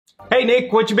Hey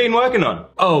Nick, what you been working on?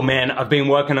 Oh man, I've been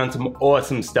working on some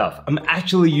awesome stuff. I'm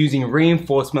actually using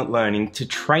reinforcement learning to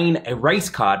train a race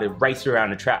car to race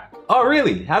around a track. Oh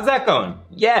really? How's that going?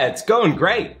 Yeah, it's going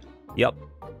great. Yep,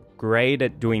 great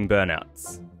at doing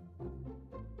burnouts.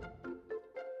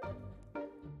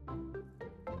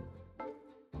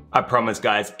 I promise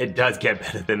guys, it does get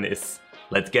better than this.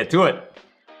 Let's get to it.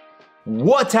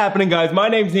 What's happening guys? My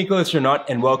name's Nicholas Renot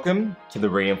and welcome to the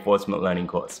Reinforcement Learning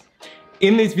course.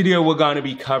 In this video, we're going to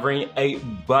be covering a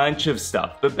bunch of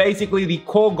stuff, but basically the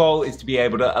core goal is to be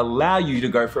able to allow you to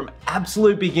go from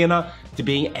absolute beginner to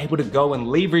being able to go and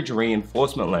leverage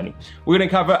reinforcement learning. We're going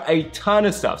to cover a ton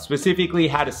of stuff, specifically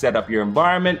how to set up your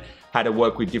environment, how to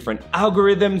work with different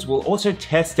algorithms. We'll also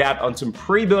test out on some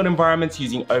pre-built environments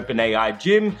using OpenAI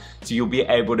Gym, so you'll be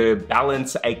able to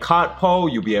balance a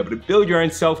CartPole, you'll be able to build your own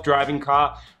self-driving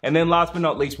car, and then last but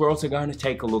not least, we're also going to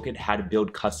take a look at how to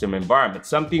build custom environments,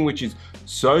 something which is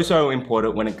so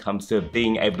important when it comes to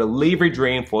being able to leverage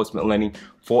reinforcement learning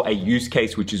for a use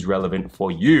case which is relevant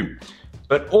for you.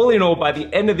 But all in all, by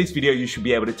the end of this video, you should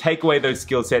be able to take away those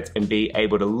skill sets and be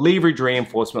able to leverage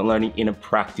reinforcement learning in a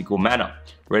practical manner.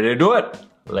 Ready to do it?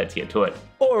 Let's get to it.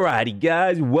 Alrighty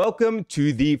guys, welcome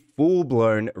to the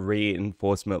full-blown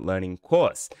reinforcement learning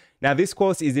course. Now this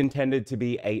course is intended to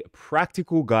be a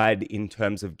practical guide in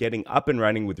terms of getting up and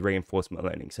running with reinforcement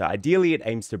learning. So ideally it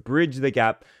aims to bridge the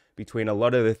gap between a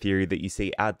lot of the theory that you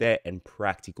see out there and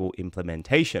practical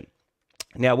implementation.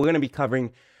 Now we're going to be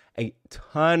covering a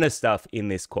ton of stuff in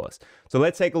this course. So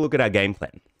let's take a look at our game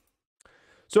plan.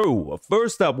 So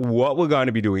first up, what we're going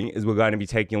to be doing is we're going to be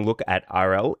taking a look at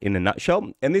RL in a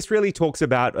nutshell. And this really talks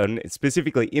about, and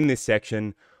specifically in this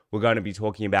section, we're going to be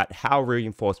talking about how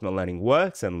reinforcement learning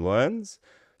works and learns,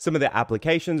 some of the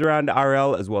applications around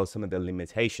RL, as well as some of the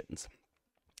limitations.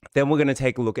 Then we're going to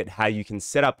take a look at how you can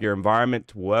set up your environment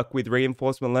to work with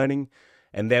reinforcement learning.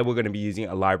 And there we're going to be using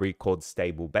a library called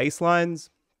Stable Baselines.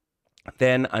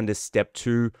 Then under step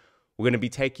 2, we're going to be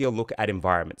taking a look at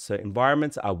environments. So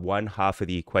environments are one half of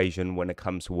the equation when it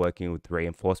comes to working with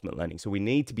reinforcement learning. So we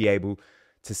need to be able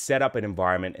to set up an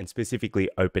environment, and specifically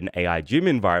OpenAI Gym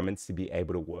environments, to be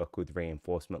able to work with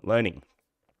reinforcement learning.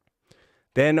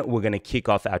 Then we're going to kick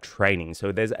off our training.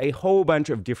 So there's a whole bunch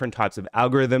of different types of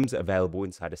algorithms available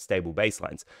inside of Stable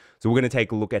Baselines. So we're going to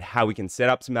take a look at how we can set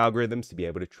up some algorithms to be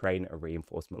able to train a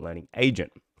reinforcement learning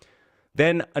agent.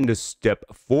 Then under step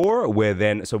 4,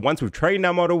 so once we've trained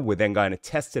our model, we're then going to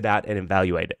test it out and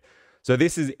evaluate it. So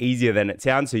this is easier than it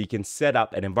sounds. So you can set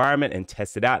up an environment and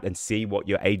test it out and see what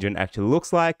your agent actually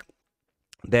looks like.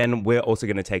 Then we're also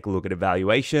going to take a look at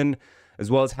evaluation,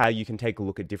 as well as how you can take a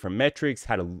look at different metrics,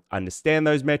 how to understand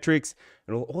those metrics.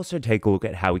 And we'll also take a look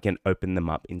at how we can open them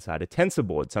up inside a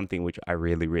TensorBoard, something which I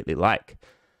really like.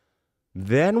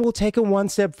 Then we'll take it one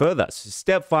step further. So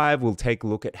step 5, we'll take a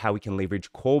look at how we can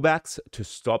leverage callbacks to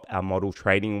stop our model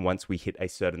training once we hit a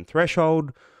certain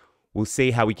threshold. We'll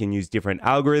see how we can use different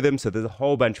algorithms. So there's a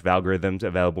whole bunch of algorithms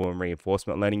available in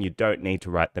reinforcement learning. You don't need to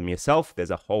write them yourself.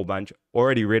 There's a whole bunch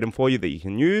already written for you that you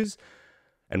can use.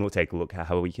 And we'll take a look at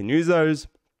how we can use those.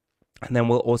 And then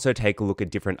we'll also take a look at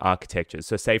different architectures.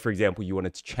 So say, for example, you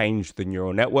wanted to change the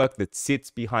neural network that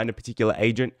sits behind a particular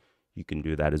agent. You can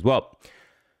do that as well.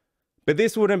 But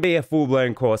this wouldn't be a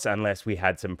full-blown course unless we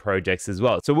had some projects as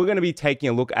well. So we're going to be taking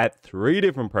a look at 3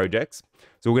 different projects.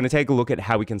 So we're going to take a look at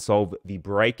how we can solve the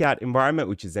Breakout environment,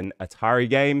 which is an Atari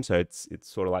game. So it's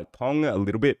sort of like Pong a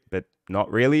little bit, but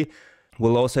not really.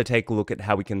 We'll also take a look at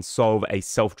how we can solve a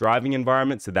self-driving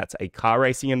environment. So that's a car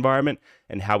racing environment,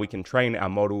 and how we can train our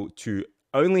model to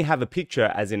only have a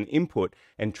picture as an input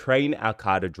and train our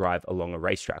car to drive along a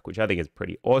racetrack, which I think is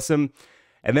pretty awesome.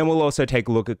 And then we'll also take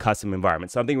a look at custom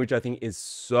environments, something which I think is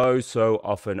so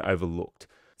often overlooked.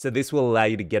 So this will allow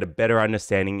you to get a better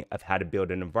understanding of how to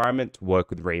build an environment to work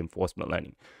with reinforcement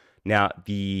learning. Now,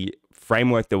 the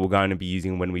framework that we're going to be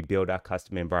using when we build our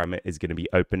custom environment is going to be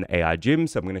OpenAI Gym.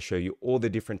 So I'm going to show you all the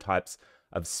different types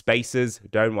of spaces.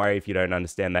 Don't worry if you don't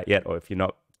understand that yet, or if you're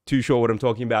not too sure what I'm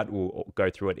talking about, we'll go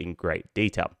through it in great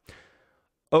detail.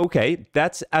 Okay,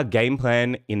 that's our game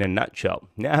plan in a nutshell.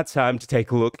 Now it's time to take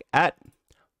a look at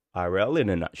RL in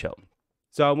a nutshell.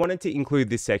 So I wanted to include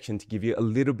this section to give you a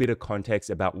little bit of context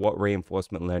about what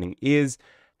reinforcement learning is,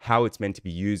 how it's meant to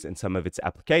be used, and some of its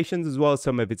applications, as well as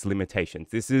some of its limitations.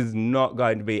 This is not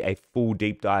going to be a full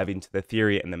deep dive into the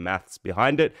theory and the maths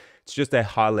behind it. It's just a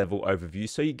high level overview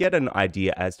so you get an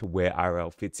idea as to where RL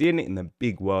fits in the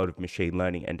big world of machine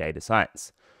learning and data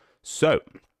science. So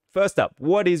first up,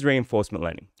 what is reinforcement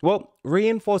learning? Well,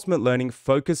 reinforcement learning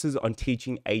focuses on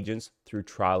teaching agents through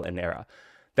trial and error.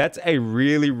 That's a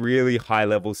really, really high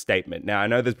level statement. Now, I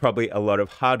know there's probably a lot of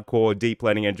hardcore deep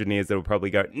learning engineers that will probably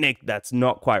go, Nick, that's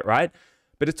not quite right.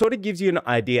 But it sort of gives you an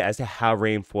idea as to how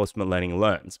reinforcement learning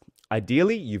learns.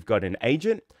 Ideally, you've got an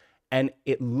agent and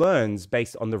it learns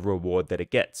based on the reward that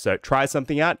it gets. So it tries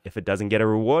something out. If it doesn't get a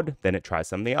reward, then it tries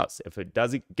something else. If it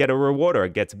doesn't get a reward or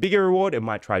it gets a bigger reward, it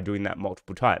might try doing that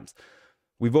multiple times.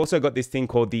 We've also got this thing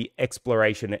called the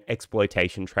exploration and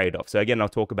exploitation trade-off. So again, I'll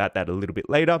talk about that a little bit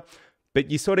later,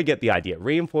 but you sort of get the idea.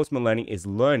 Reinforcement learning is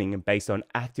learning based on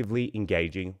actively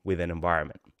engaging with an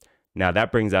environment. Now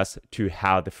that brings us to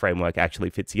how the framework actually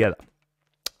fits together.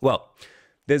 Well,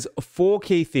 there's five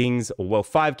key things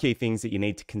that you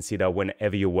need to consider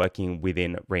whenever you're working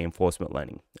within reinforcement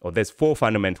learning, or there's 4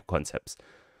 fundamental concepts.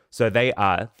 So they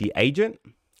are the agent,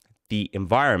 the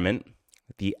environment,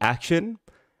 the action,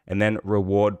 and then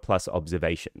reward plus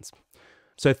observations.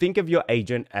 So think of your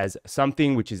agent as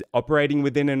something which is operating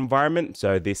within an environment.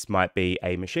 So this might be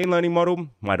a machine learning model,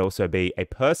 might also be a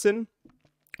person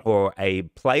or a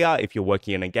player if you're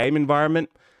working in a game environment.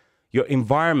 Your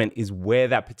environment is where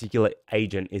that particular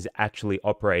agent is actually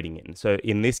operating in. So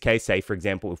in this case, say for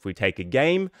example, if we take a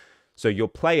game, so your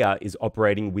player is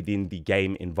operating within the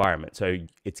game environment. So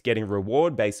it's getting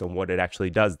reward based on what it actually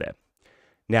does there.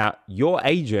 Now, your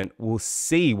agent will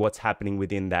see what's happening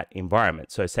within that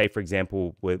environment. So say, for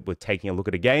example, we're taking a look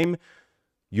at a game,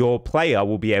 your player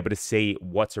will be able to see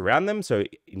what's around them. So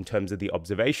in terms of the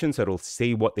observation, so it'll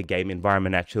see what the game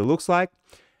environment actually looks like.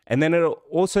 And then it'll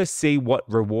also see what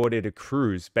reward it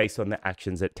accrues based on the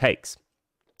actions it takes.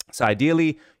 So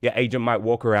ideally, your agent might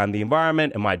walk around the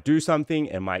environment, it might do something,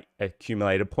 it might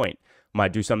accumulate a point. It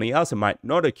might do something else, it might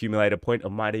not accumulate a point,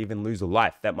 or might even lose a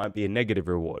life. That might be a negative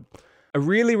reward. A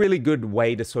really, really good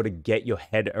way to sort of get your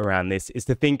head around this is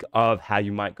to think of how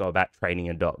you might go about training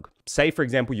a dog. Say, for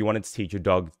example, you wanted to teach your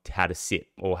dog how to sit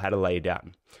or how to lay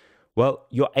down. Well,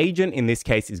 your agent in this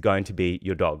case is going to be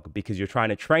your dog because you're trying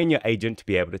to train your agent to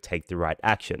be able to take the right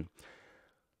action.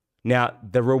 Now,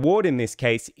 the reward in this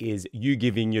case is you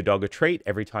giving your dog a treat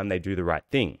every time they do the right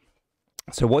thing.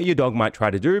 So what your dog might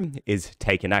try to do is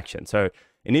take an action. So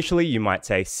initially you might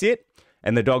say sit,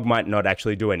 and the dog might not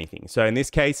actually do anything. So in this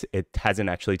case, it hasn't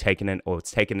actually taken it's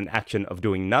taken an action of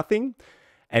doing nothing.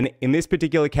 And in this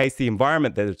particular case, the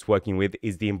environment that it's working with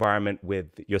is the environment with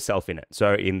yourself in it.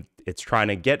 So it's trying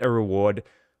to get a reward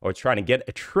or it's trying to get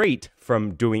a treat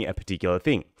from doing a particular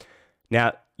thing.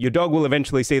 Now, your dog will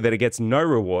eventually see that it gets no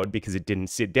reward because it didn't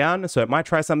sit down. So it might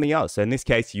try something else. So in this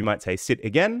case, you might say sit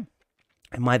again.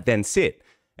 It might then sit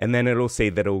and then it'll see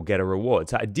that it will get a reward.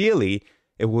 So ideally,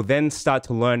 it will then start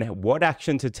to learn what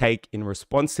action to take in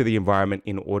response to the environment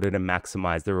in order to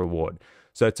maximize the reward.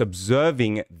 So it's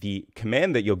observing the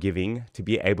command that you're giving to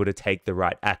be able to take the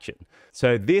right action.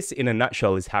 So this, in a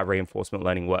nutshell, is how reinforcement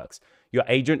learning works. Your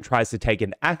agent tries to take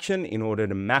an action in order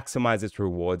to maximize its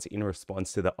rewards in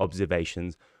response to the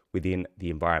observations within the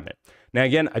environment. Now,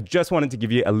 again, I just wanted to give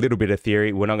you a little bit of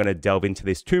theory. We're not going to delve into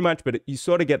this too much, but you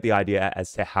sort of get the idea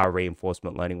as to how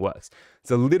reinforcement learning works.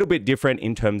 It's a little bit different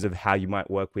in terms of how you might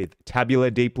work with tabular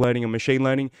deep learning and machine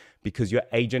learning because your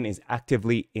agent is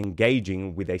actively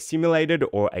engaging with a simulated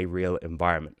or a real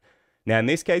environment. Now, in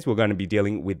this case, we're going to be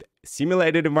dealing with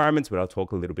simulated environments, but I'll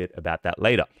talk a little bit about that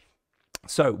later.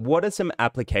 So what are some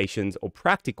applications or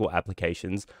practical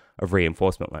applications of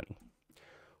reinforcement learning?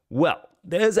 Well,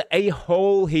 there's a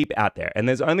whole heap out there and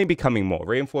there's only becoming more.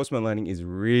 Reinforcement learning is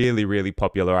really, really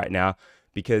popular right now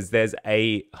because there's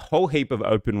a whole heap of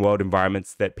open world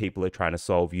environments that people are trying to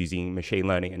solve using machine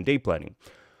learning and deep learning.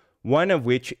 One of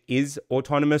which is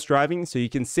autonomous driving. So you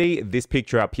can see this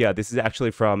picture up here. This is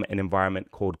actually from an environment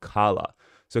called Carla.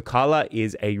 So Carla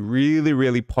is a really,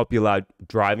 really popular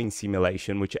driving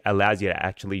simulation which allows you to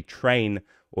actually train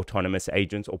autonomous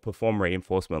agents or perform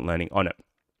reinforcement learning on it.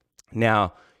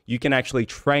 Now, you can actually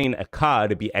train a car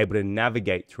to be able to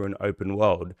navigate through an open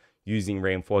world using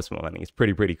reinforcement learning. It's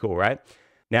pretty cool, right?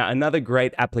 Now, another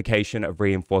great application of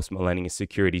reinforcement learning is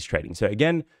securities trading. So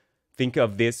again, think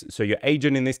of this. So your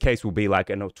agent in this case will be like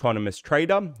an autonomous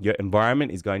trader. Your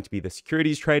environment is going to be the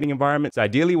securities trading environment. So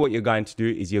ideally what you're going to do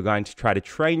is you're going to try to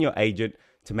train your agent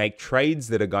to make trades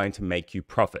that are going to make you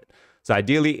profit. So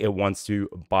ideally it wants to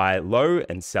buy low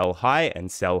and sell high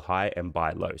and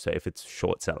buy low. So if it's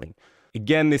short selling.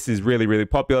 Again, this is really, really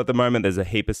popular at the moment. There's a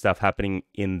heap of stuff happening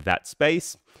in that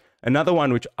space. Another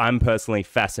one which I'm personally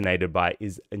fascinated by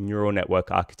is a neural network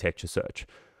architecture search.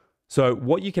 So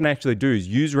what you can actually do is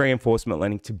use reinforcement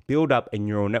learning to build up a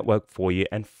neural network for you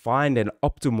and find an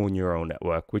optimal neural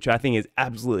network, which I think is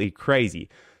absolutely crazy.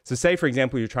 So say, for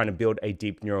example, you're trying to build a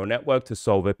deep neural network to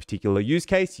solve a particular use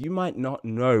case. You might not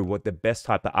know what the best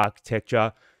type of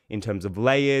architecture in terms of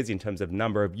layers, in terms of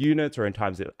number of units, or in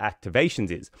terms of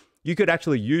activations is, you could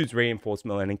actually use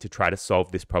reinforcement learning to try to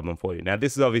solve this problem for you. Now,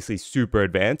 this is obviously super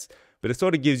advanced, but it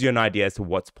sort of gives you an idea as to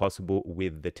what's possible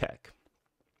with the tech.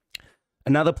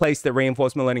 Another place that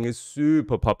reinforcement learning is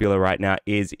super popular right now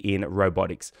is in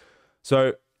robotics.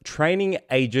 So training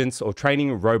agents or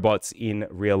training robots in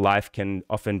real life can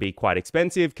often be quite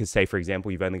expensive because, say, for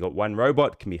example, you've only got one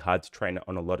robot, it can be hard to train it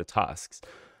on a lot of tasks.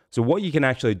 So what you can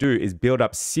actually do is build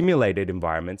up simulated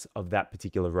environments of that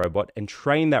particular robot and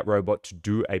train that robot to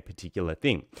do a particular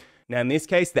thing. Now, in this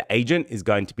case, the agent is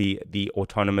going to be the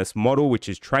autonomous model, which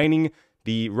is training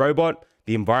the robot,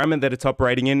 the environment that it's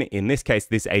operating in. In this case,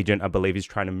 this agent, I believe, is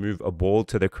trying to move a ball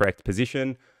to the correct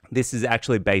position. This is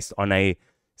actually based on a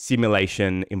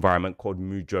simulation environment called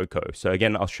MuJoCo. So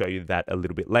again, I'll show you that a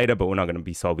little bit later, but we're not going to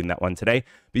be solving that one today.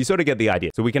 But you sort of get the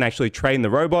idea. So we can actually train the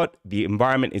robot. The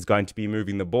environment is going to be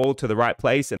moving the ball to the right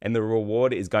place, and the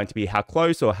reward is going to be how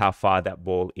close or how far that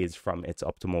ball is from its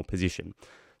optimal position.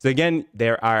 So again,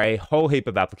 there are a whole heap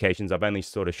of applications. I've only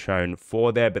sort of shown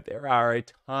 4 there, but there are a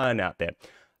ton out there.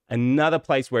 Another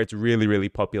place where it's really, really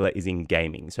popular is in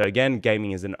gaming. So again,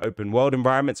 gaming is an open world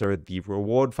environment, so the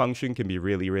reward function can be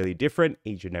really, really different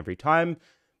each and every time,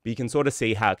 but you can sort of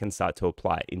see how it can start to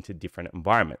apply into different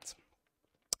environments.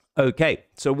 Okay,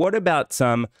 so what about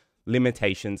some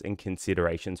limitations and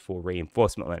considerations for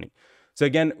reinforcement learning? So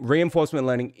again, reinforcement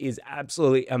learning is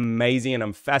absolutely amazing and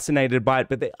I'm fascinated by it,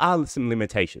 but there are some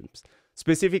limitations.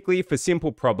 Specifically for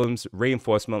simple problems,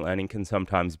 reinforcement learning can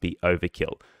sometimes be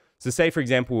overkill. So say, for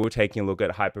example, we're taking a look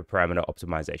at hyperparameter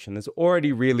optimization. There's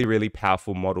already really, really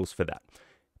powerful models for that,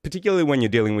 particularly when you're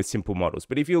dealing with simple models.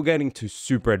 But if you're getting to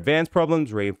super advanced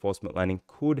problems, reinforcement learning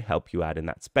could help you out in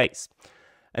that space.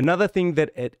 Another thing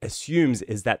that it assumes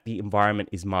is that the environment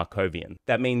is Markovian.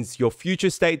 That means your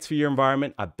future states for your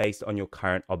environment are based on your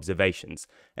current observations,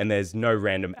 and there's no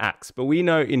random acts. But we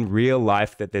know in real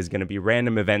life that there's going to be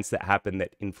random events that happen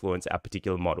that influence our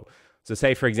particular model. So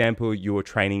say, for example, you were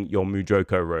training your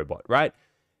MuJoCo robot, right?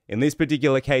 In this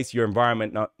particular case, your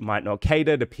environment might not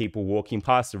cater to people walking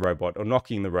past the robot or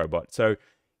knocking the robot. So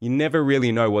you never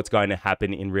really know what's going to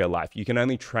happen in real life. You can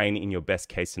only train in your best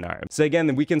case scenario. So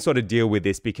again, we can sort of deal with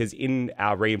this because in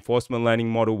our reinforcement learning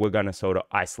model, we're going to sort of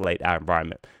isolate our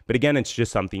environment. But again, it's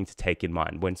just something to take in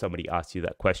mind when somebody asks you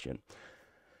that question.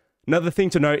 Another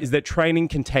thing to note is that training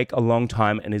can take a long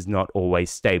time and is not always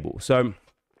stable. So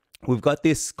we've got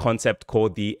this concept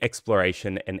called the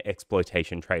exploration and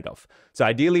exploitation trade-off. So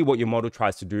ideally, what your model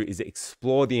tries to do is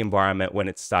explore the environment when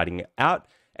it's starting out,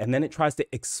 and then it tries to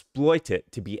exploit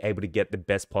it to be able to get the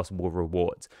best possible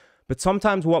rewards. But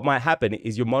sometimes what might happen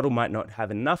is your model might not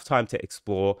have enough time to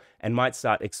explore and might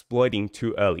start exploiting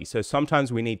too early. So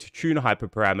sometimes we need to tune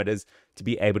hyperparameters to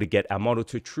be able to get our model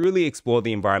to truly explore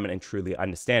the environment and truly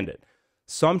understand it.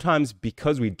 Sometimes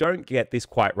because we don't get this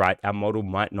quite right, our model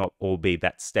might not all be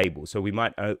that stable. So we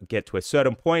might get to a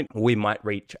certain point, we might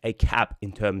reach a cap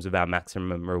in terms of our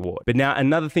maximum reward. But now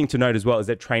another thing to note as well is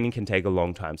that training can take a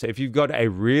long time. So if you've got a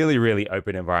really, really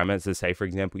open environment, so say, for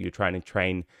example, you're trying to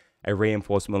train a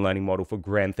reinforcement learning model for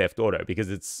Grand Theft Auto because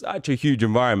it's such a huge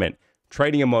environment,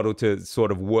 training a model to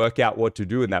sort of work out what to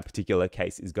do in that particular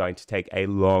case is going to take a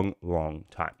long, long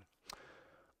time.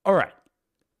 All right.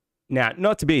 Now,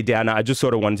 not to be a downer, I just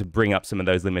sort of wanted to bring up some of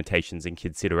those limitations and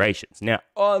considerations. Now,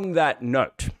 on that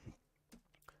note,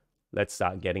 let's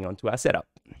start getting onto our setup.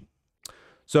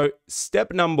 So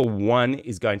step number 1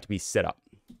 is going to be setup.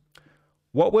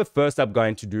 What we're first up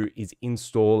going to do is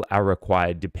install our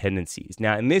required dependencies.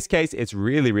 Now, in this case, it's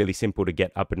really, really simple to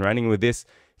get up and running with this.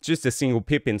 It's just a single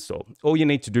pip install. All you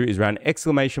need to do is run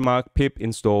 !pip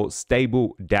install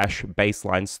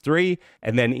stable-baselines3,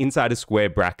 and then inside of square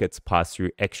brackets, pass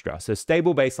through extra. So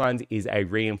stable baselines is a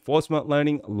reinforcement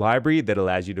learning library that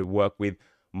allows you to work with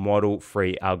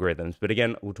model-free algorithms. But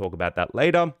again, we'll talk about that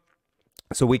later.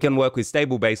 So we can work with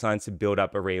stable baselines to build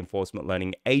up a reinforcement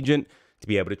learning agent to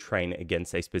be able to train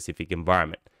against a specific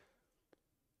environment.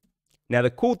 Now, the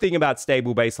cool thing about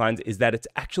stable baselines is that it's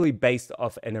actually based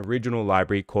off an original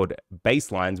library called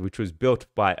Baselines, which was built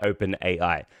by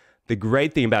OpenAI. The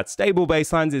great thing about stable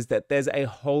baselines is that there's a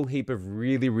whole heap of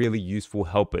really, really useful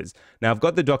helpers. Now, I've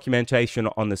got the documentation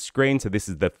on the screen, so this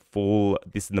is the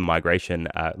migration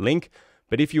link.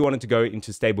 But if you wanted to go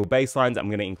into stable baselines, I'm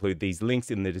going to include these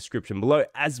links in the description below,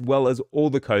 as well as all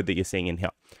the code that you're seeing in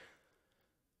here.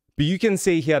 But you can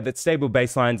see here that stable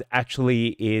baselines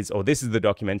actually is, or this is the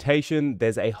documentation,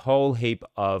 there's a whole heap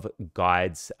of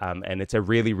guides, and it's a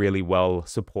really, really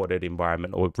well-supported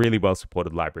environment, or really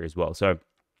well-supported library as well. So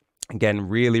again,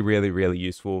 really, really, really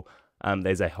useful.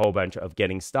 There's a whole bunch of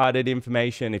getting started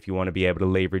information if you want to be able to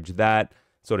leverage that.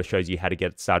 sort of shows you how to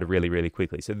get started really, really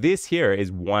quickly. So this here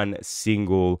is one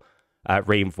single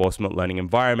reinforcement learning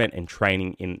environment and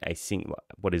training in a single,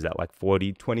 what is that, like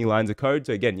 20 lines of code.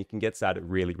 So again, you can get started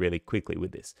really, really quickly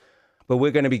with this. But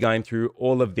we're going to be going through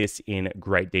all of this in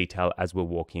great detail as we're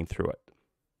walking through it.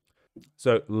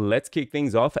 So let's kick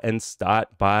things off and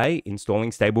start by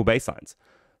installing stable baselines.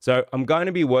 So I'm going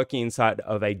to be working inside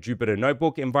of a Jupyter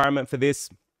Notebook environment for this.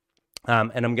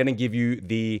 And I'm going to give you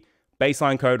the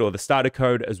baseline code or the starter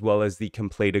code as well as the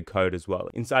completed code as well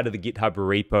inside of the GitHub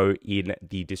repo in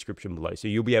the description below. So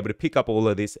you'll be able to pick up all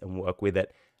of this and work with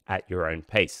it at your own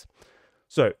pace.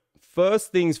 So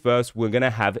first things first, we're going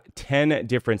to have 10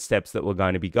 different steps that we're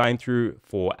going to be going through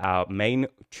for our main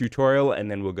tutorial, and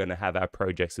then we're going to have our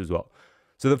projects as well.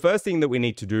 So the first thing that we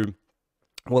need to do,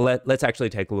 well, let's actually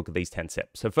take a look at these 10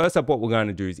 steps. So first up, what we're going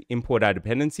to do is import our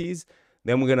dependencies.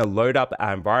 Then we're going to load up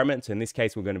our environment. So in this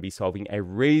case, we're going to be solving a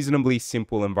reasonably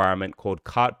simple environment called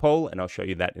CartPole, and I'll show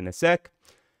you that in a sec.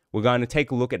 We're going to take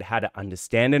a look at how to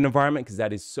understand an environment because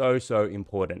that is so, so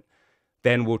important.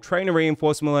 Then we'll train a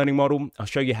reinforcement learning model. I'll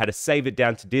show you how to save it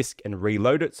down to disk and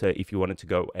reload it. So if you wanted to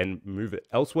go and move it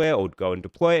elsewhere or go and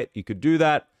deploy it, you could do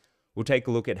that. We'll take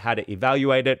a look at how to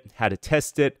evaluate it, how to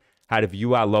test it, how to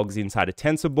view our logs inside a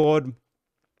TensorBoard,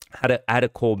 how to add a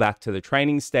callback to the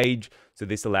training stage. So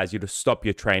this allows you to stop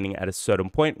your training at a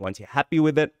certain point once you're happy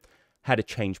with it, how to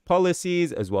change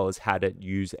policies, as well as how to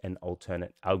use an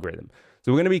alternate algorithm.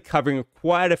 So we're going to be covering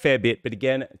quite a fair bit, but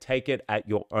again, take it at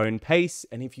your own pace.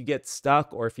 And if you get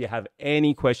stuck or if you have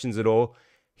any questions at all,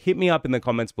 hit me up in the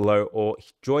comments below or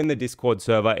join the Discord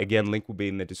server. Again, link will be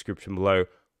in the description below.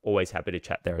 Always happy to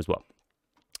chat there as well.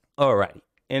 All right,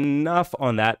 enough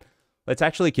on that. Let's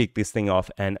actually kick this thing off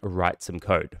and write some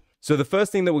code. So the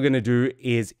first thing that we're going to do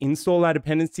is install our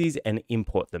dependencies and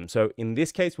import them. So in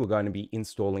this case, we're going to be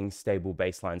installing stable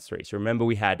baselines 3. So remember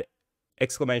we had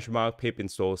 !pip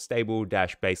install stable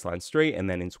 -baselines 3 and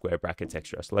then in square brackets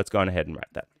extra. So let's go on ahead and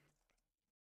write that.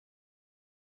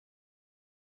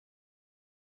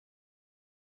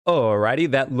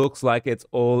 Alrighty, that looks like it's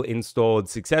all installed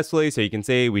successfully. So you can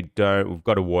see we've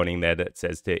got a warning there that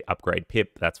says to upgrade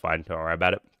pip. That's fine, don't worry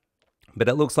about it. But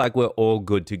it looks like we're all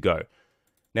good to go.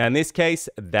 Now, in this case,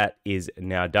 that is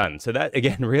now done. So that,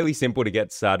 again, really simple to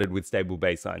get started with stable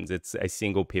baselines. It's a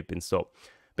single pip install.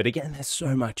 But again, there's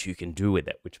so much you can do with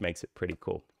it, which makes it pretty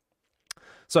cool.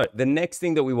 So the next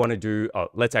thing that we want to do,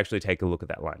 let's actually take a look at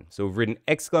that line. So we've written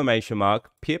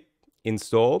 !pip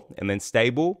install and then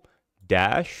stable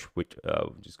dash, which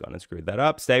we've just gone and screwed that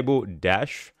up, stable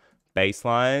dash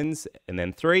baselines and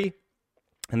then 3.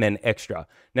 And then extra.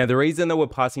 Now, the reason that we're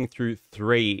passing through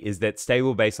 3 is that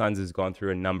stable baselines has gone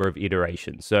through a number of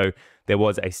iterations. So there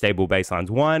was a stable baselines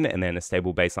 1 and then a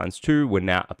stable baselines 2. We're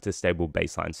now up to stable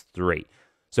baselines 3.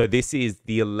 So this is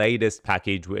the latest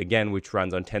package, again, which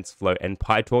runs on TensorFlow and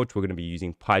PyTorch. We're going to be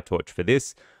using PyTorch for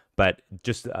this, but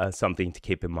just something to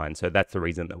keep in mind. So that's the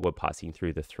reason that we're passing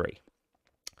through the 3.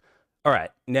 All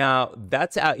right, now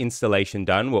that's our installation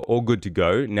done. We're all good to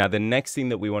go. Now, the next thing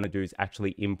that we want to do is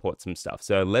actually import some stuff.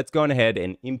 So let's go on ahead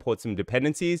and import some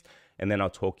dependencies, and then I'll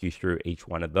talk you through each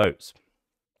one of those.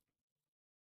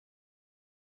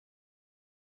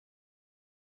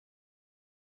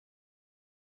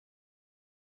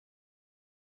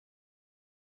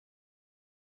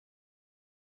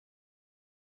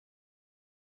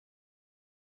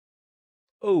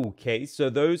 Okay, so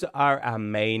those are our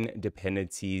main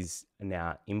dependencies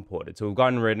now imported. So we've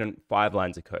gone and written 5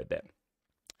 lines of code there.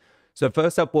 So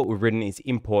first up, what we've written is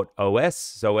import OS.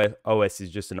 So OS is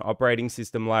just an operating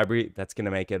system library. That's going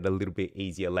to make it a little bit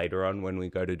easier later on when we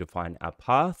go to define our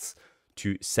paths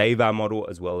to save our model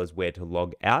as well as where to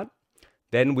log out.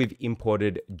 Then we've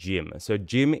imported Gym. So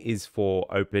Gym is for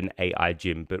OpenAI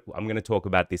Gym, but I'm going to talk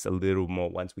about this a little more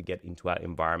once we get into our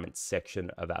environment section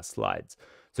of our slides.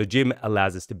 So Gym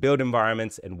allows us to build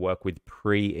environments and work with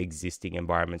pre-existing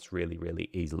environments really, really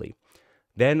easily.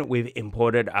 Then we've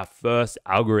imported our first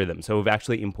algorithm. So we've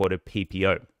actually imported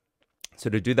PPO. So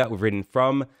to do that, we've written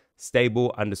from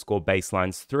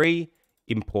stable_baselines 3,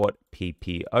 import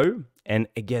PPO. And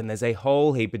again, there's a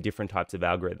whole heap of different types of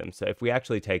algorithms. So if we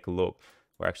actually take a look,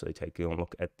 we're actually taking a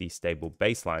look at the stable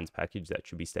baselines package. That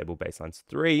should be stable baselines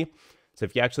 3. So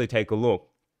if you actually take a look,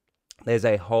 there's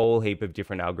a whole heap of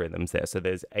different algorithms there. So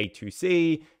there's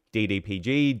A2C,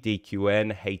 DDPG,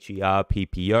 DQN, HER,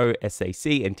 PPO,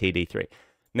 SAC, and TD3.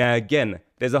 Now, again,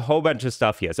 there's a whole bunch of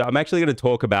stuff here. So I'm actually going to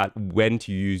talk about when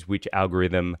to use which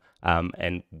algorithm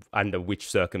and under which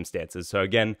circumstances. So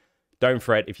again, don't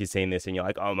fret if you're seeing this and you're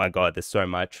like, oh my God, there's so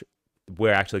much.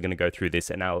 we're actually going to go through this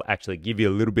and I'll actually give you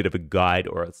a little bit of a guide,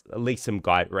 or at least some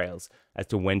guide rails as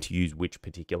to when to use which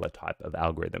particular type of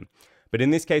algorithm. But in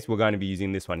this case, we're going to be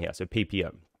using this one here, so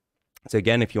PPO. So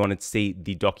again, if you wanted to see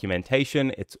the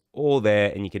documentation, it's all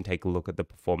there and you can take a look at the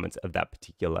performance of that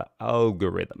particular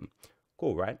algorithm.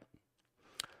 Cool, right?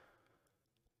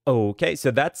 Okay,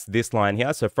 so that's this line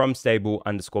here. So from stable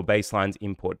underscore baselines,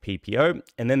 import PPO.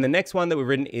 And then the next one that we've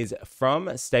written is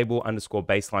from stable underscore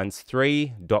baselines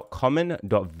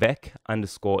 3.common.vec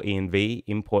underscore env,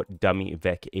 import dummy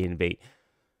vec env.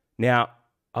 Now,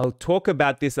 I'll talk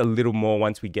about this a little more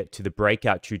once we get to the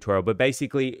breakout tutorial, but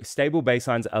basically stable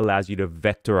baselines allows you to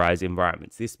vectorize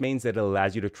environments. This means that it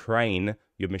allows you to train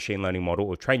your machine learning model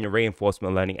or train your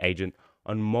reinforcement learning agent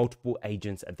on multiple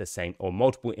agents at the same, or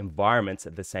multiple environments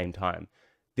at the same time.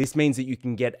 This means that you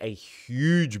can get a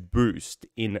huge boost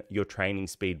in your training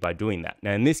speed by doing that.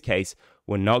 Now, in this case,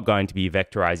 we're not going to be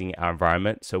vectorizing our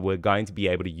environment, so we're going to be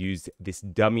able to use this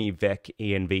dummy vec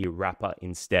env wrapper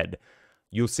instead.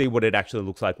 You'll see what it actually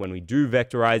looks like when we do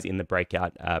vectorize in the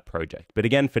breakout project. But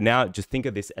again, for now, just think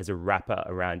of this as a wrapper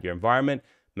around your environment,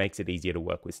 makes it easier to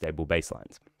work with stable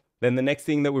baselines. Then the next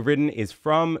thing that we've written is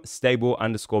from stable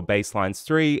underscore baselines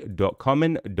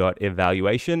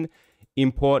 3.common.evaluation,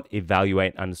 import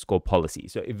evaluate underscore policy.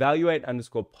 So evaluate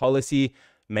underscore policy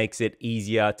makes it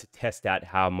easier to test out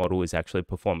how a model is actually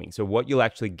performing. So what you'll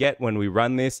actually get when we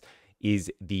run this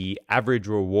is the average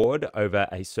reward over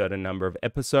a certain number of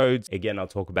episodes. Again, I'll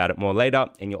talk about it more later,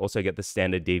 and you'll also get the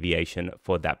standard deviation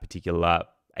for that particular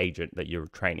agent that you're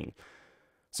training.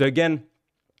 So again,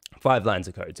 5 lines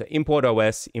of code. So import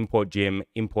OS, import gym,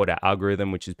 import our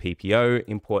algorithm, which is PPO,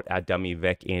 import our dummy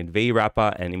vec env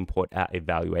wrapper, and import our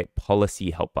evaluate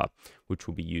policy helper, which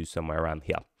will be used somewhere around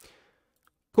here.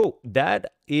 Cool.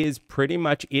 That is pretty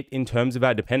much it in terms of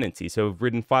our dependency. So we've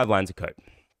written 5 lines of code.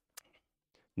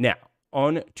 Now,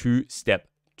 on to step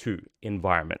 2,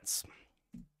 environments.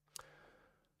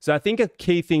 So I think a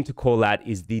key thing to call out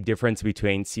is the difference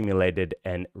between simulated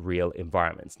and real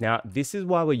environments. Now, this is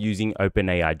why we're using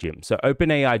OpenAI Gym. So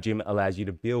OpenAI Gym allows you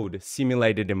to build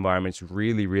simulated environments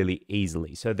really, really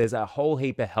easily. So there's a whole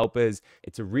heap of helpers.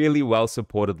 It's a really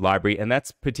well-supported library, and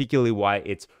that's particularly why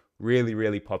it's really,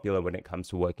 really popular when it comes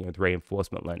to working with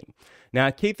reinforcement learning. Now,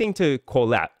 a key thing to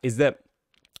call out is that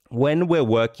when we're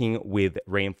working with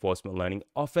reinforcement learning,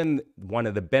 often one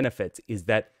of the benefits is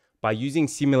that by using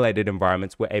simulated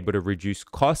environments, we're able to reduce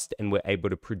cost and we're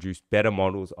able to produce better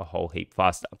models a whole heap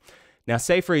faster. Now,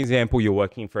 say for example, you're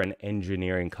working for an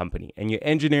engineering company and your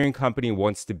engineering company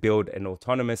wants to build an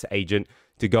autonomous agent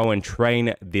to go and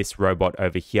train this robot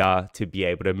over here to be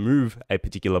able to move a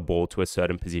particular ball to a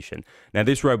certain position. Now,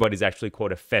 this robot is actually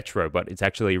called a fetch robot. It's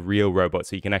actually a real robot,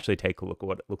 so you can actually take a look at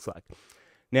what it looks like.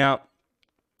 Now,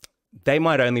 they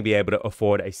might only be able to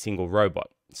afford a single robot.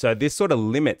 So this sort of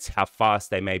limits how fast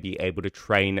they may be able to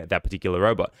train that particular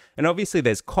robot. And obviously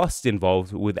there's cost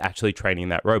involved with actually training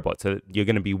that robot. So you're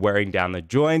going to be wearing down the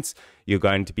joints, you're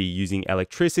going to be using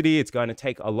electricity, it's going to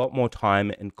take a lot more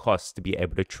time and cost to be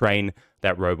able to train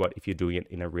that robot if you're doing it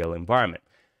in a real environment.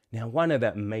 Now, one of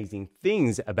the amazing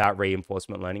things about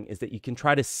reinforcement learning is that you can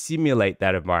try to simulate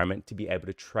that environment to be able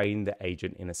to train the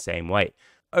agent in the same way.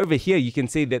 Over here, you can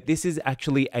see that this is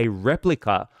actually a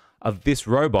replica of this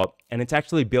robot, and it's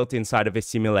actually built inside of a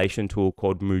simulation tool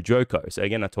called Mujoko. So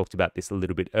again, I talked about this a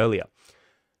little bit earlier.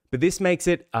 But this makes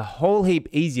it a whole heap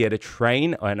easier to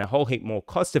train and a whole heap more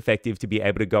cost effective to be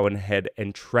able to go ahead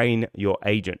and train your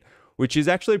agent, which is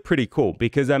actually pretty cool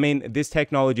because, I mean, this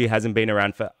technology hasn't been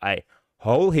around for a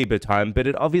whole heap of time, but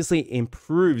it obviously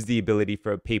improves the ability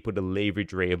for people to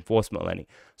leverage reinforcement learning.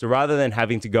 So rather than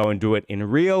having to go and do it in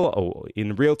real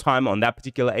time on that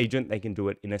particular agent, they can do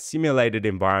it in a simulated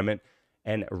environment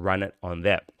and run it on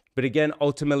there. But again,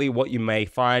 ultimately what you may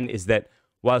find is that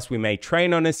whilst we may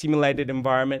train on a simulated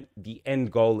environment, the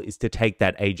end goal is to take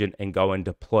that agent and go and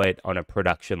deploy it on a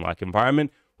production-like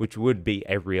environment, which would be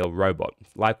a real robot.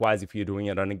 Likewise, if you're doing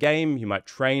it on a game, you might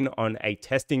train on a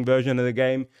testing version of the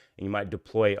game, and you might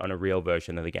deploy on a real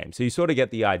version of the game. So you sort of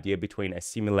get the idea between a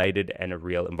simulated and a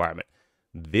real environment.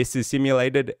 This is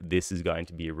simulated, this is going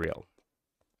to be real.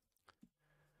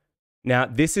 Now,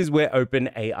 this is where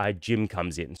OpenAI Gym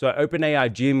comes in. So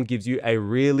OpenAI Gym gives you a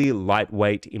really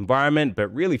lightweight environment,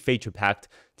 but really feature-packed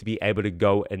to be able to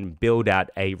go and build out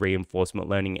a reinforcement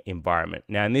learning environment.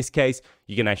 Now, in this case,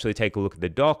 you can actually take a look at the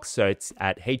docs. So it's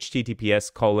at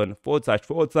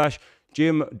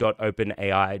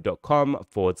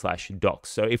https://gym.openai.com/docs.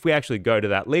 So if we actually go to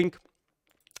that link,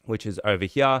 which is over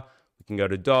here, we can go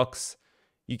to docs.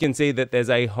 you can see that there's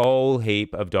a whole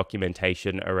heap of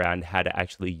documentation around how to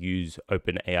actually use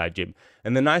OpenAI Gym.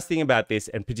 And the nice thing about this,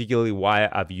 and particularly why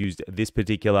I've used this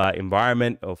particular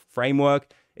environment or framework,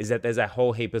 is that there's a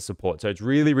whole heap of support. So it's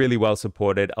really, really well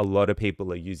supported. A lot of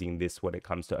people are using this when it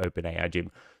comes to OpenAI Gym.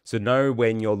 So know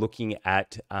when you're looking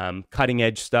at cutting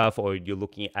edge stuff, or you're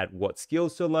looking at what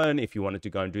skills to learn, if you wanted to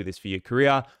go and do this for your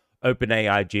career,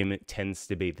 OpenAI Gym tends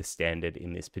to be the standard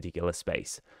in this particular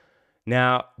space.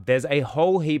 Now, there's a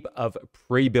whole heap of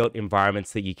pre-built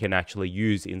environments that you can actually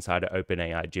use inside of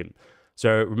OpenAI Gym.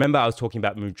 So remember, I was talking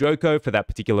about Mujoko for that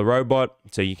particular robot.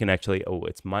 So you can actually, oh,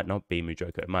 it might not be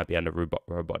Mujoko. It might be under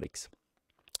robotics.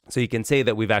 So you can see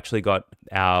that we've actually got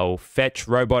our fetch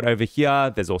robot over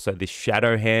here. There's also this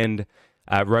shadow hand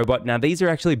robot. Now, these are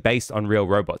actually based on real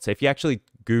robots. So if you actually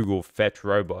Google fetch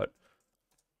robot,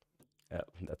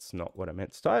 that's not what I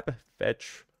meant to type,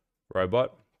 fetch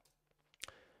robot,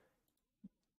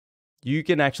 you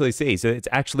can actually see, so it's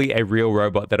actually a real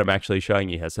robot that I'm actually showing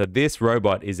you here. So this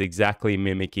robot is exactly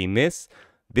mimicking this.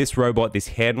 This robot, this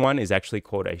hand one, is actually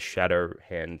called a shadow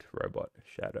hand robot.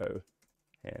 Shadow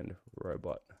hand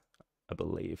robot, I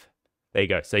believe. There you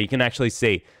go. So you can actually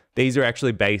see these are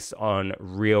actually based on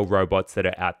real robots that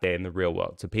are out there in the real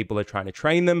world. So people are trying to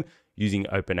train them using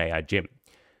OpenAI Gym.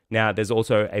 Now, there's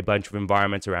also a bunch of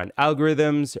environments around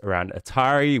algorithms, around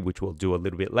Atari, which we'll do a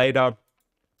little bit later,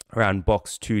 around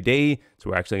Box 2D. So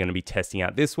we're actually going to be testing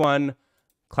out this one.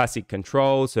 Classic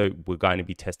control. So we're going to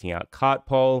be testing out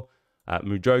CartPole,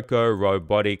 Mujoko,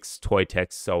 robotics, toy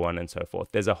text, so on and so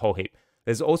forth. There's a whole heap.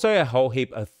 There's also a whole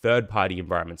heap of third-party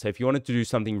environments. So if you wanted to do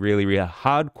something really, really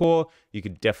hardcore, you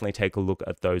could definitely take a look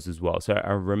at those as well. So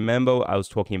I remember I was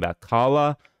talking about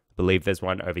Carla. I believe there's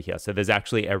one over here. So there's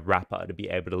actually a wrapper to be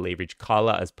able to leverage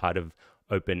Carla as part of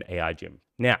OpenAI Gym.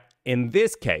 Now, in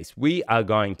this case, we are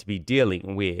going to be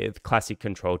dealing with classic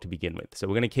control to begin with. So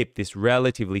we're going to keep this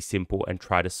relatively simple and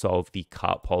try to solve the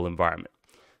CartPole environment.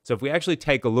 So if we actually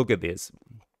take a look at this,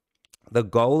 the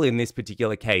goal in this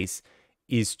particular case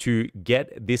is to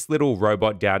get this little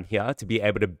robot down here to be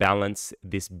able to balance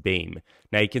this beam.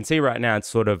 Now you can see right now it's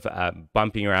sort of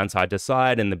bumping around side to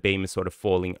side and the beam is sort of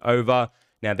falling over.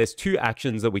 Now there's two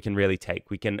actions that we can really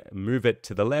take. We can move it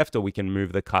to the left or we can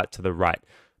move the cart to the right.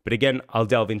 But again, I'll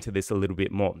delve into this a little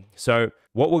bit more. So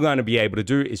what we're going to be able to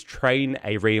do is train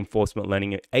a reinforcement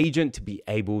learning agent to be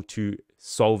able to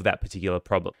solve that particular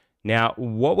problem. Now,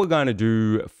 what we're going to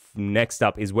do next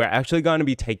up is we're actually going to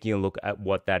be taking a look at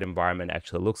what that environment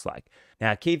actually looks like.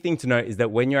 Now, a key thing to note is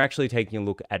that when you're actually taking a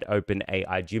look at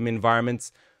OpenAI Gym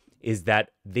environments, is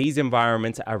that these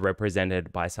environments are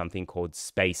represented by something called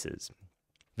spaces.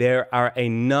 There are a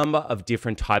number of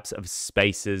different types of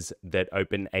spaces that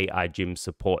OpenAI Gym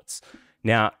supports.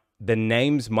 Now, the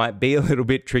names might be a little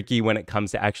bit tricky when it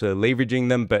comes to actually leveraging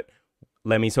them, but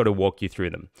let me sort of walk you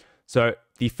through them. So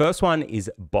the first one is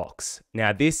box.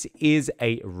 Now, this is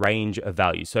a range of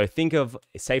values. So think of,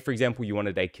 say, for example, you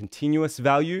wanted a continuous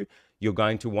value, you're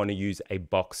going to want to use a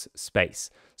box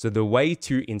space. So the way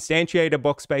to instantiate a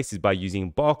box space is by using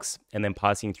box and then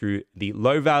passing through the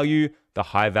low value, the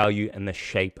high value, and the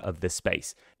shape of the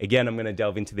space. Again, I'm going to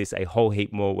delve into this a whole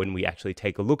heap more when we actually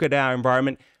take a look at our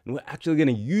environment. And we're actually going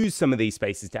to use some of these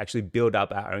spaces to actually build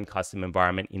up our own custom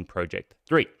environment in Project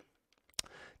 3.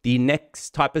 The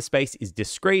next type of space is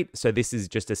discrete. So this is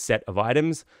just a set of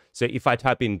items. So if I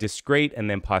type in discrete and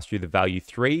then pass through the value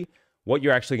 3, what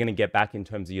you're actually going to get back in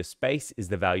terms of your space is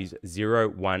the values 0,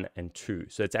 1, and 2.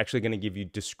 So it's actually going to give you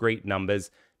discrete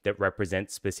numbers that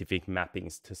represent specific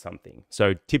mappings to something.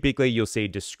 So typically you'll see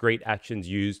discrete actions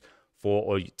used for,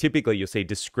 or typically you'll see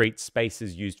discrete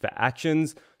spaces used for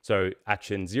actions. So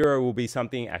action 0 will be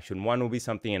something, action 1 will be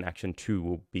something, and action 2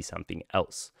 will be something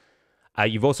else.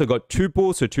 You've also got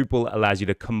tuple. So tuple allows you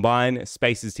to combine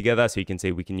spaces together. So you can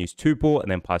see we can use tuple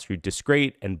and then pass through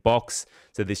discrete and box.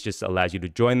 So this just allows you to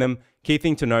join them. Key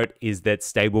thing to note is that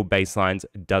stable baselines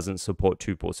doesn't support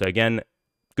tuple. So again,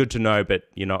 good to know, but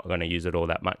you're not going to use it all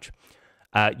that much.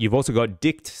 You've also got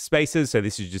dict spaces. So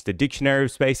this is just a dictionary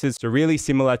of spaces. So really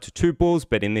similar to tuples,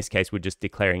 but in this case, we're just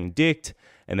declaring dict,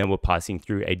 and then we're passing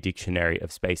through a dictionary of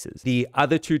spaces. The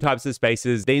other two types of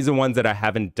spaces, these are ones that I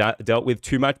haven't dealt with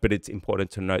too much, but it's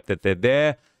important to note that they're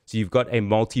there. So you've got a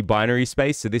multi-binary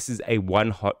space. So this is a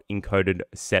one-hot encoded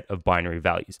set of binary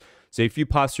values. So if you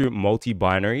pass through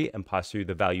multi-binary and pass through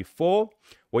the value 4,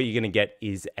 what you're going to get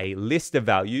is a list of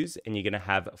values, and you're going to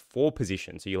have 4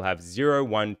 positions. So you'll have 0,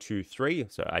 1, 2, 3,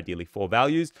 so ideally 4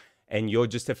 values, and you're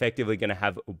just effectively going to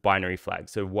have binary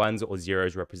flags. So 1s or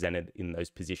 0s represented in those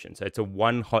positions. So it's a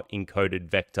one-hot encoded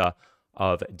vector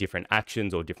of different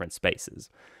actions or different spaces.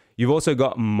 You've also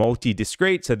got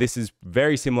multi-discrete. So this is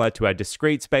very similar to our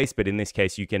discrete space, but in this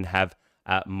case, you can have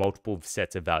multiple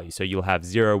sets of values. So you'll have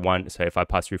 0, 1. So if I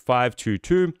pass through 5, 2,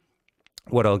 2,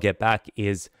 what I'll get back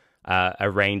is a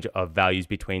range of values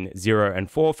between 0 and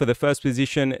 4 for the first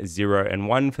position, 0 and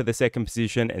 1 for the second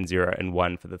position, and 0 and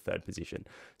 1 for the third position.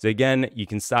 So again, you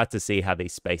can start to see how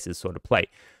these spaces sort of play.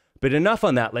 But enough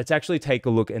on that. Let's actually take a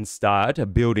look and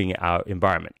start building our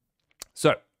environment.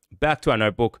 So back to our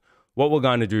notebook. What we're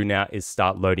going to do now is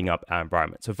start loading up our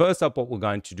environment. So first up, what we're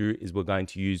going to do is we're going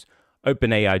to use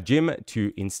OpenAI Gym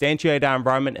to instantiate our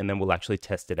environment, and then we'll actually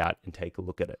test it out and take a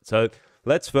look at it. So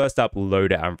let's first up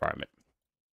load our environment.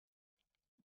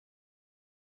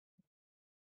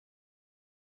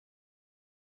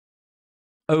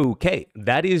 Okay,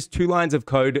 that is 2 lines of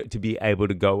code to be able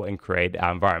to go and create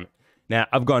our environment. Now,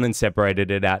 I've gone and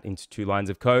separated it out into 2 lines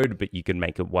of code, but you can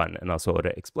make it 1, and I'll sort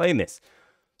of explain this.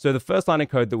 So the first line of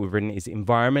code that we've written is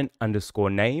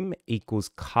environment_name equals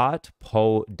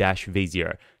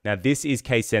CartPole-V0. Now, this is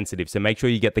case sensitive, so make sure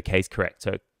you get the case correct.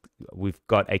 So we've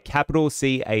got a capital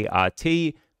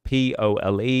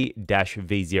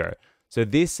CartPole-V0. So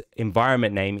this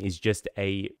environment name is just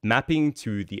a mapping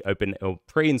to the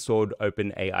pre-installed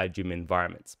OpenAI Gym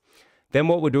environments. Then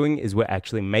what we're doing is we're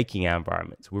actually making our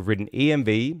environments. We've written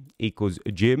env equals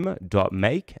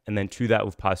gym.make, and then to that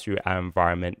we've passed through our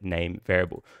environment name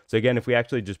variable. So again, if we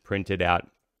actually just printed out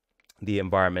the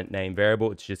environment name variable,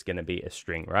 it's just going to be a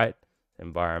string, right?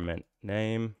 Environment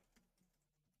name,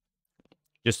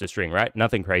 just a string, right?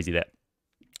 Nothing crazy there.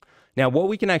 Now, what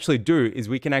we can actually do is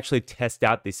we can actually test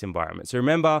out this environment. So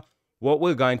remember, what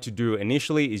we're going to do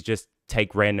initially is just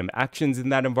take random actions in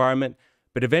that environment.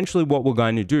 But eventually what we're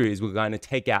going to do is we're going to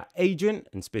take our agent,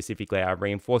 and specifically our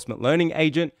reinforcement learning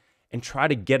agent, and try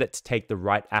to get it to take the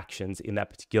right actions in that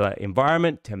particular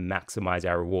environment to maximize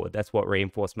our reward. That's what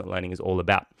reinforcement learning is all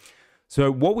about. So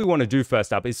what we want to do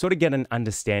first up is sort of get an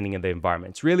understanding of the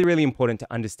environment. It's really, really important to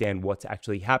understand what's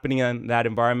actually happening in that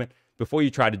environment before you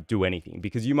try to do anything,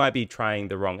 because you might be trying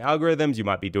the wrong algorithms, you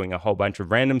might be doing a whole bunch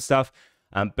of random stuff,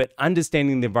 but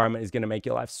understanding the environment is going to make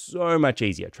your life so much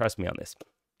easier. Trust me on this.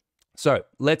 So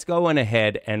let's go on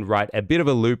ahead and write a bit of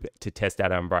a loop to test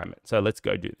out our environment. So let's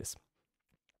go do this.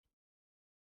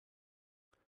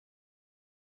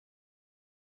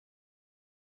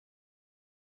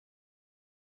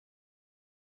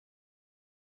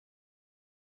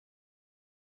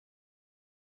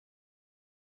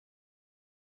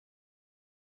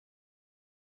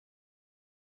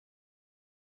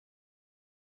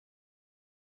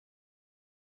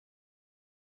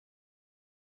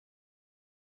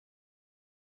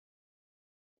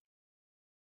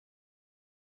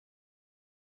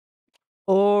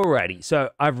 Alrighty,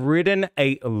 so I've written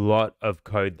a lot of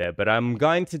code there, but I'm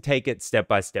going to take it step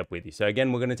by step with you. So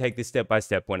again, we're going to take this step by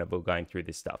step whenever we're going through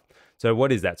this stuff. So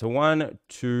what is that? So 1,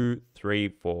 2, 3,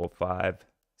 4, 5,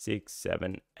 6,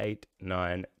 7, 8,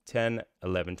 9, 10,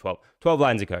 11, 12. 12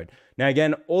 lines of code. Now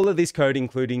again, all of this code,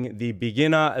 including the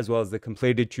beginner as well as the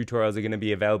completed tutorials, are going to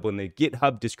be available in the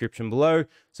GitHub description below.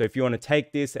 So if you want to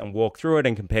take this and walk through it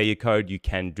and compare your code, you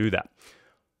can do that.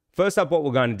 First up, what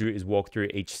we're going to do is walk through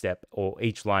each step or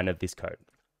each line of this code.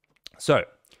 So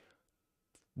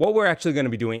what we're actually going to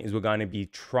be doing is we're going to be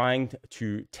trying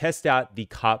to test out the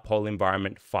CartPole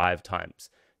environment 5 times.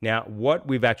 Now, what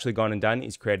we've actually gone and done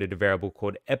is created a variable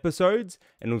called episodes,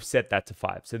 and we've set that to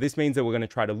 5. So this means that we're going to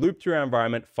try to loop through our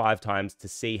environment 5 times to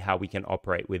see how we can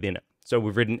operate within it. So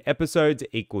we've written episodes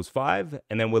equals 5,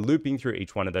 and then we're looping through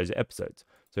each one of those episodes.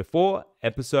 So for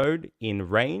episode in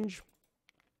range,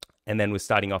 and then we're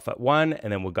starting off at 1,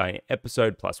 and then we're going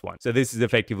episode plus 1. So this is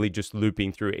effectively just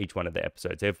looping through each one of the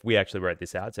episodes. If we actually wrote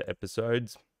this out, so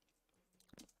episodes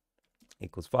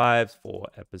equals 5 for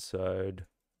episode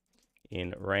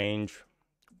in range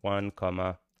 1,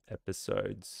 comma,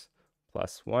 episodes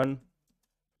plus 1.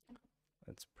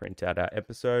 Let's print out our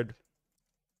episode.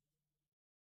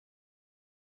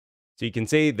 So you can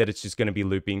see that it's just going to be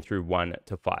looping through 1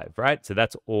 to 5, right? So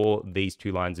that's all these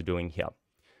 2 lines are doing here.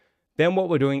 Then what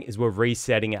we're doing is we're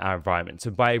resetting our environment.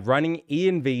 So by running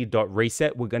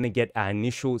env.reset, we're going to get our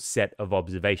initial set of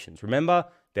observations. Remember,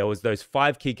 there was those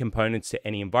 5 key components to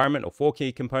any environment, or 4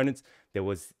 key components. There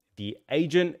was the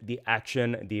agent, the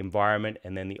action, the environment,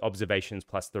 and then the observations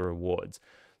plus the rewards.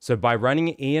 So by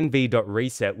running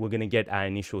env.reset, we're going to get our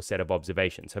initial set of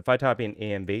observations. So if I type in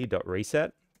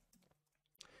env.reset,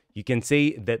 you can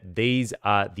see that these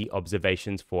are the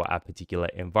observations for our particular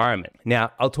environment.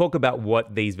 Now, I'll talk about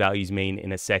what these values mean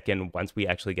in a second once we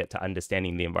actually get to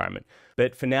understanding the environment.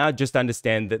 But for now, just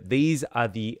understand that these are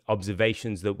the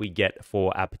observations that we get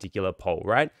for our particular pole,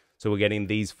 right? So we're getting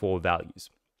these 4 values.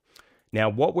 Now,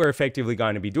 what we're effectively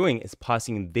going to be doing is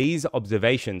passing these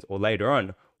observations, or later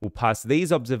on, we'll pass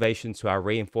these observations to our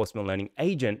reinforcement learning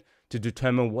agent to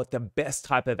determine what the best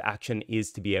type of action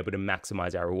is to be able to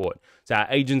maximize our reward. So our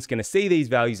agent's going to see these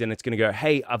values and it's going to go,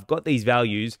 hey, I've got these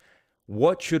values.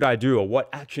 What should I do, or what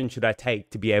action should I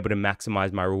take to be able to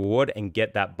maximize my reward and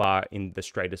get that bar in the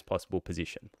straightest possible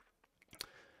position?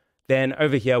 Then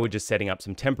over here, we're just setting up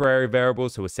some temporary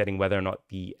variables. So we're setting whether or not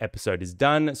the episode is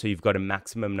done. So you've got a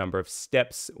maximum number of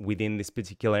steps within this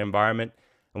particular environment.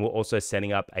 And we're also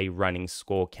setting up a running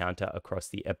score counter across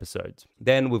the episodes.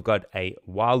 Then we've got a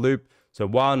while loop. So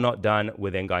while not done,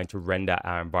 we're then going to render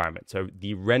our environment. So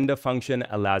the render function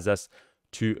allows us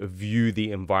to view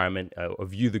the environment or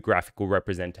view the graphical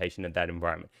representation of that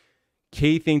environment.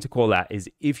 Key thing to call out is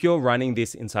if you're running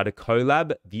this inside a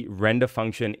Colab, the render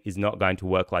function is not going to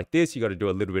work like this. You got to do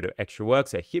a little bit of extra work.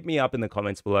 So hit me up in the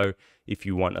comments below if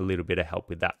you want a little bit of help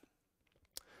with that.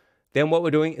 Then what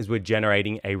we're doing is we're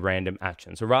generating a random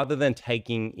action. So rather than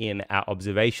taking in our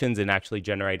observations and actually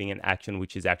generating an action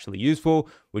which is actually useful,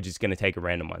 we're just going to take a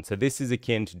random one. So this is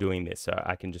akin to doing this. So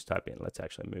I can just type in, let's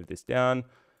actually move this down.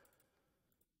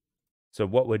 So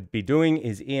what we'd be doing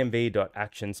is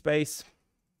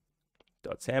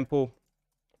env.actionSpace.sample.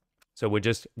 So we're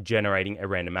just generating a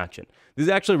random action. This is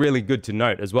actually really good to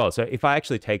note as well. So if I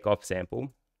actually take off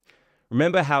sample,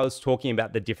 remember how I was talking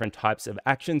about the different types of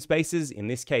action spaces? In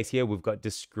this case here, we've got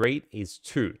discrete is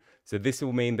 2. So this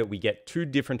will mean that we get 2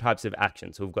 different types of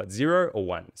actions. So we've got 0 or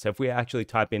 1. So if we actually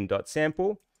type in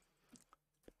 .sample,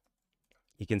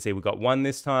 you can see we've got 1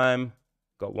 this time,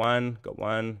 got 1, got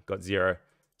 1, got 0.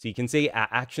 So you can see our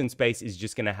action space is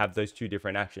just going to have those 2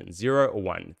 different actions, 0 or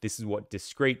 1. This is what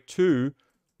discrete 2,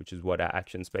 which is what our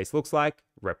action space looks like,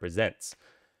 represents.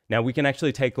 Now we can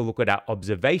actually take a look at our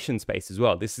observation space as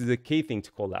well. This is a key thing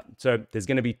to call out. So there's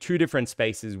going to be 2 different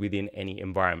spaces within any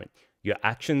environment. Your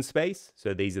action space,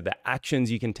 so these are the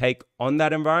actions you can take on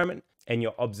that environment, and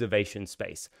your observation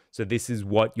space. So this is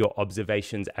what your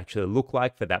observations actually look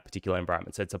like for that particular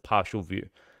environment. So it's a partial view.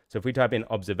 So if we type in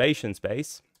observation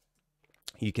space,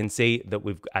 you can see that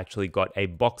we've actually got a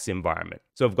box environment.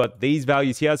 So we've got these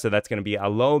values here. So that's going to be our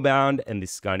lower bound, and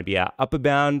this is going to be our upper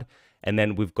bound. And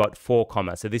then we've got 4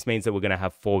 comma. So this means that we're going to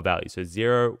have 4 values. So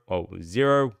 0,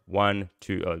 1,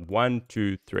 2, 1,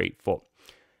 2, 3, 4.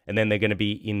 And then they're going to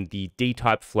be in the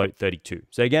D-type float 32.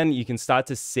 So again, you can start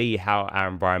to see how our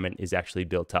environment is actually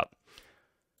built up.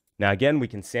 Now, again, we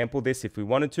can sample this if we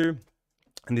wanted to.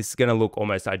 And this is going to look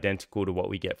almost identical to what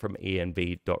we get from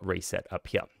env.reset up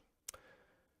here.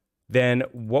 Then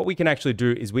what we can actually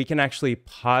do is we can actually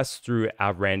pass through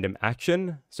our random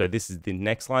action. So this is the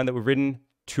next line that we've written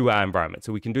to our environment.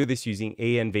 So we can do this using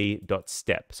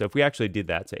env.step. So if we actually did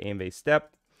that, so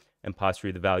env.step and pass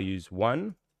through the values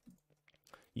 1,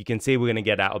 you can see we're going to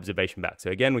get our observation back.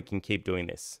 So again, we can keep doing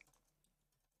this.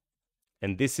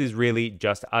 And this is really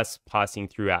just us passing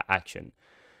through our action.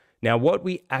 Now, what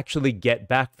we actually get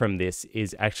back from this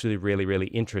is actually really, really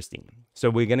interesting. So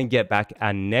we're going to get back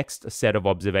our next set of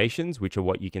observations, which are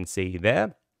what you can see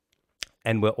there.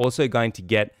 And we're also going to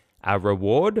get our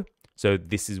reward. So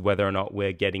this is whether or not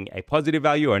we're getting a positive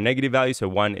value or a negative value. So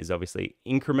 1 is obviously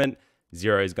increment,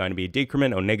 0 is going to be a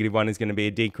decrement, or -1 is going to be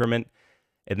a decrement.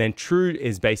 And then true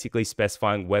is basically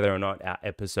specifying whether or not our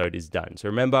episode is done. So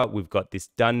remember, we've got this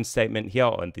done statement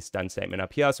here and this done statement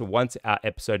up here. So once our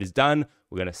episode is done,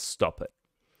 we're going to stop it.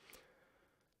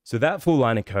 So that full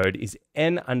line of code is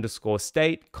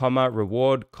n_state, comma,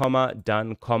 reward, comma,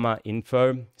 done, comma,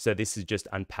 info. So this is just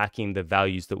unpacking the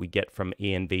values that we get from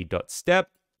env.step.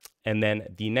 And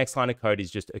then the next line of code is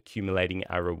just accumulating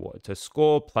our reward. So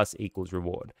score plus equals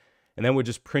reward. And then we're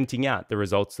just printing out the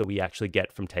results that we actually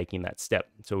get from taking that step.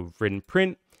 So we've written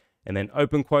print and then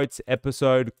open quotes,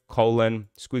 episode, colon,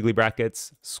 squiggly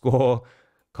brackets, score,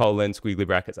 colon, squiggly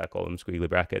brackets, I call them squiggly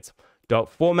brackets,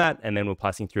 dot format, and then we're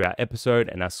passing through our episode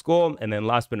and our score. And then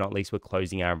last but not least, we're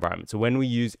closing our environment. So when we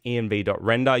use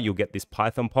env.render, you'll get this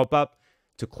Python pop-up.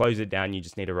 To close it down, you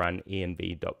just need to run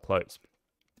env.close.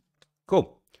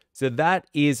 Cool. So that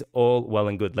is all well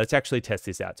and good. Let's actually test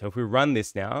this out. So if we run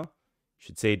this now, you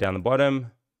should see down the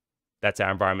bottom, that's our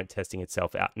environment testing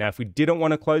itself out. Now, if we didn't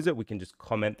want to close it, we can just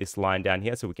comment this line down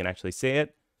here so we can actually see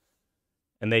it.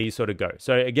 And there you sort of go.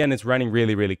 So again, it's running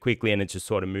really, really quickly and it's just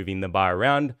sort of moving the bar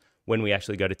around. When we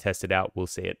actually go to test it out, we'll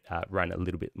see it run a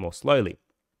little bit more slowly.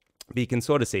 But you can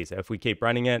sort of see, so if we keep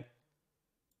running it,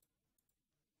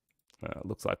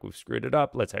 looks like we've screwed it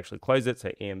up. Let's actually close it.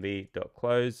 So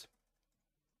env.close.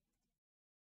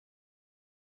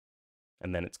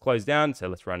 And then it's closed down. So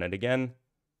let's run it again.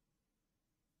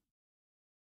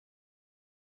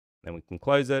 Then we can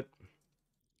close it.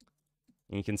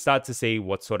 And you can start to see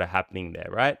what's sort of happening there,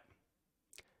 right?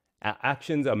 Our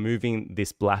actions are moving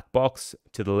this black box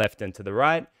to the left and to the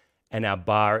right, and our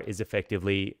bar is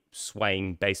effectively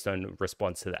swaying based on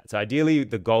response to that. So ideally,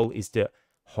 the goal is to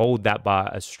hold that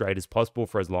bar as straight as possible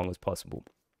for as long as possible.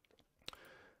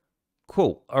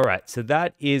 Cool. All right. So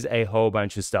that is a whole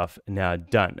bunch of stuff now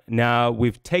done. Now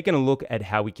we've taken a look at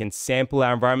how we can sample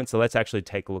our environment. So let's actually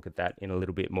take a look at that in a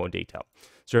little bit more detail.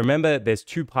 So remember, there's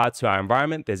two parts to our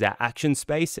environment. There's our action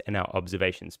space and our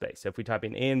observation space. So if we type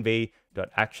in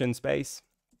env.action space,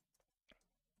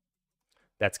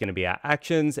 that's going to be our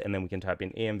actions. And then we can type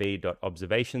in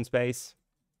env.observation space.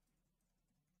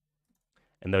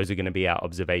 And those are going to be our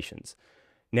observations.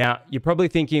 Now, you're probably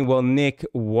thinking, well, Nick,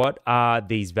 what are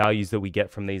these values that we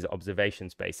get from these observation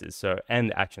spaces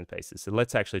and action spaces? So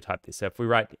let's actually type this. So if we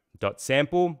write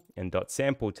 .sample and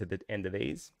 .sample to the end of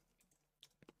these,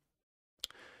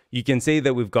 you can see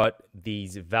that we've got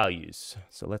these values.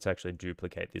 So let's actually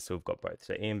duplicate this. So we've got both.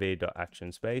 So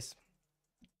env.action space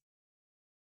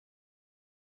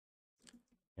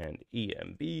and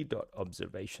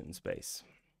emb.observation space.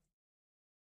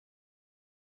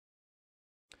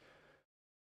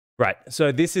 Right,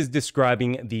 so this is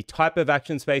describing the type of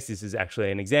action space. This is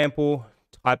actually an example,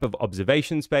 type of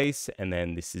observation space, and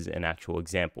then this is an actual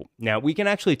example. Now, we can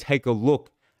actually take a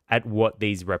look at what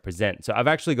these represent. So I've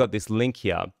actually got this link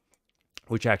here,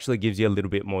 which actually gives you a little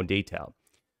bit more detail.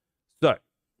 So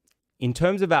in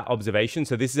terms of our observation,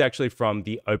 so this is actually from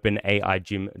the OpenAI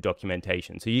Gym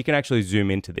documentation. So you can actually zoom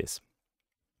into this.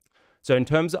 So in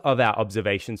terms of our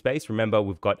observation space, remember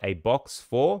we've got a box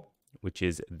 4, which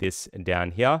is this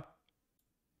down here.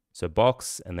 So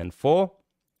box and then 4.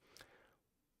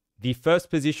 The first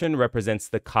position represents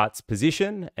the cart's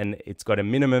position, and it's got a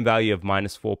minimum value of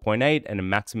 -4.8 and a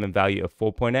maximum value of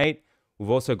 4.8. We've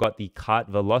also got the cart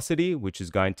velocity, which is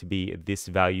going to be this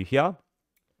value here.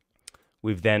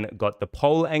 We've then got the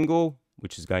pole angle,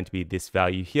 which is going to be this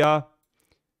value here.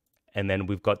 And then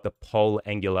we've got the pole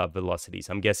angular velocity.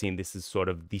 So I'm guessing this is sort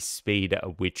of the speed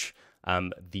at which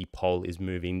the pole is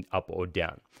moving up or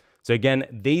down. So again,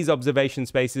 these observation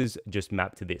spaces just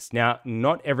map to this. Now,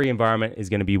 not every environment is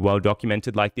going to be well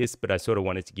documented like this, but I sort of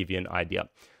wanted to give you an idea.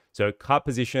 So cart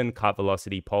position, cart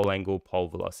velocity, pole angle, pole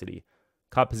velocity.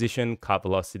 Cart position, cart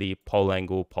velocity, pole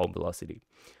angle, pole velocity.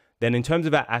 Then in terms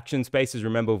of our action spaces,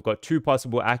 remember we've got two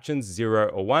possible actions, 0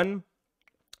 or 1.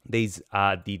 These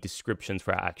are the descriptions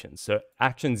for our actions. So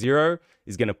action 0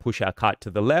 is going to push our cart to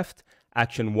the left.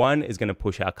 Action 1 is going to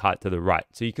push our cart to the right.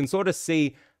 So you can sort of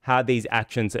see how these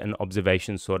actions and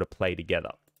observations sort of play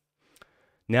together.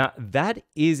 Now, that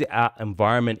is our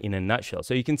environment in a nutshell.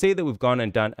 So you can see that we've gone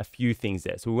and done a few things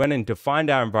there. So we went and defined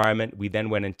our environment. We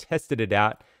then went and tested it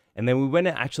out. And then we went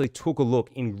and actually took a look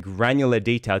in granular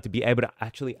detail to be able to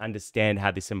actually understand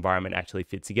how this environment actually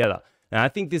fits together. Now, I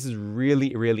think this is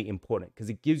really, really important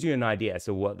because it gives you an idea as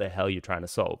to what the hell you're trying to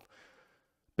solve.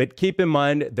 But keep in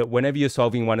mind that whenever you're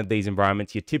solving one of these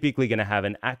environments, you're typically going to have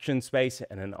an action space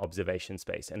and an observation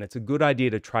space. And it's a good idea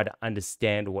to try to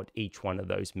understand what each one of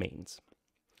those means.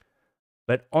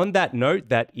 But on that note,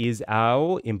 that is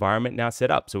our environment now set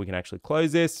up. So we can actually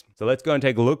close this. So let's go and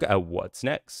take a look at what's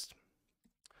next.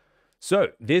 So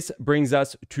this brings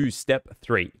us to step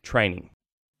 3, training.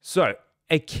 So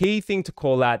a key thing to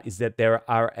call out is that there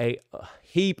are a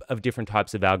heap of different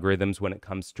types of algorithms when it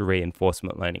comes to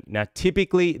reinforcement learning. Now,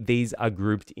 typically, these are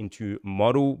grouped into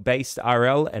model-based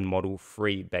RL and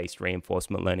model-free-based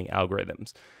reinforcement learning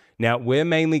algorithms. Now, we're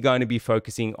mainly going to be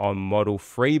focusing on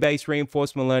model-free-based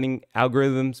reinforcement learning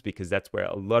algorithms because that's where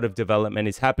a lot of development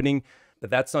is happening. But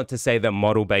that's not to say that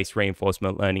model-based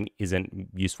reinforcement learning isn't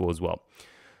useful as well.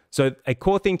 So a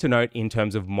core thing to note in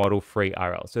terms of model-free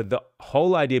RL. So the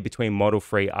whole idea between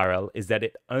model-free RL is that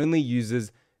it only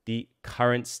uses the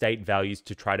current state values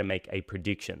to try to make a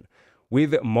prediction.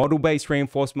 With model-based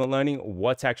reinforcement learning,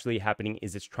 what's actually happening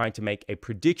is it's trying to make a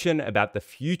prediction about the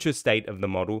future state of the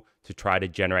model to try to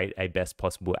generate a best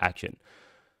possible action.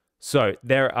 So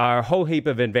there are a whole heap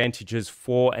of advantages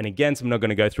for and against. I'm not going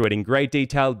to go through it in great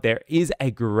detail. There is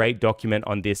a great document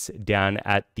on this down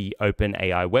at the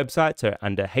OpenAI website. So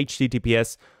under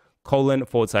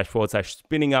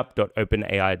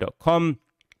https://spinningup.openai.com,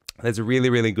 there's a really,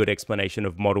 really good explanation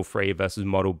of model-free versus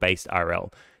model-based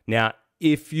RL. Now,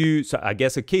 so I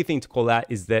guess a key thing to call out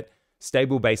is that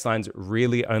Stable Baselines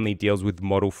really only deals with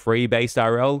model-free based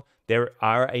RL. There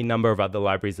are a number of other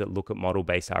libraries that look at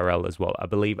model-based RL as well. I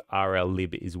believe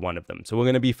RLlib is one of them. So we're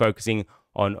going to be focusing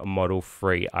on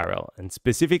model-free RL. And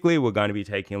specifically, we're going to be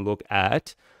taking a look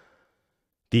at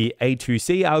the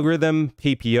A2C algorithm,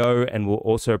 PPO, and we'll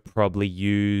also probably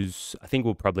use, I think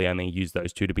we'll probably only use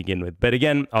those two to begin with. But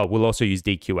again, we'll also use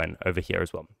DQN over here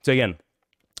as well. So again,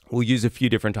 we'll use a few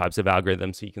different types of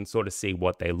algorithms so you can sort of see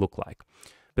what they look like.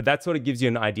 But that sort of gives you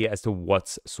an idea as to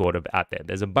what's sort of out there.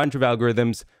 There's a bunch of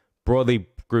algorithms broadly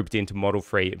grouped into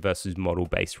model-free versus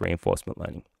model-based reinforcement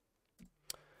learning.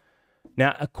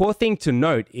 Now, a core thing to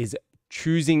note is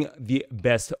choosing the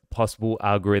best possible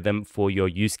algorithm for your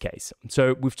use case.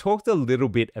 So we've talked a little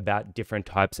bit about different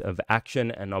types of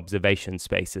action and observation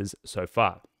spaces so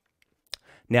far.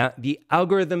 Now, the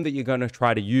algorithm that you're going to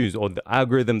try to use, or the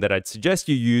algorithm that I'd suggest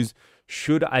you use,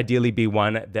 should ideally be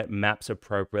one that maps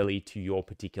appropriately to your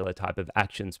particular type of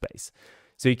action space.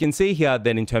 So you can see here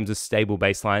that in terms of stable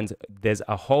baselines, there's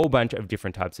a whole bunch of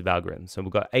different types of algorithms. So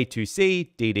we've got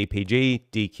A2C, DDPG,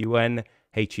 DQN,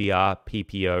 HER,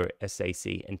 PPO,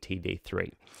 SAC, and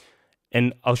TD3.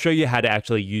 And I'll show you how to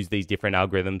actually use these different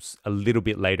algorithms a little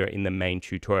bit later in the main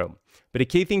tutorial. But a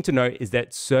key thing to note is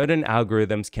that certain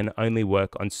algorithms can only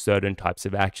work on certain types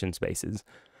of action spaces.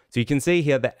 So you can see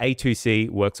here that A2C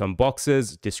works on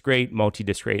boxes, discrete,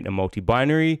 multi-discrete, and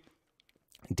multi-binary.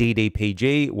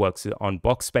 DDPG works on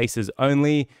box spaces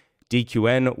only.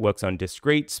 DQN works on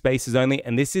discrete spaces only.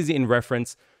 And this is in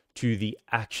reference to the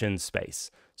action space.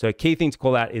 So a key thing to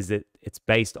call out is that it's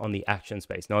based on the action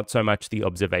space, not so much the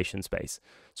observation space.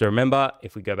 So remember,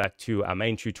 if we go back to our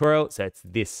main tutorial, so it's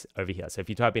this over here. So if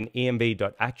you type in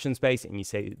emb.actionspace and you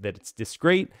say that it's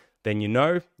discrete, then you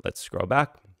know, let's scroll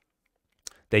back,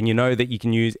 then you know that you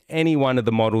can use any one of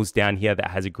the models down here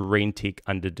that has a green tick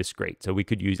under discrete. So we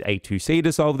could use A2C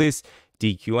to solve this,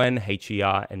 DQN,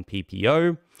 HER, and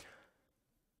PPO.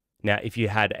 Now, if you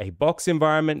had a box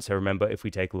environment, so remember, if we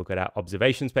take a look at our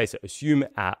observation space, so assume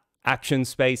our action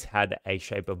space had a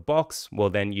shape of box,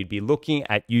 well, then you'd be looking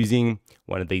at using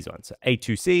one of these ones. So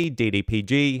A2C,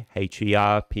 DDPG,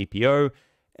 HER, PPO,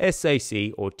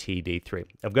 SAC, or TD3.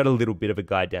 I've got a little bit of a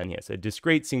guide down here. So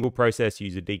discrete single process,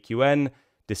 use a DQN.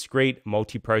 Discrete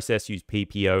multi-process, use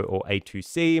PPO or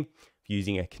A2C. If you're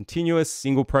using a continuous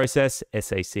single process,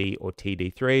 SAC or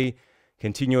TD3.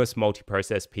 Continuous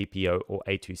multi-process, PPO or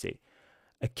A2C.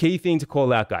 A key thing to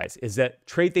call out, guys, is that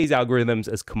treat these algorithms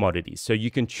as commodities. So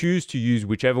you can choose to use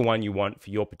whichever one you want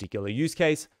for your particular use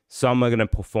case. Some are going to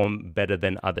perform better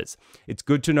than others. It's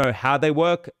good to know how they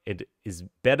work. It is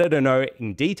better to know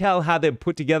in detail how they're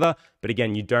put together. But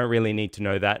again, you don't really need to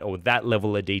know that or that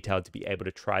level of detail to be able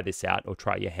to try this out or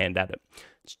try your hand at it.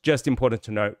 It's just important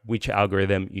to know which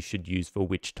algorithm you should use for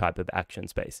which type of action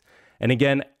space. And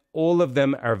again, all of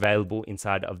them are available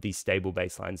inside of the stable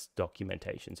baselines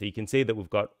documentation. So you can see that we've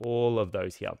got all of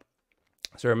those here.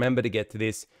 So remember, to get to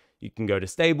this, you can go to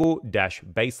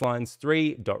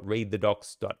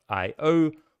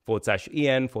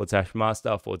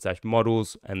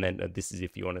stable-baselines3.readthedocs.io/en/master/models. And then this is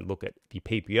if you want to look at the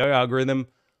PPO algorithm,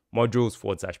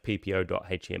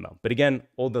 modules/ppo.html. But again,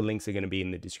 all the links are going to be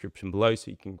in the description below,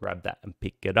 so you can grab that and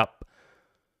pick it up.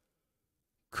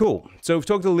 Cool. So we've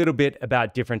talked a little bit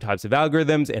about different types of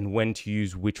algorithms and when to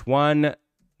use which one.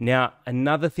 Now,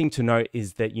 another thing to note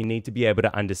is that you need to be able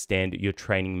to understand your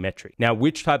training metric. Now,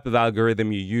 which type of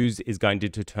algorithm you use is going to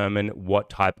determine what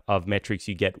type of metrics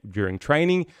you get during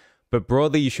training. But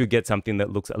broadly, you should get something that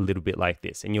looks a little bit like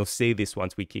this. And you'll see this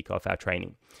once we kick off our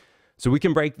training. So we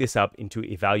can break this up into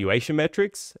evaluation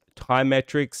metrics, time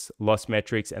metrics, loss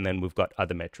metrics, and then we've got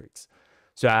other metrics.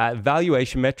 So our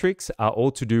evaluation metrics are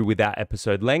all to do with our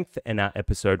episode length and our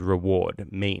episode reward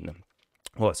mean.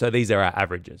 Well, so these are our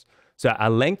averages. So our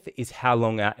length is how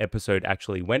long our episode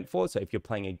actually went for. So if you're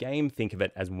playing a game, think of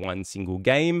it as one single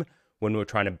game. When we're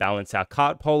trying to balance our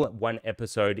CartPole, one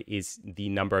episode is the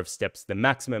number of steps, the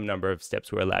maximum number of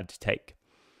steps we're allowed to take.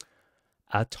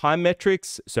 Our time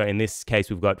metrics, so in this case,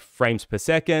 we've got frames per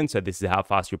second. So this is how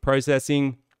fast you're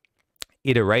processing.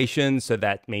 Iterations, so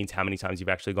that means how many times you've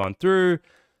actually gone through.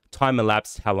 Time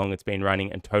elapsed, how long it's been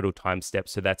running, and total time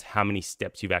steps, so that's how many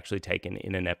steps you've actually taken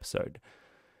in an episode.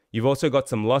 You've also got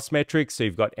some loss metrics, so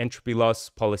you've got entropy loss,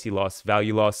 policy loss,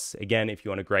 value loss. Again, if you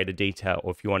want a greater detail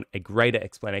or if you want a greater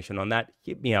explanation on that,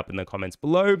 hit me up in the comments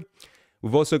below.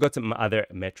 We've also got some other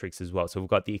metrics as well. So we've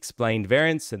got the explained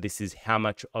variance, so this is how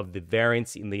much of the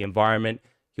variance in the environment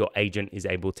your agent is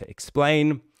able to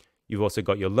explain. You've also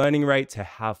got your learning rate, so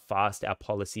how fast our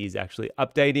policy is actually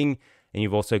updating. And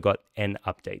you've also got N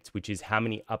updates, which is how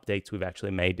many updates we've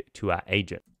actually made to our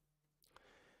agent.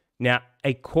 Now,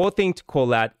 a core thing to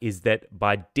call out is that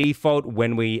by default,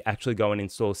 when we actually go and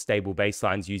install stable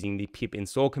baselines using the pip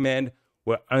install command,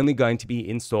 we're only going to be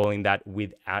installing that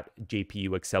without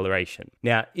GPU acceleration.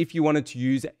 Now, if you wanted to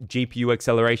use GPU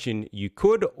acceleration, you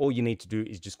could. All you need to do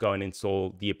is just go and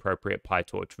install the appropriate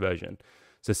PyTorch version.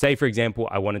 So say, for example,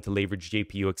 I wanted to leverage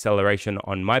GPU acceleration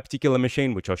on my particular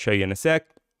machine, which I'll show you in a sec.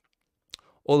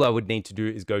 All I would need to do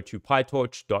is go to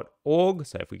pytorch.org.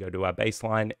 So if we go to our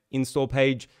baseline install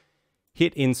page,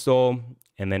 hit install,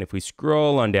 and then if we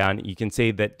scroll on down, you can see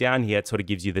that down here, it sort of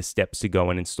gives you the steps to go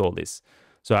and install this.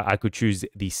 So I could choose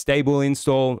the stable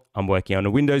install. I'm working on a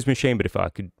Windows machine, but if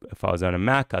I was on a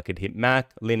Mac, I could hit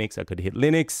Mac. Linux, I could hit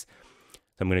Linux.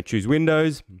 So I'm going to choose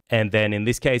Windows. And then in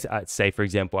this case, I'd say, for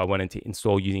example, I wanted to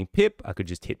install using pip. I could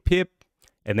just hit pip.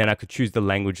 And then I could choose the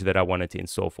language that I wanted to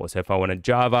install for. So if I wanted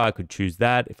Java, I could choose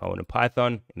that. If I wanted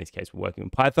Python, in this case, we're working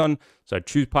with Python. So I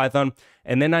choose Python.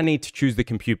 And then I need to choose the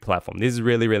compute platform. This is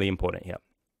really, really important here.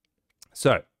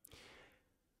 So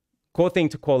core thing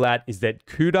to call out is that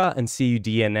CUDA and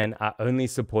CUDNN are only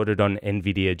supported on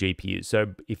NVIDIA GPUs.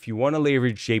 So if you want to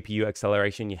leverage GPU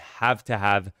acceleration, you have to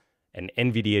have an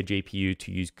NVIDIA GPU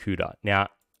to use CUDA. Now,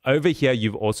 over here,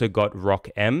 you've also got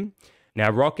ROCm. Now,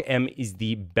 ROCm is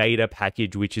the beta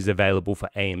package which is available for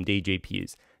AMD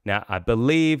GPUs. Now, I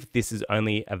believe this is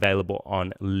only available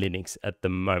on Linux at the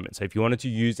moment. So if you wanted to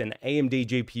use an AMD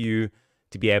GPU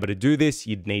to be able to do this,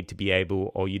 you'd need to be on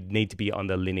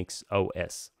the Linux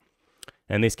OS.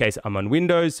 In this case, I'm on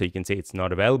Windows, so you can see it's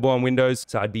not available on Windows.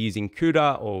 So I'd be using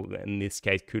CUDA, or in this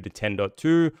case, CUDA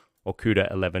 10.2 or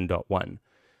CUDA 11.1.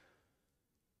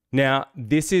 Now,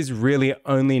 this is really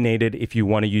only needed if you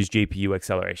want to use GPU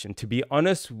acceleration. To be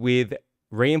honest, with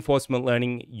reinforcement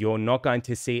learning, you're not going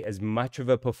to see as much of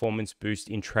a performance boost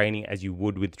in training as you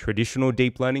would with traditional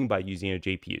deep learning by using a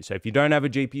GPU. So if you don't have a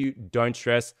GPU, don't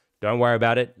stress, don't worry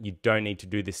about it. You don't need to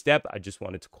do this step. I just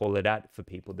wanted to call it out for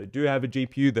people that do have a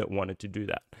GPU that wanted to do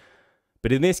that.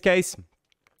 But in this case,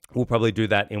 we'll probably do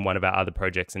that in one of our other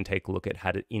projects and take a look at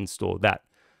how to install that.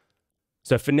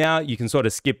 So for now, you can sort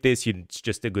of skip this. It's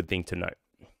just a good thing to note.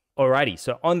 Alrighty,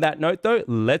 so on that note though,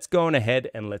 let's go on ahead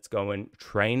and let's go and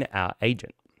train our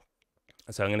agent.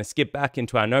 So I'm going to skip back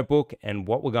into our notebook, and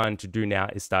what we're going to do now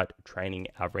is start training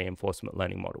our reinforcement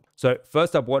learning model. So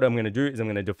first up, what I'm going to do is I'm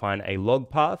going to define a log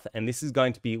path, and this is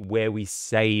going to be where we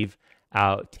save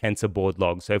our TensorBoard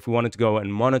log. So if we wanted to go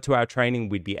and monitor our training,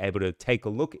 we'd be able to take a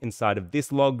look inside of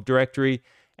this log directory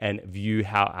and view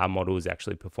how our model is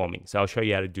actually performing. So I'll show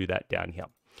you how to do that down here.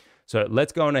 So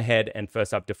let's go on ahead and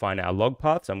first up define our log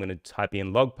path. So I'm going to type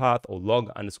in log path or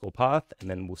log_path, and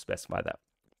then we'll specify that.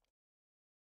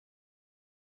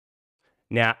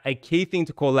 Now, a key thing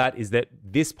to call out is that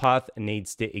this path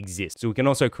needs to exist. So we can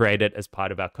also create it as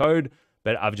part of our code,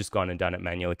 but I've just gone and done it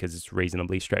manually because it's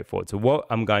reasonably straightforward. So what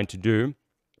I'm going to do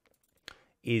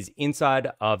is inside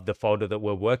of the folder that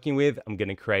we're working with, I'm going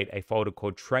to create a folder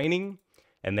called training.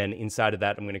 And then inside of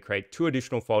that, I'm going to create two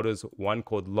additional folders, one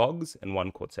called logs and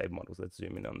one called save models. Let's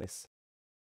zoom in on this.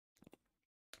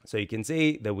 So you can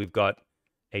see that we've got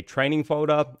a training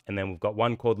folder, and then we've got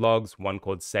one called logs, one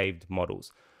called saved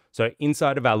models. So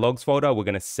inside of our logs folder, we're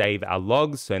going to save our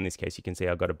logs. So in this case, you can see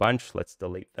I've got a bunch. Let's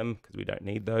delete them because we don't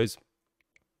need those.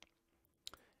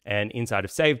 And inside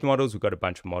of saved models, we've got a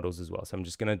bunch of models as well. So I'm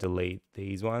just going to delete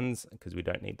these ones because we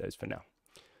don't need those for now.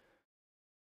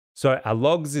 So our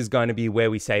logs is going to be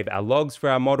where we save our logs for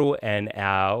our model, and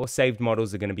our saved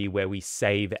models are going to be where we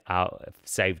save our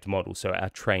saved model, so our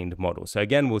trained model. So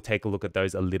again, we'll take a look at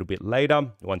those a little bit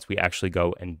later once we actually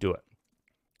go and do it.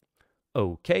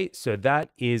 Okay, so that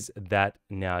is that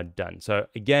now done. So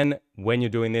again, when you're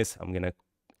doing this, I'm going to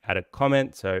add a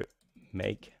comment. So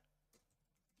make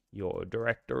your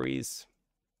directories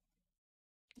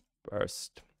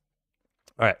first.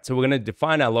 All right, so we're going to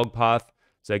define our log path.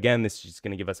 So again, this is just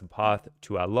going to give us a path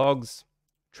to our logs,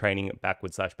 training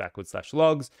 /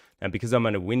 logs. And because I'm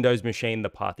on a Windows machine, the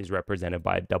path is represented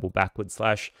by a double /.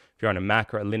 If you're on a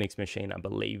Mac or a Linux machine, I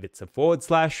believe it's a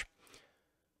 /.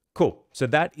 Cool. So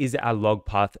that is our log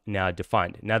path now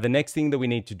defined. Now, the next thing that we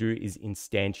need to do is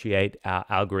instantiate our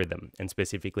algorithm, and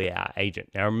specifically our agent.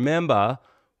 Now, remember,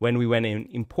 when we went and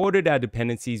imported our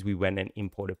dependencies, we went and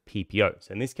imported PPO.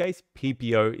 So in this case,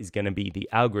 PPO is going to be the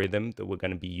algorithm that we're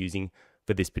going to be using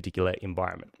for this particular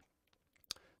environment.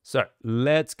 So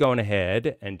let's go on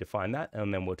ahead and define that,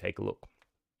 and then we'll take a look.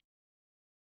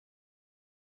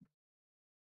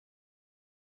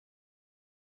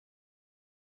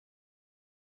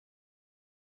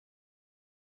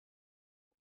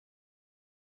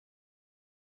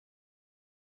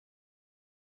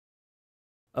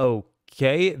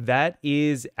 Okay, that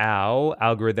is our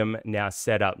algorithm now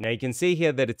set up. Now you can see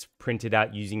here that it's printed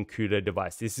out using CUDA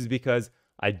device. This is because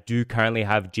I do currently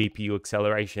have GPU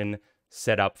acceleration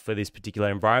set up for this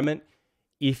particular environment.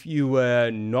 If you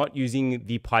were not using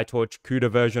the PyTorch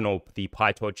CUDA version or the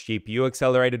PyTorch GPU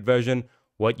accelerated version,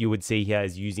 what you would see here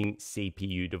is using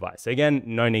CPU device. So again,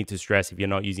 no need to stress if you're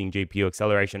not using GPU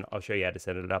acceleration. I'll show you how to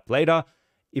set it up later.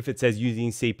 If it says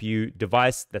using CPU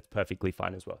device, that's perfectly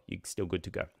fine as well. You're still good to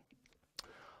go.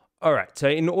 All right, so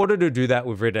in order to do that,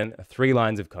 we've written 3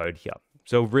 lines of code here.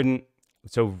 So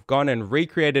we've gone and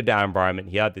recreated our environment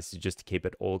here. This is just to keep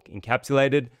it all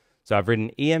encapsulated. So I've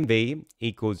written env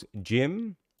equals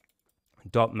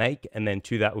gym.make, and then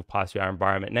to that we've passed our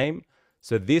environment name.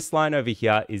 So this line over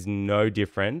here is no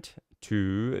different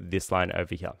to this line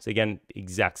over here. So again,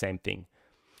 exact same thing.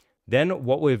 Then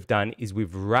what we've done is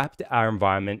we've wrapped our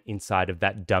environment inside of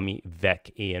that dummy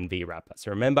vec env wrapper. So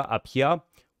remember up here,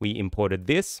 we imported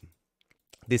this.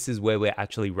 This is where we're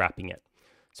actually wrapping it.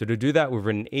 So to do that, we've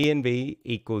written env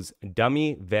equals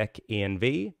dummy vec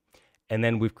env, and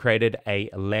then we've created a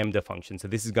lambda function. So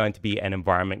this is going to be an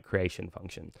environment creation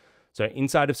function. So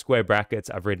inside of square brackets,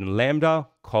 I've written lambda,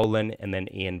 colon, and then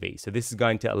env. So this is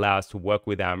going to allow us to work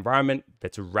with our environment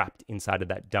that's wrapped inside of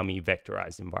that dummy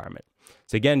vectorized environment.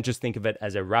 So again, just think of it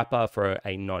as a wrapper for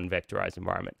a non-vectorized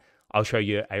environment. I'll show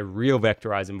you a real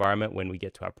vectorized environment when we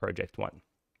get to our project 1.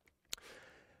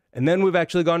 And then we've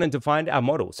actually gone and defined our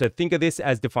model. So think of this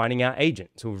as defining our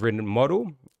agent. So we've written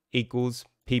model equals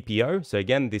PPO. So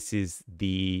again, this is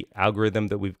the algorithm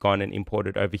that we've gone and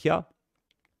imported over here.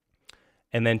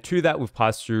 And then to that, we've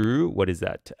passed through, what is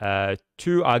that?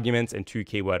 2 arguments and 2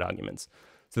 keyword arguments.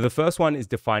 So the first one is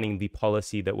defining the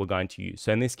policy that we're going to use.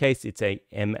 So in this case, it's a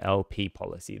MLP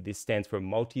policy. This stands for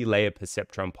multi-layer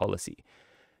perceptron policy.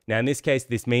 Now, in this case,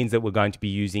 this means that we're going to be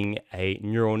using a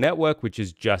neural network, which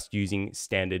is just using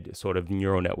standard sort of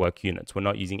neural network units. We're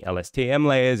not using LSTM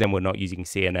layers and we're not using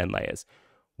CNN layers.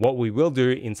 What we will do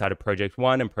inside of project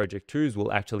 1 and project 2 is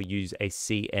we'll actually use a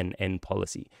CNN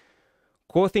policy.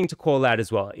 Core thing to call out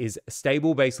as well is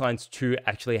stable baselines 2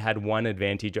 actually had one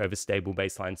advantage over stable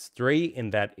baselines 3 in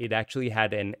that it actually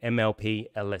had an MLP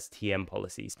LSTM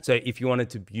policies. So if you wanted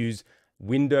to use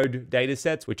windowed data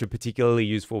sets, which are particularly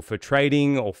useful for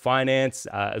trading or finance,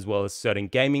 as well as certain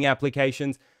gaming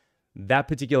applications, that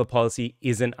particular policy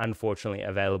isn't unfortunately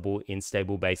available in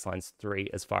stable baselines 3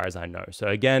 as far as I know. So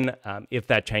again, if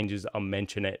that changes, I'll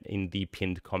mention it in the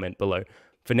pinned comment below.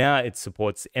 For now, it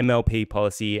supports MLP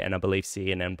policy and I believe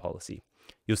CNN policy.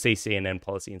 You'll see CNN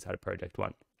policy inside of project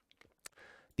 1.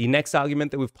 The next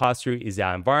argument that we've passed through is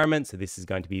our environment. So this is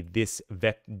going to be this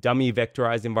dummy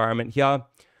vectorized environment here.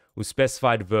 We've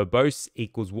specified verbose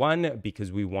equals 1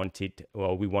 because we want it,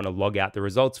 well, we want to log out the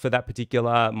results for that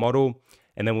particular model.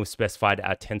 And then we've specified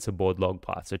our TensorBoard log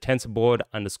path. So TensorBoard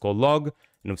underscore log,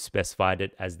 and we've specified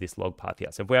it as this log path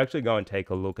here. So if we actually go and take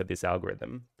a look at this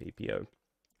algorithm, PPO,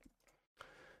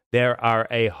 there are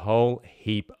a whole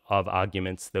heap of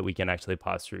arguments that we can actually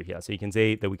pass through here. So you can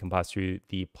see that we can pass through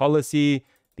the policy,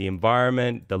 the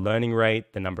environment, the learning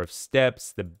rate, the number of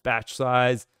steps, the batch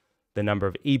size, the number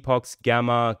of epochs,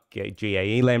 gamma,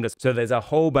 GAE lambda. So there's a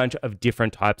whole bunch of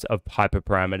different types of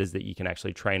hyperparameters that you can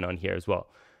actually train on here as well.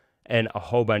 And a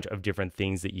whole bunch of different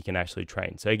things that you can actually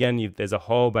train. So again, there's a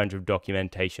whole bunch of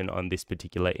documentation on this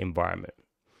particular environment.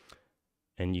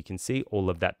 And you can see all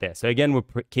of that there. So again, we're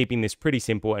keeping this pretty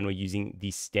simple and we're using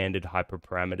the standard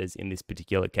hyperparameters in this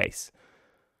particular case.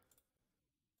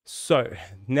 So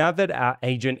now that our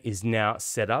agent is now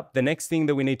set up, the next thing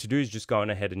that we need to do is just go on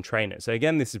ahead and train it. So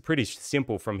again, this is pretty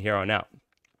simple from here on out.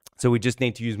 So we just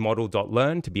need to use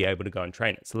model.learn to be able to go and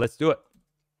train it. So let's do it.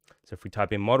 So if we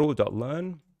type in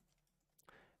model.learn,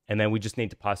 and then we just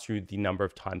need to pass through the number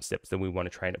of time steps that we want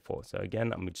to train it for. So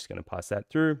again, I'm just going to pass that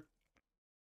through.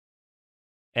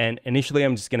 And initially,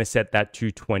 I'm just going to set that to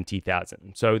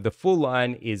 20,000. So the full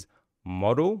line is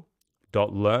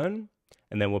model.learn,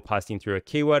 and then we're passing through a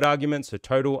keyword argument. So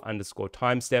total underscore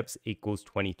time steps equals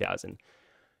 20,000.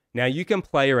 Now you can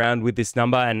play around with this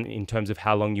number and in terms of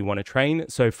how long you want to train.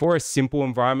 So for a simple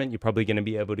environment, you're probably going to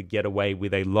be able to get away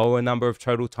with a lower number of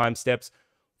total time steps.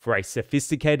 For a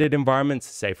sophisticated environment,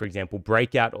 say for example,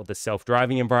 Breakout or the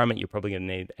self-driving environment, you're probably going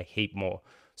to need a heap more.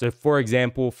 So for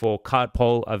example, for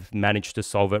CartPole, I've managed to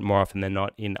solve it more often than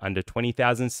not in under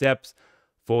 20,000 steps.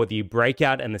 For the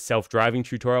Breakout and the self-driving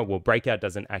tutorial, well, Breakout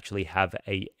doesn't actually have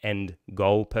a end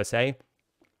goal per se,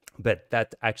 but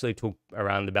that actually took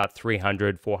around about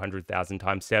 300, 400,000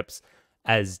 time steps,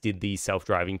 as did the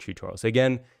self-driving tutorial. So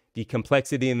again, the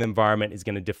complexity in the environment is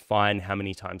going to define how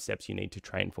many time steps you need to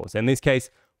train for. So in this case,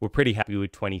 we're pretty happy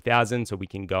with 20,000, so we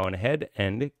can go on ahead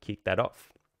and kick that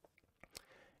off.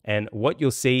 And what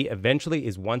you'll see eventually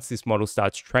is once this model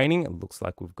starts training, it looks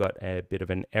like we've got a bit of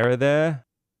an error there.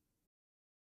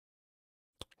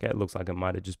 Okay, it looks like it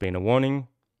might have just been a warning.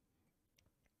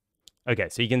 Okay,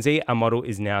 so you can see our model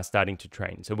is now starting to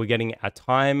train. So we're getting our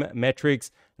time metrics,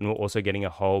 and we're also getting a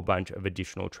whole bunch of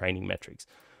additional training metrics.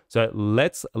 So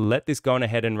let's let this go on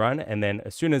ahead and run, and then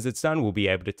as soon as it's done, we'll be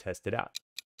able to test it out.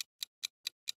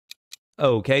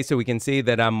 Okay, so we can see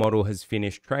that our model has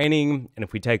finished training, and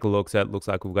if we take a look, so it looks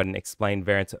like we've got an explained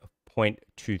variance of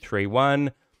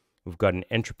 0.231. We've got an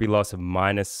entropy loss of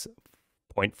minus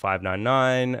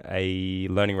 0.599, a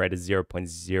learning rate of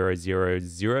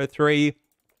 0.0003,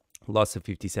 loss of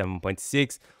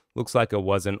 57.6. Looks like it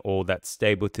wasn't all that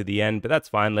stable to the end, but that's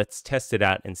fine. Let's test it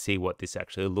out and see what this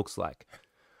actually looks like.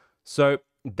 So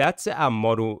that's our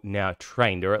model now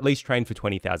trained, or at least trained for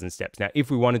 20,000 steps. Now,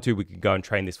 if we wanted to, we could go and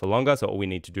train this for longer. So all we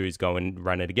need to do is go and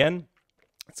run it again.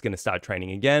 It's going to start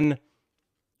training again.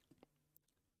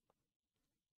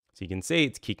 So you can see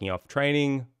it's kicking off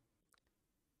training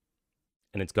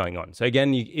and it's going on. So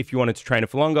again, if you wanted to train it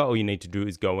for longer, all you need to do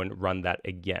is go and run that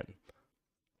again.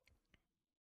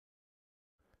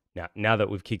 Now that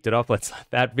we've kicked it off, let's let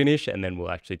that finish and then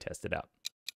we'll actually test it out.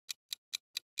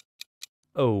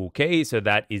 Okay, so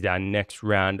that is our next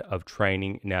round of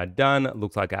training now done.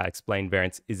 Looks like our explained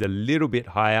variance is a little bit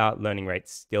higher. Learning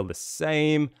rate's still the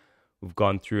same. We've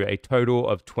gone through a total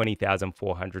of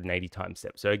 20,480 time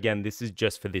steps. So again, this is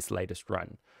just for this latest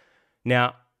run.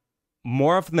 Now,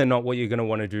 more often than not, what you're going to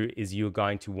want to do is you're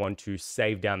going to want to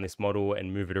save down this model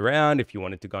and move it around. If you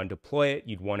wanted to go and deploy it,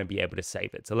 you'd want to be able to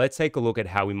save it. So let's take a look at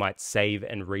how we might save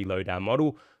and reload our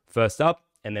model first up,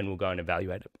 and then we'll go and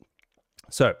evaluate it.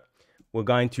 So we're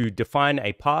going to define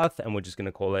a path, and we're just going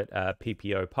to call it a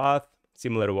PPO path,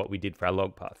 similar to what we did for our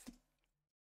log path.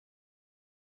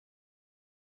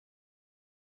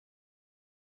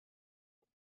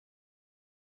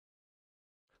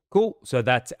 Cool, so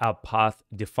that's our path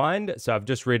defined. So I've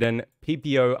just written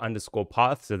PPO underscore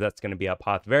path, so that's going to be our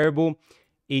path variable,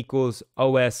 equals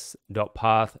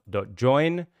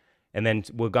os.path.join, and then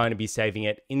we're going to be saving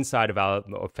it inside of our,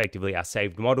 effectively our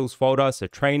saved models folder, so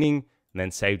training, and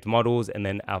then saved models, and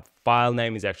then our file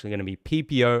name is actually going to be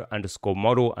PPO underscore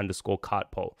model underscore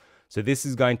CartPole. So this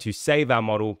is going to save our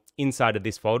model inside of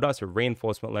this folder, so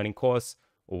reinforcement learning course,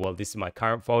 or well, this is my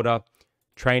current folder,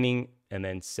 training, and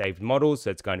then saved models,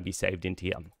 so it's going to be saved into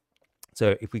here.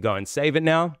 So if we go and save it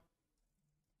now,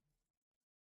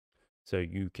 so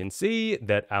you can see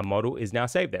that our model is now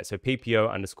saved there. So PPO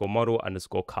underscore model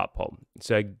underscore CartPole.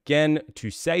 So again,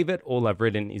 to save it, all I've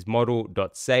written is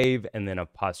model.save, and then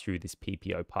I've passed through this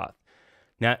PPO path.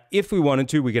 Now, if we wanted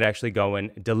to, we could actually go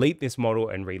and delete this model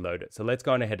and reload it. So let's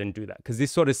go on ahead and do that, because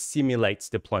this sort of simulates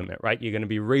deployment, right? You're going to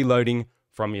be reloading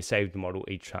from your saved model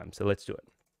each time. So let's do it.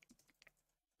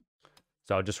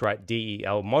 So I'll just write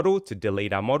del model to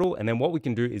delete our model. And then what we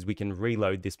can do is we can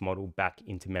reload this model back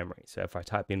into memory. So if I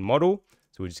type in model,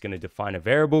 so we're just going to define a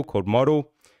variable called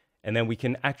model, and then we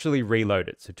can actually reload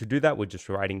it. So to do that, we're just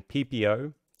writing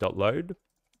ppo.load,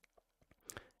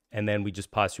 and then we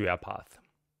just pass through our path,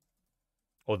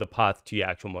 or the path to your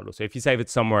actual model. So if you save it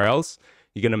somewhere else,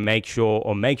 you're going to make sure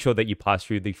that you pass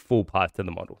through the full path to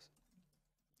the models.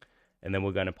 And then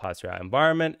we're going to pass through our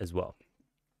environment as well.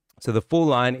 So the full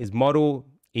line is model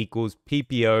equals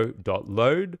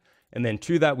ppo.load. And then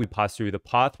to that, we pass through the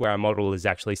path where our model is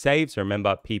actually saved. So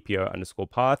remember, ppo underscore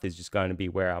path is just going to be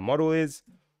where our model is.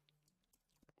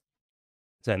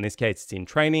 So in this case, it's in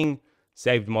training,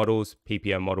 saved models,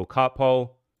 PPO model CartPole.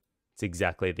 It's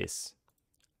exactly this.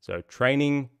 So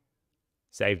training,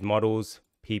 saved models,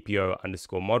 PPO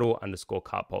underscore model underscore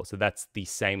CartPole. So that's the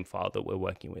same file that we're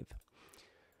working with.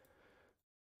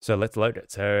 So let's load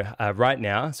it. So right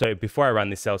now, so before I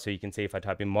run this cell, so you can see if I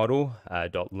type in model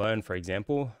 .learn, for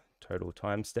example, total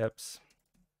time steps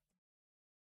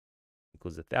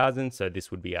equals 1,000. So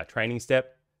this would be our training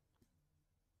step.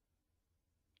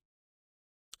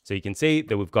 So you can see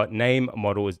that we've got name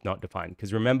model is not defined,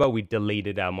 because remember, we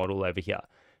deleted our model over here.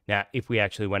 Now, if we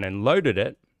actually went and loaded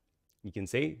it, you can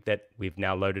see that we've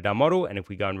now loaded our model. And if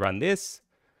we go and run this,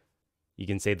 you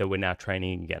can see that we're now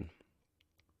training again.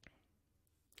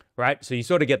 Right? So you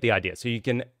sort of get the idea. So you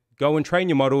can go and train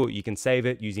your model. You can save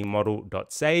it using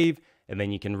model.save, and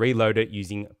then you can reload it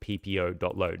using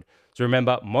ppo.load. So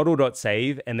remember,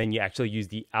 model.save, and then you actually use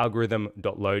the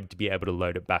algorithm.load to be able to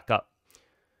load it back up.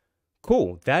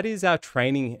 Cool. That is our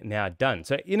training now done.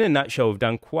 So in a nutshell, we've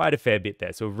done quite a fair bit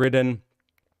there. So we've written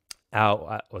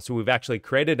so we've actually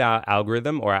created our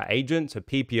algorithm or our agent, so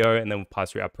PPO, and then we've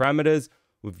passed through our parameters.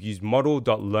 We've used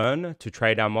model.learn to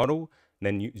train our model,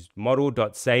 then use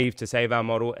model.save to save our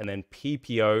model, and then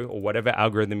PPO or whatever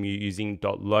algorithm you're using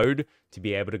 .load to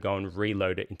be able to go and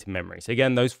reload it into memory. So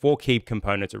again, those 4 key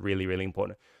components are really, really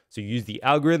important. So use the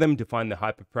algorithm to find the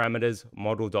hyperparameters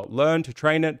model.learn to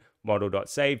train it,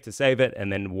 model.save to save it,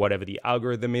 and then whatever the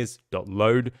algorithm is,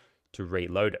 .load to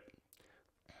reload it.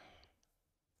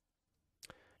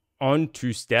 On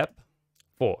to step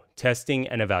 4, testing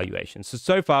and evaluation.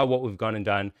 So far what we've gone and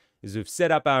done is we've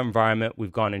set up our environment,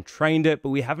 we've gone and trained it, but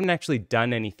we haven't actually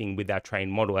done anything with our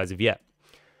trained model as of yet.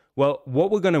 Well,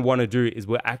 what we're going to want to do is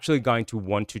we're actually going to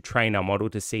want to train our model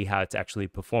to see how it's actually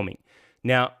performing.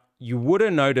 Now, you would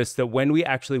have noticed that when we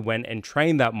actually went and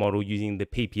trained that model using the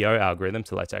PPO algorithm,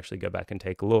 so let's actually go back and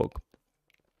take a look,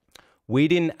 we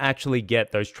didn't actually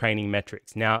get those training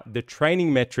metrics. Now, the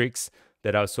training metrics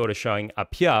that I was sort of showing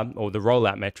up here, or the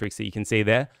rollout metrics that you can see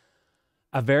there,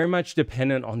 are very much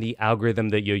dependent on the algorithm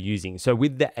that you're using. So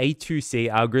with the A2C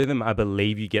algorithm, I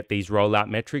believe you get these rollout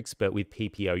metrics, but with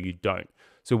PPO, you don't.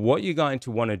 So what you're going to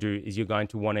want to do is you're going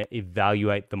to want to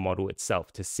evaluate the model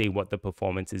itself to see what the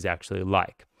performance is actually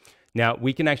like. Now,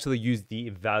 we can actually use the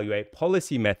evaluate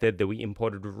policy method that we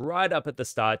imported right up at the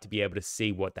start to be able to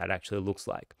see what that actually looks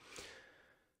like.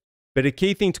 But a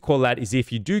key thing to call out is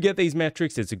if you do get these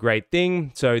metrics, it's a great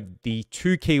thing. So the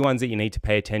 2 key ones that you need to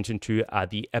pay attention to are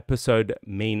the episode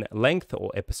mean length,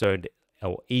 or episode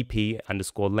or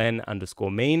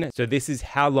EP_len_mean. So this is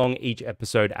how long each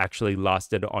episode actually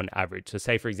lasted on average. So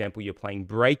say, for example, you're playing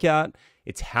Breakout,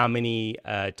 it's how many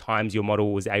times your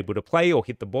model was able to play or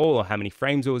hit the ball, or how many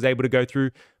frames it was able to go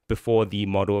through before the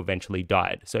model eventually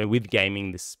died. So with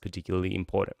gaming, this is particularly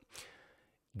important.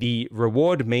 The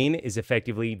reward mean is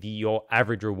effectively your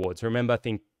average reward. So remember,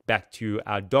 think back to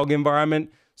our dog environment.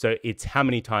 So it's how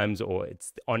many times, or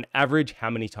it's on average, how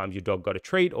many times your dog got a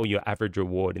treat, or your average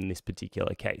reward in this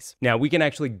particular case. Now, we can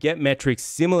actually get metrics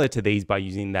similar to these by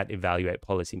using that evaluate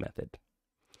policy method.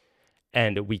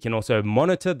 And we can also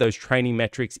monitor those training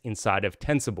metrics inside of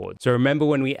TensorBoard. So remember,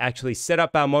 when we actually set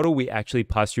up our model, we actually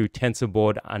passed through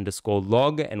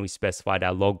TensorBoard_log, and we specified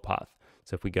our log path.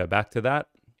 So if we go back to that,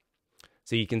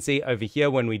 so you can see over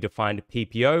here, when we defined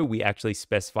PPO, we actually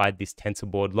specified this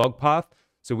TensorBoard log path.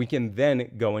 So we can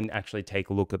then go and actually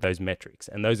take a look at those metrics.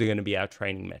 And those are going to be our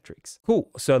training metrics. Cool.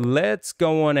 So let's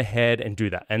go on ahead and do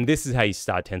that. And this is how you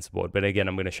start TensorBoard. But again,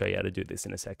 I'm going to show you how to do this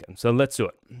in a second. So let's do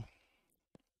it.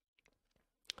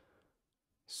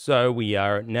 So we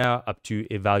are now up to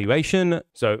evaluation.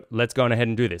 So let's go on ahead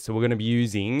and do this. So we're going to be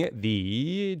using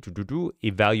the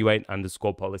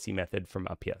evaluate_policy method from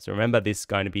up here. So remember, this is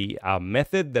going to be our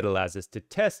method that allows us to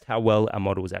test how well our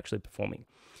model is actually performing.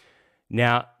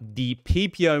 Now, the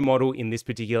PPO model in this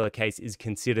particular case is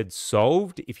considered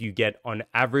solved if you get on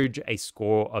average a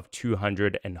score of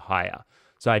 200 and higher.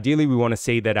 So ideally, we want to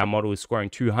see that our model is scoring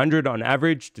 200 on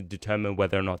average to determine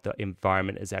whether or not the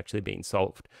environment is actually being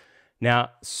solved. Now,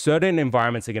 certain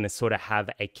environments are going to sort of have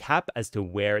a cap as to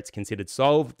where it's considered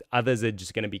solved. Others are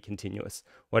just going to be continuous.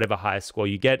 Whatever highest score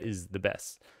you get is the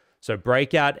best. So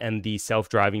Breakout and the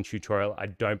self-driving tutorial, I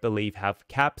don't believe have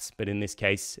caps, but in this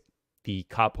case, the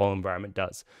CartPole environment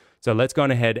does. So let's go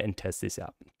on ahead and test this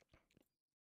out.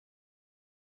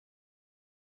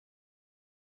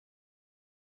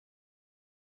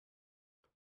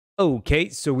 Okay,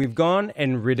 so we've gone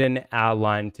and written our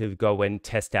line to go and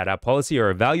test out our policy or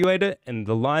evaluate it. And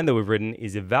the line that we've written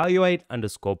is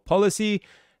evaluate_policy.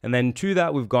 And then to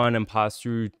that, we've gone and passed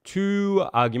through 2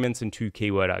 arguments and 2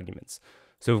 keyword arguments.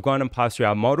 So we've gone and passed through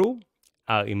our model,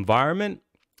 our environment,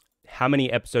 how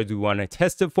many episodes we want to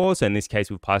test it for. So in this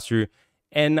case, we've passed through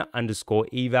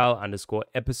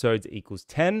n_eval_episodes equals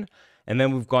 10. And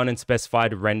then we've gone and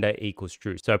specified render equals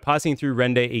true. So passing through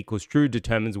render equals true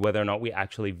determines whether or not we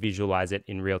actually visualize it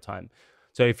in real time.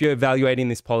 So if you're evaluating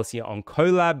this policy on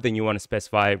Colab, then you want to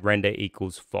specify render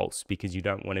equals false, because you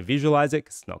don't want to visualize it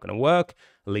because it's not going to work,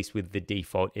 at least with the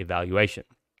default evaluation.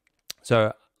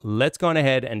 So let's go on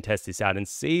ahead and test this out and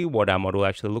see what our model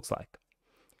actually looks like.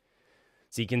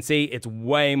 So you can see it's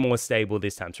way more stable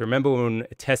this time. So remember, when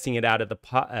testing it out at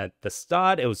the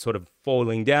start, it was sort of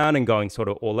falling down and going sort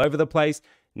of all over the place.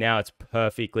 Now it's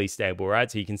perfectly stable,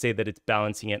 right? So you can see that it's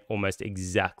balancing it almost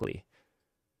exactly.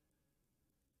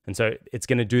 And so it's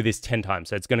going to do this 10 times.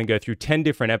 So it's going to go through 10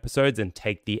 different episodes and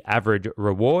take the average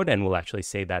reward, and we'll actually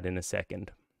see that in a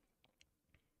second.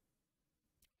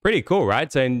 Pretty cool,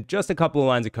 right? So in just a couple of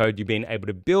lines of code, you've been able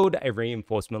to build a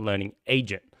reinforcement learning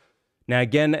agent. Now,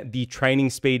 again, the training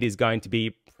speed is going to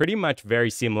be pretty much very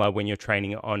similar when you're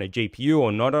training on a GPU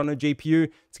or not on a GPU.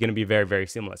 It's going to be very, very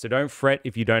similar. So don't fret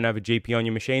if you don't have a GPU on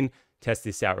your machine. Test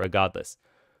this out regardless.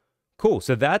 Cool.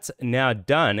 So that's now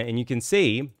done. And you can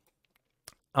see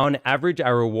on average,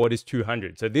 our reward is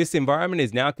 200. So this environment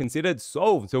is now considered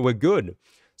solved. So we're good.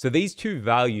 So these two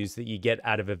values that you get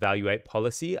out of evaluate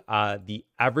policy are the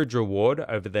average reward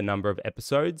over the number of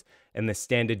episodes and the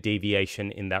standard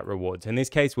deviation in that reward. So in this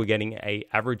case, we're getting an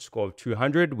average score of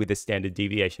 200 with a standard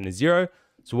deviation of 0.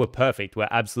 So we're perfect. We're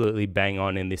absolutely bang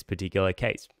on in this particular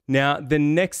case. Now, the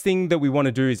next thing that we want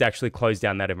to do is actually close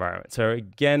down that environment. So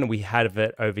again, we have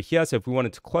it over here. So if we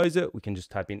wanted to close it, we can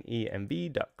just type in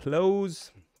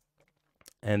env.close,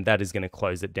 and that is going to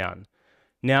close it down.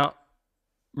 Now,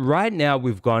 right now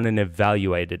we've gone and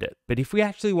evaluated it, but if we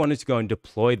actually wanted to go and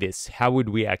deploy this, how would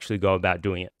we actually go about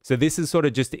doing it? So this is sort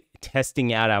of just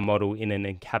testing out our model in an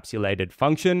encapsulated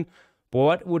function. But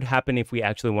what would happen if we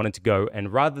actually wanted to go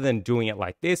and rather than doing it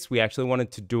like this, we actually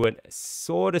wanted to do it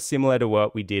sort of similar to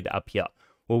what we did up here?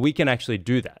 Well, we can actually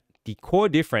do that. The core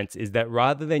difference is that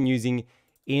rather than using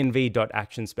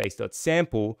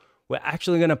env.actionspace.sample, we're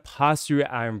actually going to pass through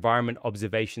our environment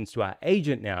observations to our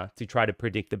agent now to try to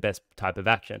predict the best type of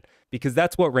action, because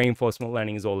that's what reinforcement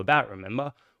learning is all about.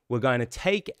 Remember, we're going to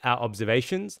take our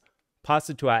observations, pass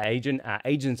it to our agent. Our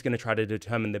agent's going to try to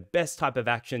determine the best type of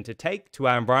action to take to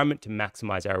our environment to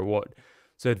maximize our reward.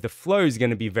 So the flow is going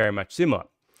to be very much similar.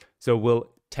 So we'll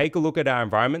take a look at our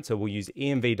environment. So we'll use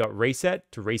env.reset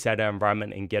to reset our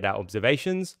environment and get our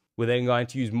observations. We're then going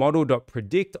to use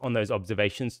model.predict on those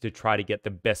observations to try to get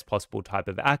the best possible type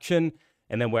of action.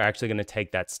 And then we're actually going to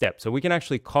take that step. So we can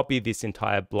actually copy this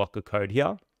entire block of code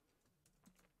here.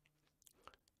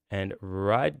 And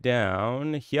right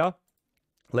down here,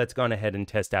 let's go ahead and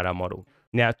test out our model.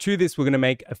 Now to this, we're going to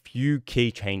make a few key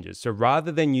changes. So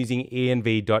rather than using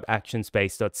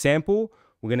env.actionspace.sample,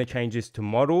 we're going to change this to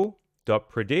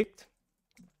model.predict.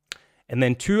 And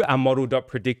then to our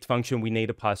model.predict function, we need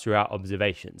to pass through our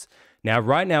observations. Now,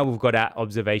 right now we've got our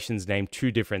observations named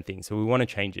two different things. So we want to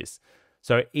change this.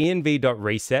 So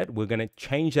env.reset, we're going to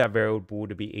change that variable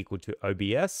to be equal to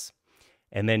OBS.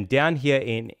 And then down here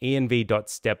in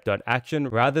env.step.action,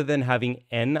 rather than having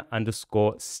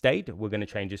n_state, we're going to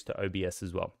change this to OBS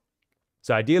as well.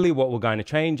 So ideally what we're going to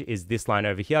change is this line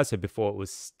over here. So before it was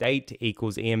state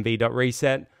equals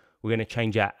env.reset, we're going to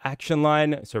change our action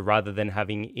line. So rather than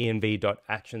having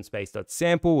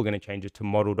env.actionspace.sample, we're going to change it to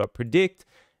model.predict.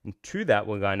 And to that,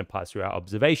 we're going to pass through our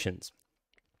observations.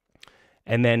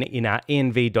 And then in our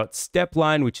env.step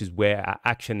line, which is where our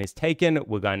action is taken,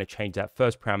 we're going to change that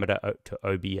first parameter to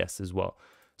OBS as well.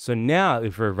 So now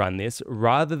if we run this,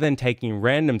 rather than taking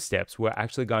random steps, we're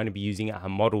actually going to be using our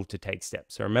model to take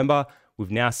steps. So remember, we've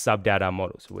now subbed out our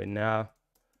model. So we're now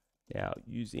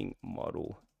using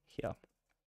model here.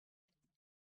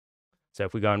 So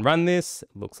if we go and run this, it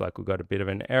looks like we've got a bit of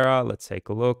an error. Let's take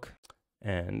a look.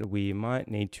 And we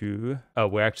might need to,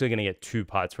 we're actually going to get two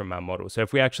parts from our model. So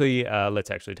if we actually,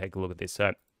 let's actually take a look at this.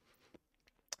 So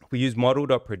if we use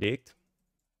model.predict,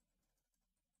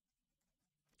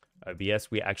 OBS,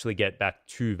 we actually get back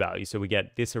two values. So we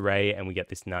get this array and we get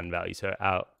this none value. So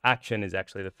our action is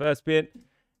actually the first bit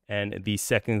and the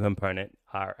second component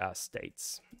are our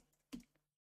states.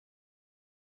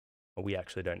 We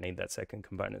actually don't need that second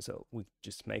component, so we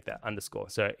just make that underscore.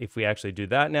 So if we actually do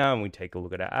that now and we take a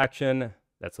look at our action,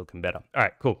 that's looking better. All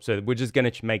right, cool. So we're just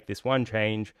going to make this one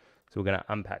change. So we're going to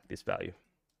unpack this value.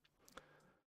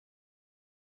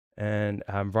 And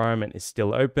our environment is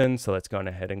still open, so let's go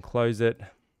ahead and close it.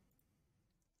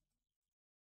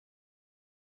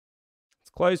 It's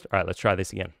closed. All right, let's try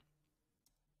this again.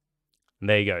 And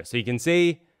there you go. So you can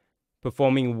see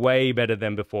performing way better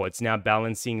than before. It's now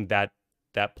balancing that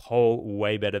poll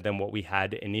way better than what we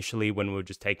had initially when we were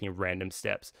just taking random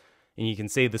steps. And you can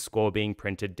see the score being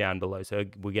printed down below. So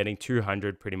we're getting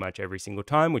 200 pretty much every single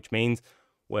time, which means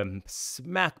we're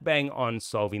smack bang on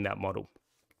solving that model.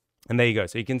 And there you go.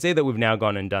 So you can see that we've now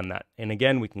gone and done that. And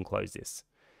again, we can close this.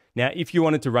 Now, if you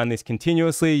wanted to run this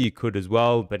continuously, you could as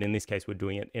well. But in this case, we're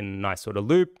doing it in a nice sort of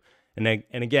loop. And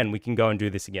again, we can go and do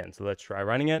this again. So let's try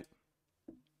running it.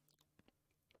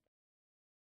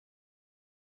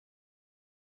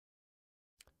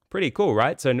 Pretty cool,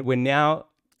 right? So we're now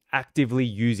actively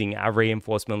using our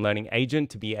reinforcement learning agent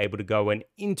to be able to go and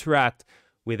interact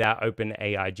with our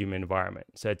OpenAI Gym environment.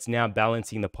 So it's now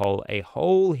balancing the poll a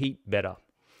whole heap better.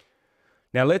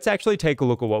 Now let's actually take a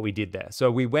look at what we did there. So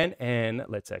we went and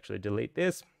let's actually delete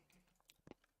this.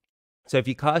 So if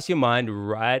you cast your mind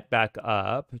right back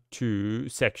up to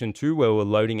section 2 where we're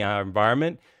loading our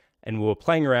environment and we were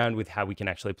playing around with how we can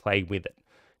actually play with it.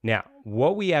 Now,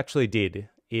 what we actually did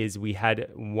is we had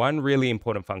one really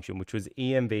important function, which was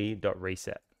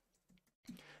env.reset.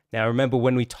 Now, remember,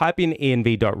 when we type in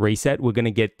env.reset, we're going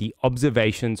to get the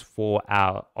observations for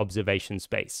our observation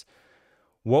space.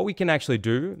 What we can actually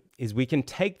do is we can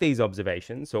take these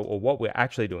observations, or what we're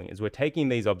actually doing is we're taking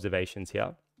these observations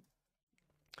here,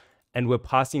 and we're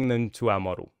passing them to our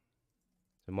model.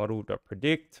 So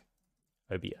model.predict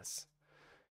OBS.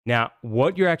 Now,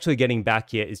 what you're actually getting back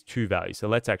here is two values. So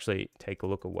let's actually take a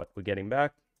look at what we're getting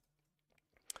back.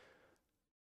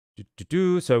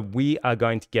 So we are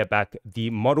going to get back the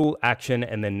model action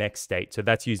and the next state. So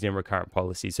that's used in recurrent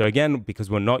policy. So again, because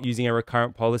we're not using a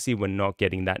recurrent policy, we're not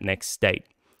getting that next state.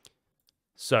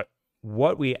 So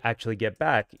what we actually get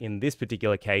back in this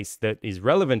particular case that is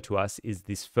relevant to us is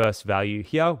this first value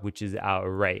here, which is our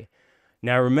array.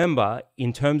 Now remember,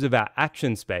 in terms of our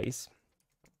action space,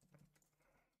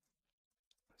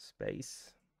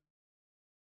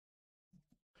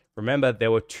 remember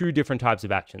there were two different types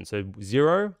of actions. So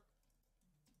 0,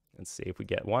 let's see if we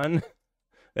get 1,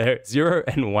 there, 0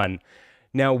 and 1.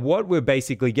 Now what we're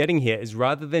basically getting here is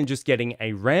rather than just getting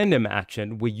a random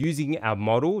action, we're using our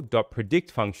model.predict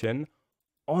function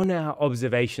on our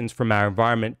observations from our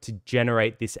environment to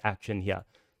generate this action here.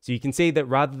 So you can see that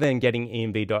rather than getting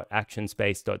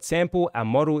env.actionspace.sample, our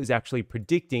model is actually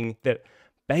predicting that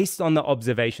based on the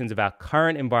observations of our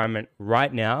current environment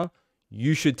right now,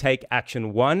 you should take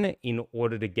action 1 in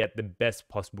order to get the best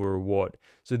possible reward.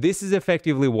 So this is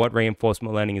effectively what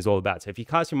reinforcement learning is all about. So if you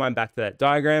cast your mind back to that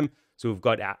diagram, so we've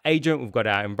got our agent, we've got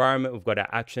our environment, we've got our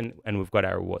action, and we've got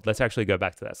our reward. Let's actually go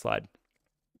back to that slide.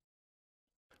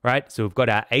 Right, so we've got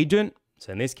our agent.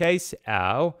 So in this case,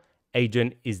 our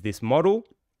agent is this model.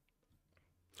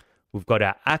 We've got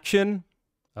our action.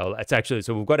 Oh, that's actually,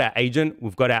 so we've got our agent,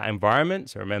 we've got our environment.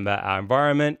 So remember, our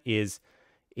environment is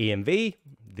env,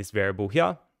 this variable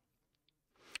here.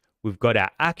 We've got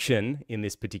our action in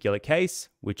this particular case,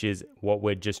 which is what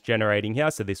we're just generating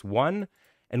here. So this 1.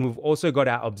 And we've also got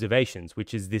our observations,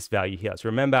 which is this value here. So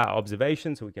remember our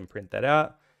observations, so we can print that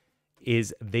out,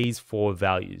 is these 4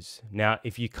 values. Now,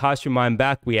 if you cast your mind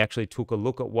back, we actually took a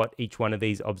look at what each one of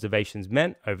these observations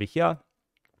meant over here.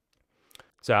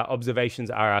 So our observations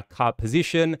are our cart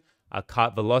position, our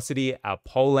cart velocity, our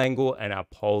pole angle, and our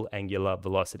pole angular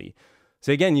velocity.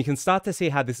 So again, you can start to see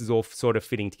how this is all sort of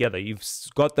fitting together. You've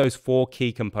got those 4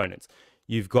 key components.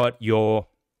 You've got your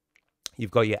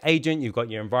agent, you've got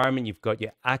your environment, you've got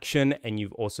your action, and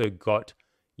you've also got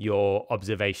your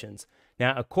observations.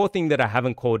 Now, a core thing that I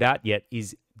haven't called out yet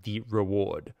is the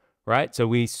reward, right? So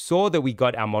we saw that we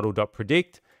got our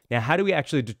model.predict. Now, how do we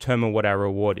actually determine what our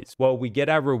reward is? Well, we get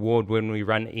our reward when we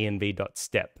run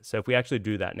env.step. So if we actually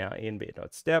do that now,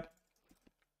 env.step,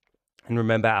 and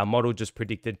remember our model just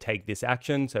predicted take this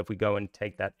action. So if we go and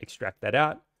take that, extract that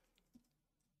out,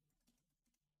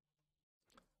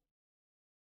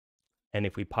 and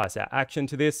if we pass our action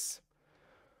to this,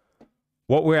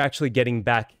 what we're actually getting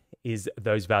back is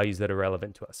those values that are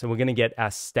relevant to us. So we're going to get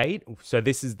our state. So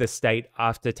this is the state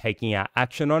after taking our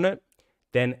action on it.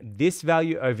 Then this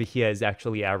value over here is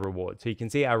actually our reward. So you can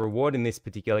see our reward in this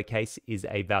particular case is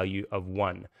a value of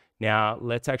 1. Now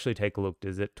let's actually take a look.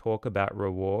 Does it talk about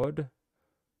reward?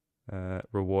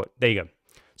 Reward. There you go.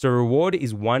 So reward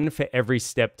is 1 for every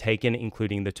step taken,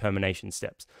 including the termination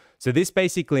steps. So this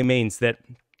basically means that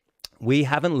we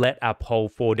haven't let our pole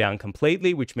fall down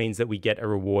completely, which means that we get a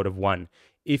reward of 1.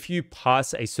 If you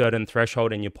pass a certain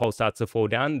threshold and your pole starts to fall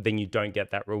down, then you don't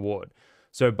get that reward.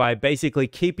 So by basically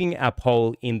keeping our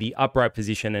pole in the upright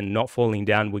position and not falling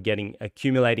down, we're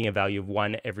accumulating a value of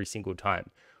 1 every single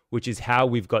time, which is how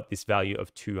we've got this value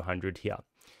of 200 here.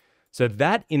 So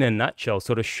that in a nutshell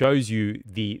sort of shows you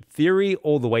the theory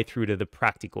all the way through to the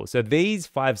practical. So these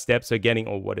 5 steps are getting,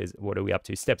 or what are we up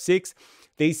to? Step 6.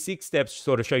 These 6 steps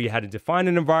sort of show you how to define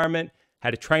an environment, how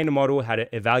to train a model, how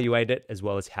to evaluate it, as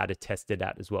well as how to test it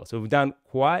out as well. So we've done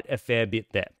quite a fair bit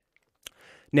there.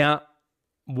 Now,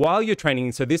 while you're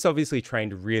training, so this obviously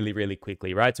trained really, really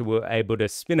quickly, right? So we're able to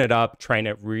spin it up, train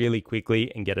it really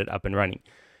quickly, and get it up and running.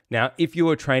 Now, if you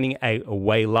were training a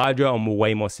way larger or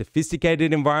way more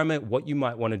sophisticated environment, what you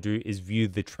might want to do is view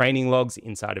the training logs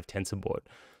inside of TensorBoard.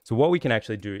 So what we can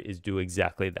actually do is do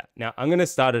exactly that. Now, I'm going to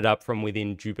start it up from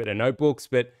within Jupyter Notebooks,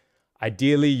 but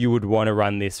ideally you would want to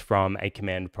run this from a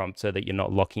command prompt so that you're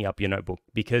not locking up your notebook,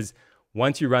 because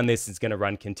once you run this, it's going to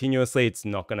run continuously. It's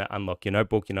not going to unlock your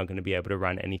notebook. You're not going to be able to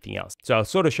run anything else. So I'll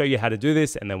sort of show you how to do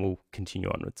this and then we'll continue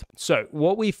onwards. So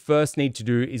what we first need to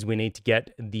do is we need to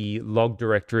get the log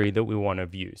directory that we want to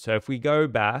view. So if we go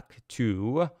back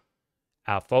to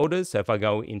our folders, so if I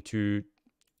go into,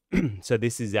 so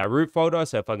this is our root folder.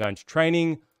 So if I go into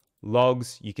training,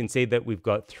 logs, you can see that we've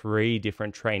got 3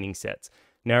 different training sets.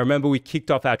 Now remember, we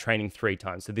kicked off our training 3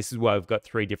 times. So this is why we've got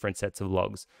 3 different sets of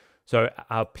logs. So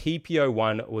our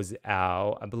PPO1 was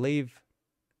our, I believe,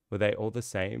 were they all the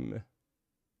same?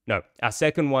 No, our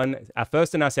second one, our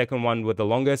first and our second one were the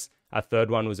longest. Our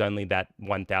third one was only that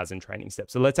 1000 training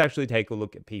steps. So let's actually take a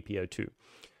look at PPO2.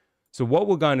 So what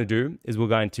we're going to do is we're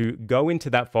going to go into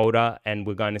that folder and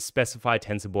we're going to specify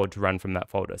TensorBoard to run from that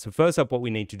folder. So first up, what we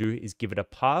need to do is give it a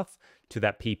path to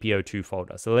that PPO2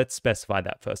 folder. So let's specify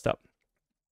that first up.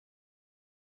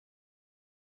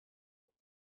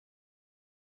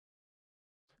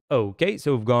 Okay,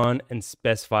 so we've gone and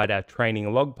specified our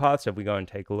training log path. So if we go and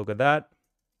take a look at that.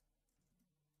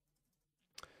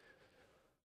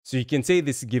 So you can see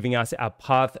this is giving us our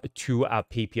path to our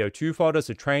PPO2 folder.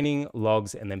 So training,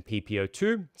 logs, and then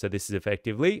PPO2. So this is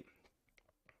effectively,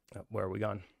 where are we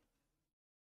going?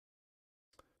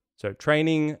 So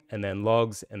training, and then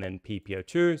logs, and then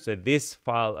PPO2. So this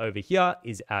file over here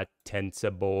is our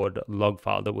TensorBoard log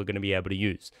file that we're going to be able to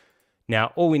use.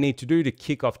 Now, all we need to do to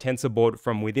kick off TensorBoard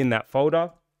from within that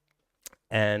folder,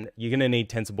 and you're going to need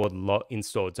TensorBoard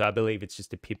installed. So I believe it's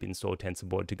just a pip install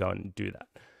TensorBoard to go and do that.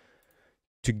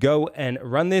 To go and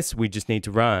run this, we just need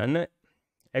to run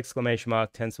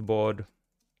 !TensorBoard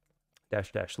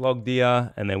 -- log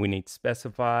dir, and then we need to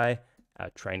specify our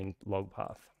training log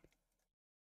path.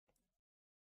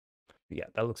 Yeah,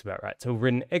 that looks about right. So we've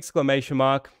written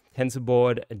 !TensorBoard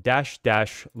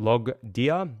 -- log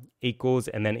dir equals,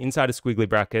 and then inside of squiggly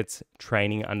brackets,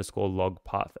 training _ log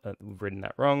path. We've written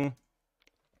that wrong.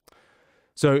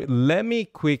 So let me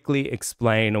quickly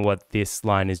explain what this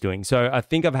line is doing. So I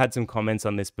think I've had some comments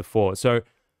on this before. So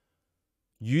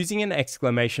using an !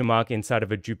 inside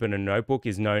of a Jupyter notebook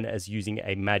is known as using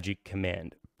a magic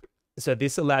command. So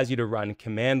this allows you to run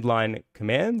command line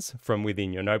commands from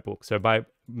within your notebook. So by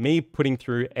me putting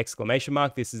through !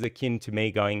 this is akin to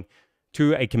me going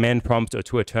to a command prompt or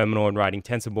to a terminal and writing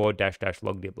TensorBoard --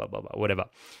 log dir, blah, blah, blah, whatever.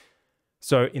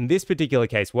 So in this particular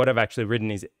case, what I've actually written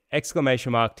is !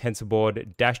 TensorBoard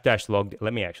 -- log.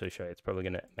 Let me actually show you. It's probably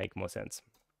going to make more sense.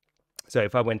 So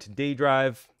if I went to D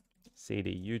drive,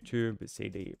 CD YouTube,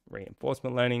 CD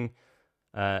reinforcement learning.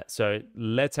 So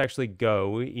let's actually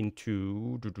go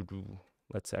into,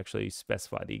 let's actually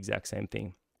specify the exact same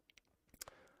thing.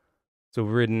 So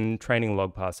we've written training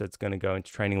log path. So it's going to go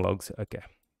into training logs. Okay.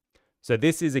 So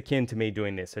this is akin to me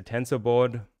doing this. So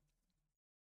TensorBoard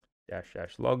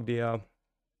 -- log dir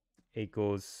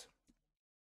equals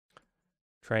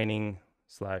training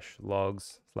 /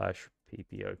 logs /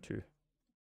 PPO2.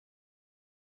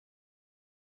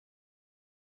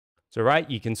 So right,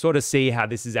 you can sort of see how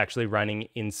this is actually running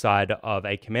inside of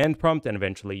a command prompt, and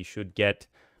eventually you should get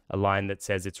a line that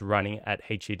says it's running at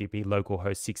HTTP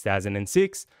localhost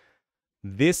 6006.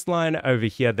 This line over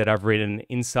here that I've written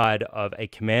inside of a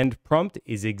command prompt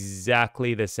is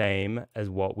exactly the same as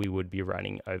what we would be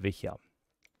running over here.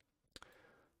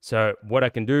 So what I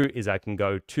can do is I can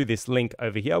go to this link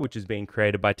over here, which is being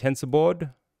created by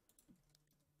TensorBoard,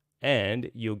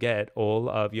 and you'll get all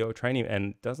of your training.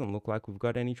 And it doesn't look like we've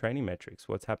got any training metrics.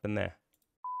 What's happened there?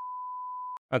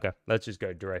 Okay, let's just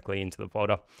go directly into the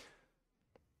folder.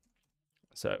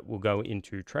 So we'll go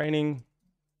into training.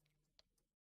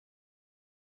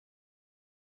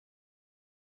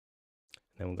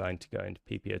 Then we're going to go into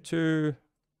PPO2. And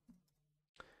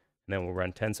then we'll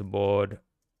run TensorBoard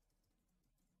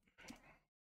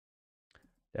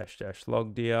 --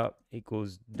 log dir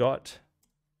equals dot.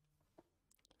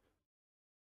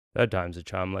 Third time's a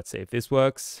charm. Let's see if this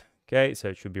works. Okay, so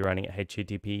it should be running at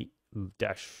HTTP --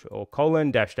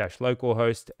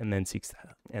 localhost and then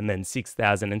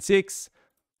 6006.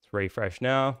 Let's refresh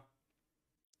now.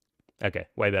 Okay,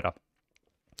 way better.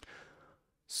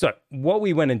 So what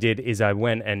we went and did is I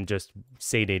went and just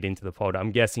CD'd into the folder.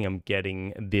 I'm guessing I'm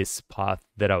getting this path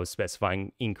that I was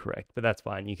specifying incorrect, but that's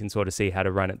fine. You can sort of see how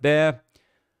to run it there.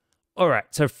 All right,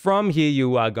 so from here,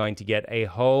 you are going to get a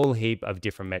whole heap of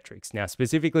different metrics. Now,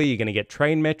 specifically, you're going to get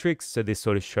train metrics. So this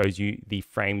sort of shows you the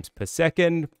frames per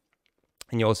second.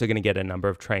 And you're also going to get a number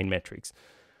of train metrics.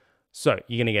 So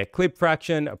you're going to get clip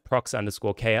fraction, approx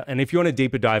 _k. And if you want a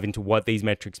deeper dive into what these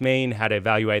metrics mean, how to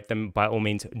evaluate them, by all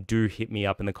means, do hit me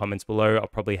up in the comments below. I'll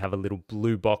probably have a little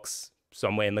blue box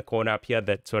somewhere in the corner up here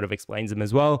that sort of explains them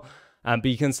as well. But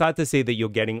you can start to see that you're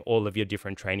getting all of your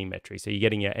different training metrics. So you're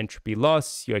getting your entropy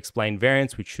loss, your explained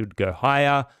variance, which should go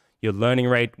higher, your learning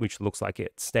rate, which looks like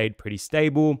it stayed pretty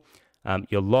stable,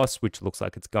 your loss, which looks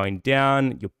like it's going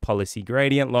down, your policy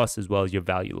gradient loss, as well as your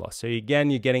value loss. So again,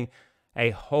 you're getting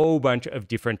a whole bunch of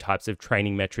different types of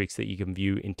training metrics that you can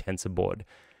view in TensorBoard.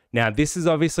 Now, this is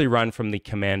obviously run from the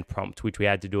command prompt, which we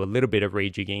had to do a little bit of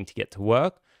rejigging to get to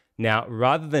work. Now,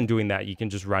 rather than doing that, you can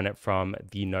just run it from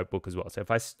the notebook as well. So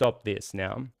if I stop this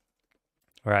now,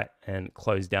 all right, and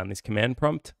close down this command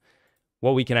prompt,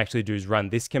 what we can actually do is run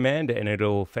this command and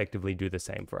it'll effectively do the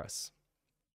same for us.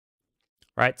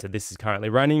 All right, so this is currently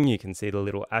running. You can see the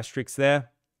little asterisk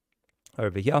there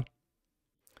over here.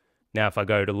 Now, if I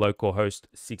go to localhost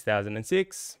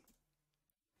 6006,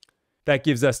 that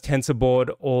gives us TensorBoard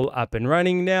all up and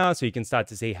running now. So you can start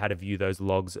to see how to view those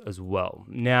logs as well.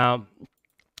 Now,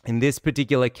 in this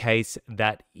particular case,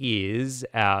 that is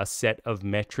our set of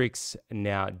metrics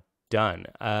now done.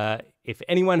 If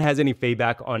anyone has any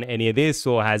feedback on any of this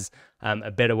or has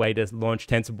a better way to launch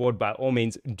TensorBoard, by all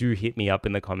means, do hit me up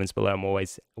in the comments below. I'm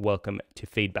always welcome to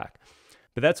feedback.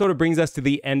 But that sort of brings us to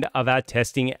the end of our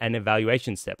testing and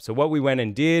evaluation steps. So what we went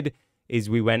and did is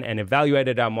we went and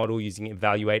evaluated our model using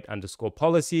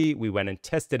evaluate_policy. We went and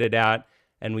tested it out,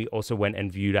 and we also went and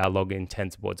viewed our log in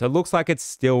TensorBoard. So it looks like it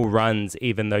still runs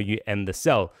even though you end the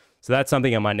cell. So that's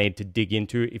something I might need to dig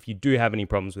into. If you do have any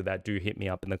problems with that, do hit me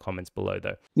up in the comments below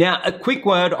though. Now, a quick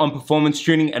word on performance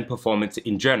tuning and performance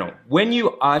in general. When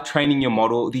you are training your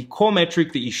model, the core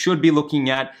metric that you should be looking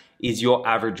at is your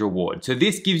average reward. So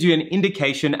this gives you an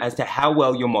indication as to how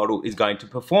well your model is going to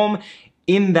perform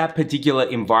in that particular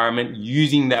environment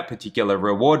using that particular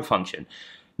reward function.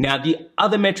 Now, the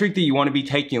other metric that you want to be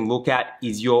taking a look at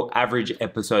is your average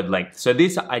episode length. So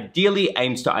this ideally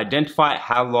aims to identify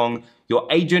how long your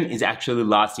agent is actually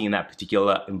lasting in that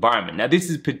particular environment. Now, this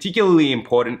is particularly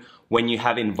important when you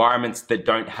have environments that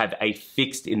don't have a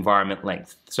fixed environment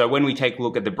length. So when we take a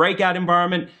look at the breakout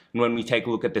environment and when we take a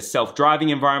look at the self-driving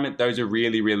environment, those are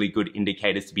really, really good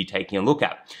indicators to be taking a look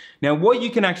at. Now, what you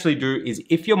can actually do is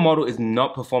if your model is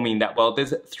not performing that well,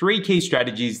 there's 3 key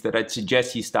strategies that I'd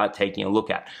suggest you start taking a look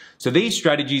at. So these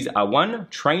strategies are 1,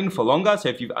 train for longer. So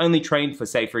if you've only trained for,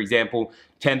 say, for example,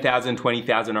 10,000,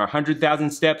 20,000, or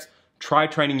 100,000 steps, try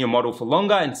training your model for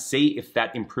longer and see if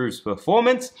that improves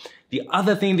performance. The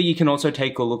other thing that you can also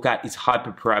take a look at is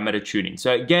hyperparameter tuning.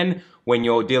 So again, when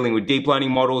you're dealing with deep learning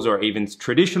models or even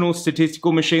traditional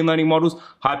statistical machine learning models,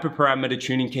 hyperparameter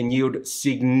tuning can yield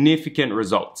significant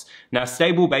results. Now,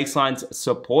 Stable Baselines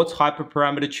supports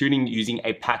hyperparameter tuning using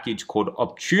a package called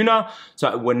Optuner.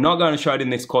 So we're not going to show it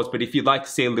in this course, but if you'd like to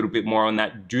see a little bit more on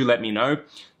that, do let me know.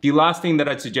 The last thing that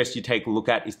I'd suggest you take a look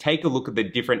at is take a look at the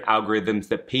different algorithms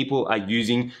that people are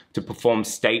using to perform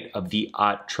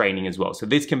state-of-the-art training as well. So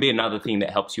this can be another thing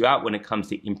that helps you out when it comes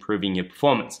to improving your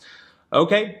performance.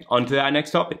 Okay, on to our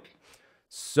next topic.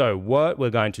 So what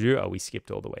we're going to do, we skipped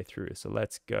all the way through. So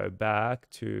let's go back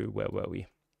to, where were we?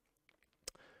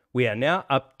 We are now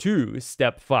up to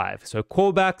step 5. So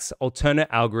callbacks, alternate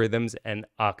algorithms, and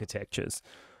architectures.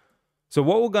 So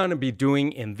what we're going to be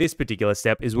doing in this particular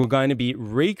step is we're going to be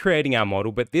recreating our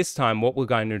model, but this time what we're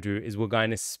going to do is we're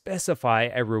going to specify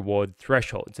a reward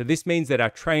threshold. So this means that our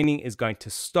training is going to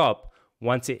stop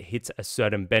once it hits a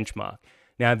certain benchmark.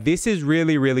 Now, this is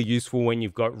really, really useful when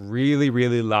you've got really,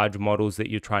 really large models that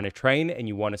you're trying to train and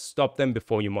you want to stop them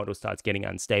before your model starts getting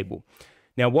unstable.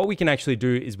 Now, what we can actually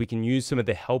do is we can use some of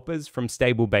the helpers from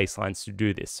Stable Baselines to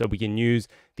do this. So we can use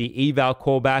the eval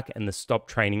callback and the stop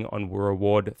training on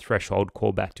reward threshold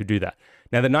callback to do that.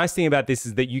 Now, the nice thing about this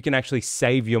is that you can actually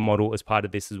save your model as part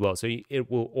of this as well. So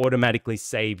it will automatically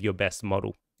save your best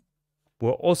model.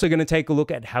 We're also going to take a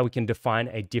look at how we can define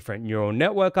a different neural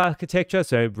network architecture.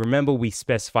 So remember, we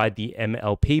specified the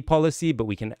MLP policy, but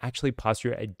we can actually pass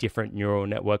through a different neural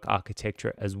network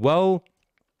architecture as well.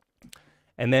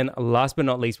 And then last but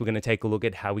not least, we're going to take a look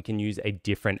at how we can use a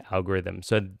different algorithm.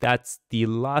 So that's the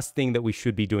last thing that we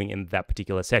should be doing in that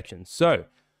particular section. So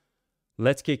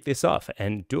let's kick this off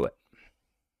and do it.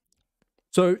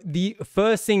 So the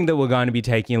first thing that we're going to be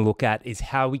taking a look at is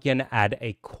how we can add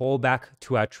a callback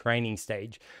to our training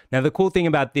stage. Now, the cool thing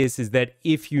about this is that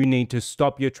if you need to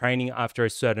stop your training after a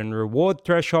certain reward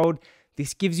threshold,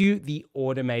 this gives you the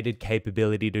automated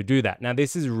capability to do that. Now,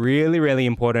 this is really, really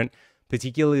important,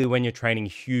 particularly when you're training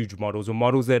huge models or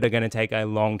models that are going to take a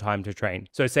long time to train.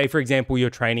 So say, for example, you're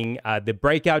training the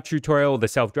breakout tutorial, the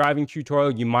self-driving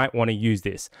tutorial, you might want to use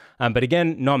this. But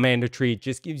again, not mandatory, it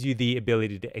just gives you the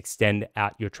ability to extend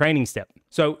out your training step.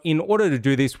 So in order to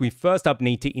do this, we first up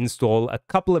need to install a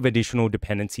couple of additional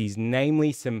dependencies,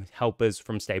 namely some helpers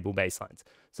from Stable Baselines.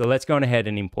 So let's go on ahead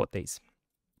and import these.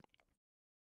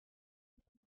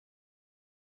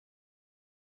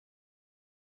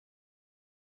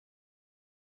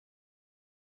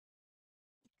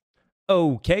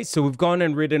 Okay, so we've gone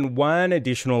and written one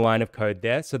additional line of code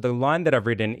there. So the line that I've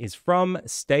written is from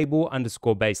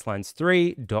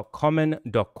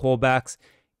stable_baselines3.common.callbacks,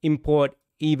 import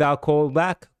eval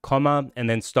callback, comma, and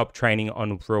then stop training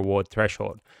on reward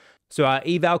threshold. So our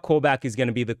eval callback is going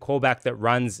to be the callback that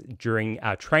runs during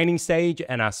our training stage,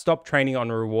 and our stop training on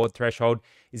a reward threshold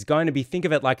is going to be, think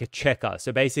of it like a checker.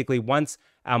 So basically, once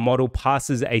our model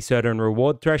passes a certain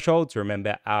reward threshold, so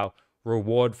remember our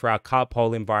reward for our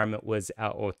CartPole environment was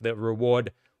the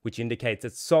reward which indicates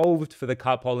it's solved for the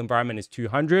CartPole environment is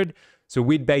 200. So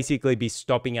we'd basically be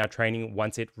stopping our training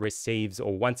once it receives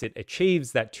or once it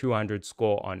achieves that 200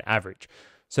 score on average.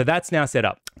 So that's now set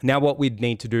up. Now what we'd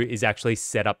need to do is actually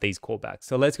set up these callbacks.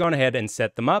 So let's go on ahead and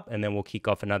set them up, and then we'll kick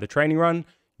off another training run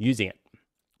using it.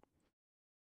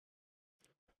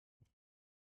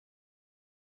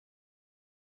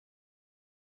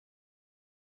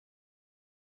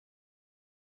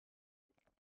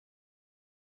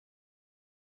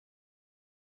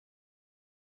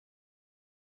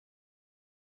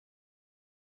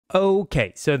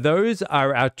 Okay, so those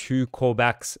are our two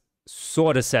callbacks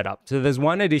sort of set up. So there's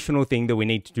one additional thing that we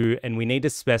need to do, and we need to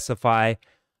specify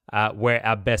where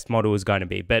our best model is going to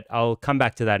be. But I'll come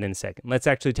back to that in a second. Let's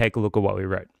actually take a look at what we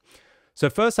wrote. So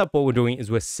first up, what we're doing is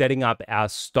we're setting up our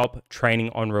stop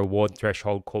training on reward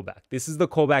threshold callback. This is the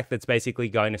callback that's basically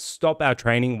going to stop our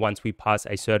training once we pass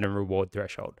a certain reward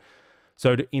threshold.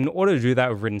 So in order to do that,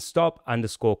 we've written stop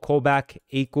underscore callback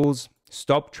equals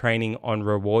stop training on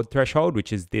reward threshold,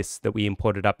 which is this that we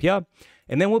imported up here.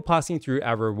 And then we're passing through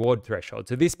our reward threshold.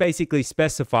 So this basically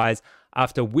specifies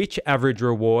after which average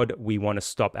reward we want to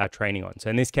stop our training on. So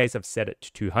in this case, I've set it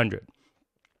to 200.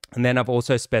 And then I've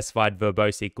also specified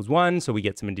verbose equals 1, so we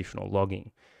get some additional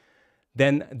logging.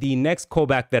 Then the next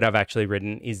callback that I've actually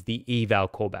written is the eval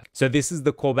callback. So this is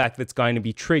the callback that's going to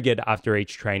be triggered after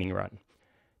each training run.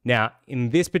 Now,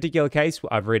 in this particular case,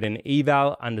 I've written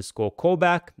eval underscore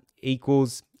callback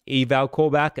equals eval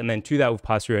callback, and then to that we've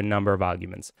passed through a number of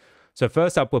arguments. So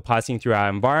first up, we're passing through our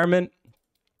environment.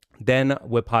 Then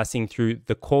we're passing through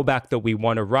the callback that we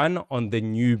want to run on the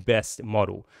new best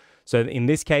model. So in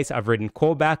this case, I've written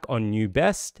callback on new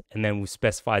best, and then we've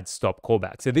specified stop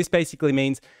callback. So this basically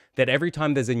means that every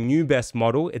time there's a new best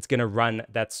model, it's going to run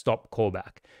that stop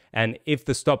callback. And if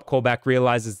the stop callback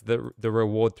realizes the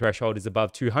reward threshold is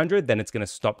above 200, then it's going to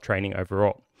stop training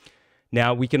overall.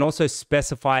 Now, we can also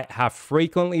specify how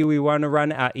frequently we want to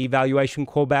run our evaluation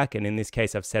callback. And in this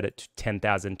case, I've set it to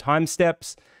 10,000 time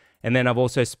steps. And then I've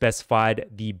also specified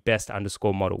the best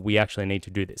underscore model. We actually need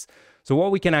to do this. So what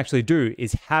we can actually do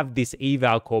is have this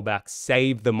eval callback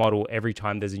save the model every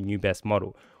time there's a new best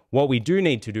model. What we do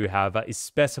need to do, however, is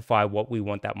specify what we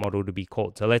want that model to be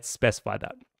called. So let's specify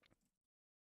that.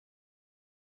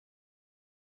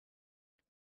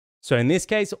 So in this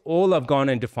case, all I've gone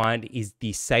and defined is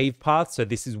the save path. So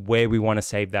this is where we want to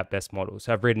save that best model.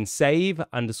 So I've written save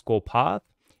underscore path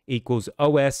equals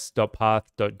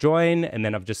os.path.join, and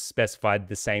then I've just specified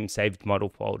the same saved model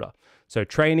folder. So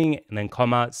training and then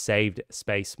comma saved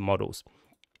space models.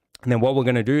 And then what we're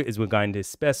going to do is we're going to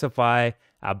specify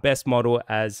our best model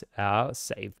as our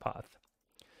save path.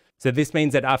 So this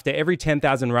means that after every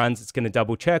 10,000 runs, it's going to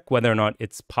double check whether or not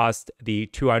it's passed the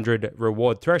 200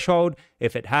 reward threshold.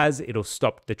 If it has, it'll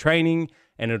stop the training,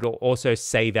 and it'll also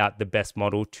save out the best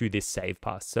model to this save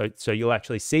path. So you'll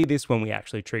actually see this when we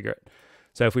actually trigger it.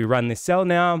 So if we run this cell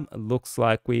now, it looks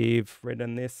like we've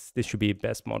written this. This should be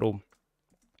best model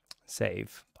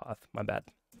save path. My bad.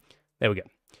 There we go.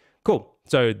 Cool.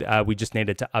 So we just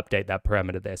needed to update that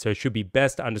parameter there. So it should be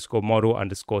best underscore model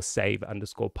underscore save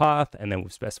underscore path. And then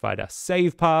we've specified our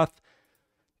save path.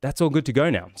 That's all good to go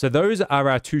now. So those are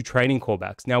our two training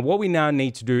callbacks. Now, what we now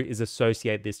need to do is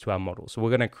associate this to our model. So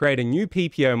we're going to create a new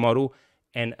PPO model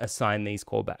and assign these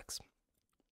callbacks.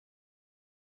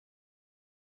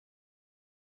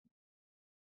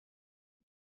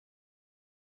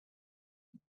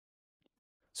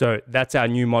 So that's our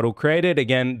new model created.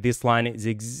 Again, this line is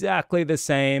exactly the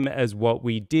same as what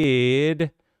we did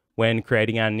when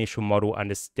creating our initial model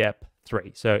under step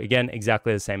 3. So again,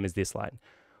 exactly the same as this line.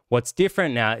 What's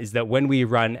different now is that when we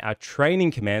run our training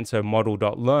command, so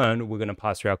model.learn, we're going to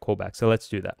pass through our callback. So let's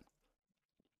do that.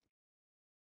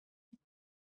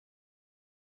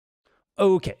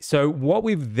 Okay, so what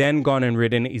we've then gone and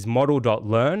written is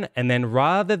model.learn, and then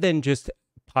rather than just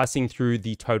passing through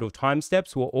the total time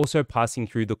steps, we're also passing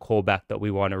through the callback that we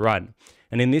want to run.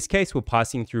 And in this case, we're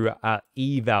passing through our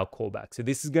eval callback. So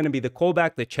this is going to be the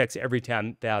callback that checks every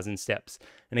 10,000 steps.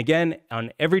 And again,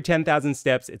 on every 10,000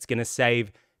 steps, it's going to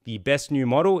save the best new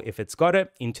model, if it's got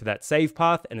it, into that save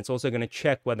path. And it's also going to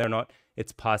check whether or not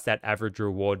it's past that average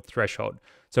reward threshold.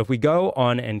 So if we go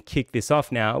on and kick this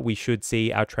off now, we should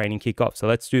see our training kick off. So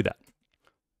let's do that.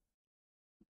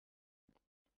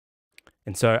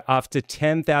 And so after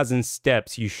 10,000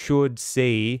 steps, you should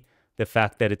see the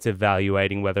fact that it's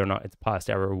evaluating whether or not it's passed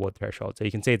our reward threshold. So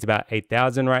you can see it's about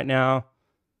 8,000 right now.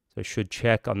 So it should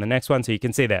check on the next one. So you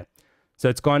can see there. So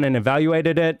it's gone and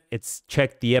evaluated it. It's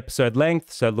checked the episode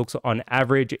length. So it looks on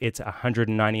average, it's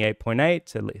 198.8.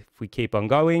 So if we keep on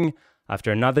going,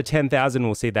 after another 10,000,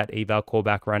 we'll see that eval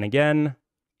callback run again.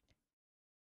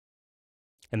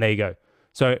 And there you go.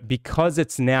 So because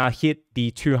it's now hit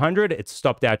the 200, it's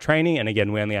stopped our training. And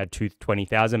again, we only had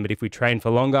 20,000, but if we train for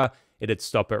longer, it'd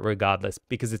stop it regardless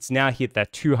because it's now hit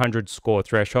that 200 score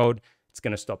threshold. It's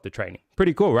going to stop the training.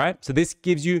 Pretty cool, right? So this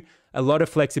gives you a lot of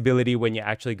flexibility when you're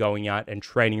actually going out and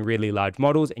training really large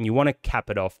models, and you want to cap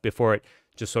it off before it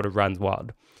just sort of runs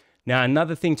wild. Now,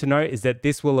 another thing to note is that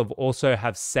this will have also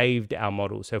have saved our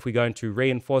model. So if we go into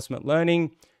reinforcement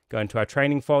learning, go into our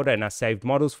training folder and our saved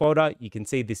models folder, you can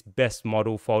see this best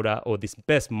model folder, or this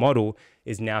best model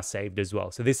is now saved as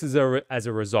well. So this is as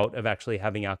a result of actually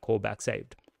having our callback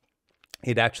saved.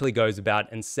 It actually goes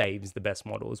about and saves the best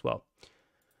model as well.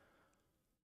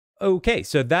 Okay,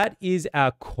 so that is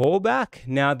our callback.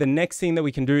 Now, the next thing that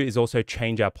we can do is also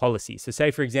change our policy. So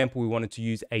say, for example, we wanted to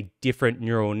use a different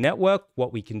neural network.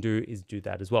 What we can do is do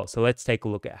that as well. So let's take a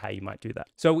look at how you might do that.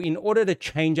 So in order to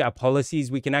change our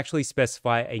policies, we can actually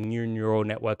specify a new neural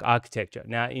network architecture.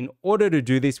 Now, in order to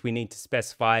do this, we need to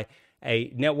specify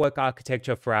a network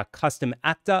architecture for our custom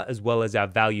actor as well as our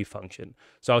value function.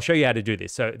 So I'll show you how to do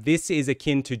this. So this is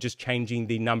akin to just changing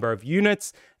the number of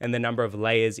units and the number of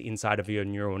layers inside of your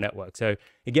neural network. So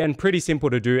again, pretty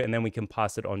simple to do, and then we can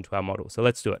pass it on to our model. So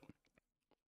let's do it.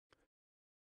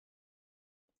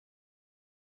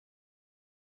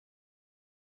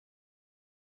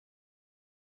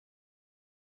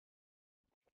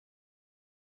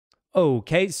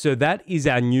 Okay, so that is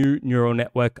our new neural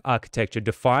network architecture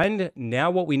defined.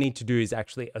 Now what we need to do is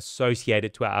actually associate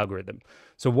it to our algorithm.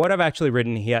 So what I've actually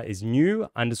written here is new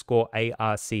underscore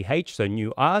ARCH, so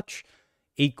new arch,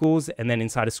 equals, and then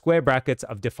inside of square brackets,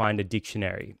 I've defined a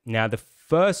dictionary. Now the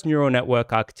first neural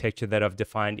network architecture that I've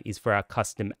defined is for our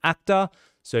custom actor.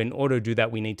 So in order to do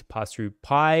that, we need to pass through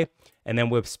pi, and then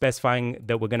we're specifying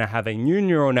that we're going to have a new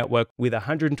neural network with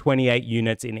 128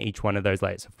 units in each one of those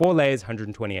layers. So 4 layers,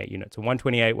 128 units. So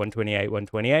 128, 128,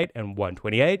 128, and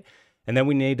 128. And then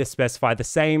we need to specify the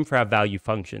same for our value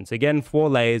functions. Again, 4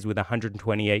 layers with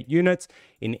 128 units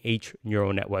in each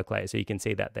neural network layer. So you can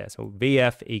see that there. So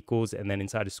VF equals, and then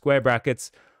inside of square brackets,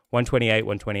 128,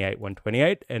 128,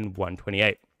 128, and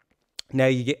 128. Now,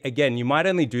 again, you might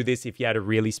only do this if you had a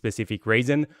really specific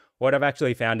reason. What I've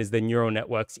actually found is the neural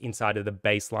networks inside of the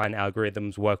baseline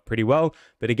algorithms work pretty well.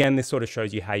 But again, this sort of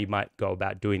shows you how you might go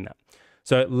about doing that.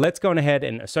 So let's go on ahead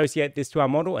and associate this to our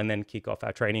model and then kick off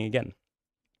our training again.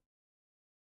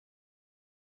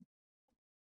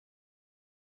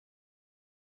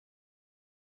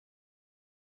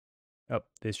 Oh,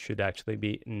 this should actually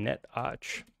be net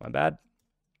arch. My bad.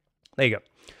 There you go.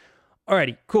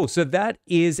 Alrighty, cool. So that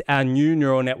is our new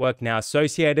neural network now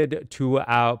associated to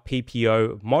our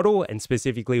PPO model, and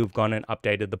specifically we've gone and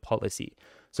updated the policy.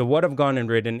 So what I've gone and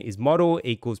written is model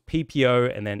equals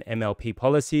PPO and then MLP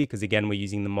policy, because again, we're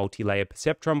using the multi-layer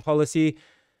perceptron policy.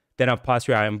 Then I've passed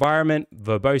through our environment,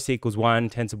 verbose equals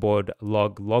 1, TensorBoard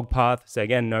log path. So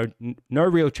again, no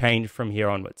real change from here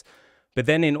onwards. But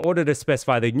then in order to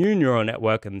specify the new neural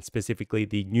network and specifically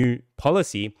the new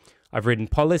policy, I've written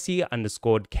policy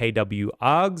underscored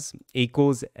KW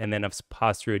equals, and then I've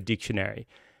passed through a dictionary.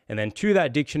 And then to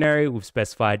that dictionary, we've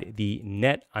specified the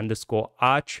net underscore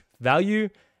arch value,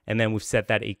 and then we've set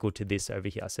that equal to this over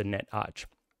here, so net arch.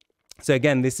 So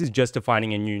again, this is just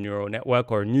defining a new neural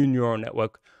network or a new neural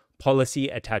network policy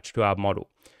attached to our model.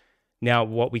 Now,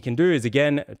 what we can do is,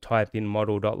 again, type in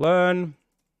model.learn,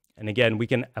 and again, we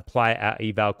can apply our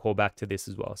eval callback to this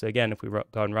as well. So again, if we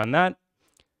go and run that,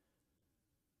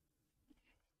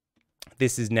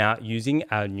 this is now using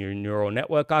our new neural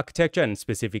network architecture and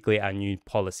specifically our new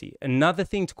policy. Another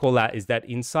thing to call out is that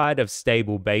inside of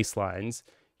stable baselines,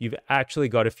 you've actually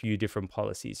got a few different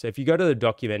policies. So if you go to the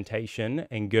documentation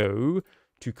and go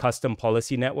to custom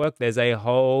policy network, there's a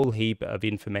whole heap of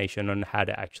information on how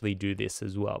to actually do this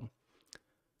as well.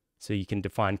 So you can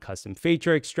define custom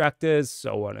feature extractors,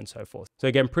 so on and so forth. So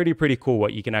again, pretty cool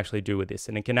what you can actually do with this,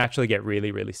 and it can actually get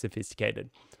really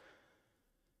sophisticated.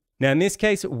 Now, in this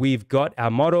case, we've got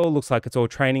our model. Looks like it's all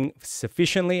training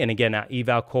sufficiently. And again, our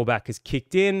eval callback has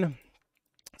kicked in.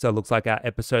 So it looks like our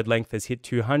episode length has hit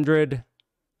 200.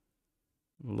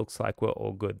 Looks like we're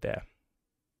all good there.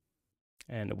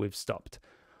 And we've stopped.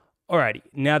 Alrighty,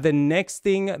 now the next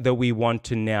thing that we want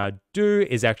to now do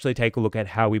is actually take a look at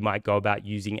how we might go about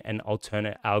using an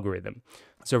alternate algorithm.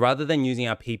 So rather than using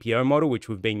our PPO model, which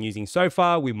we've been using so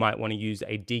far, we might want to use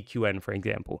a DQN, for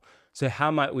example. So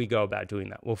how might we go about doing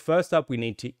that? Well, first up, we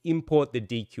need to import the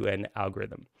DQN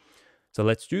algorithm. So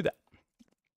let's do that.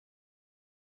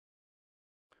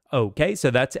 Okay,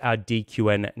 so that's our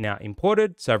DQN now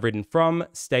imported. So I've written from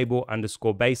stable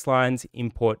underscore baselines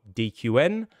import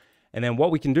DQN. And then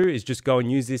what we can do is just go and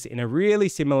use this in a really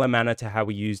similar manner to how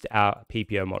we used our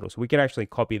PPO model. So we can actually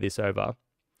copy this over,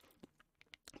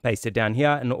 paste it down here.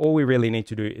 And all we really need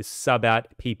to do is sub out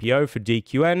PPO for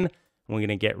DQN. And we're going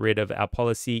to get rid of our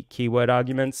policy keyword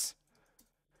arguments.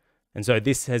 And so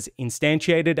this has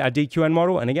instantiated our DQN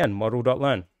model. And again,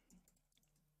 model.learn.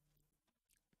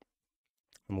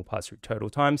 And we'll pass through total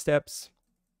time steps.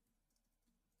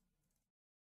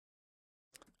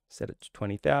 Set it to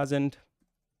 20,000.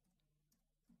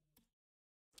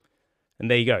 And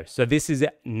there you go. So this is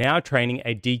now training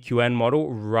a DQN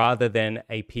model rather than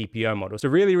a PPO model. So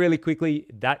really, really quickly,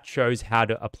 that shows how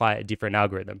to apply a different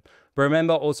algorithm. But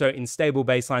remember also in stable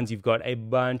baselines, you've got a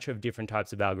bunch of different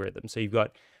types of algorithms. So you've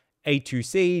got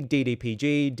A2C,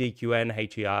 DDPG, DQN,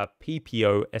 HER,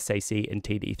 PPO, SAC, and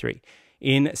TD3.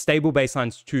 In stable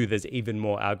baselines 2, there's even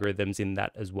more algorithms in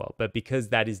that as well. But because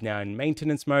that is now in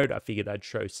maintenance mode, I figured I'd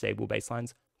show stable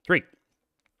baselines 3.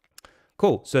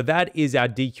 Cool, so that is our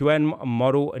DQN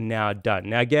model now done.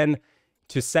 Now again,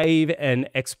 to save and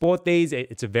export these,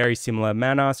 it's a very similar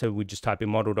manner. So we just type in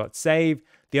model.save.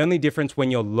 The only difference when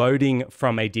you're loading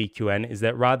from a DQN is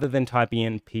that rather than typing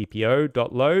in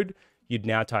ppo.load, you'd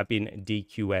now type in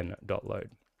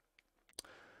dqn.load.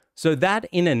 So that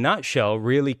in a nutshell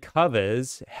really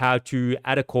covers how to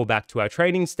add a callback to our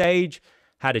training stage,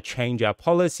 how to change our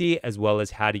policy, as well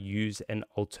as how to use an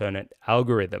alternate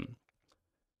algorithm.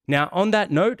 Now, on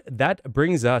that note, that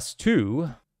brings us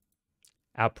to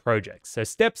our projects. So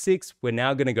step 6, we're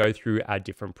now going to go through our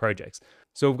different projects.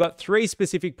 So we've got 3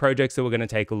 specific projects that we're going to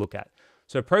take a look at.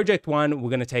 So project 1, we're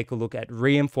going to take a look at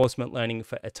reinforcement learning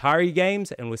for Atari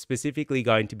games, and we're specifically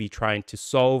going to be trying to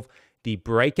solve the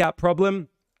breakout problem.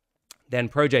 Then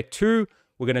project 2,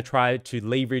 we're going to try to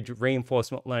leverage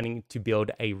reinforcement learning to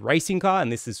build a racing car,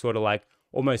 and this is sort of like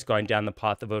almost going down the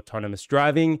path of autonomous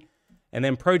driving. And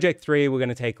then project 3, we're going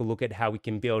to take a look at how we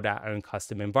can build our own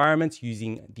custom environments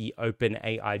using the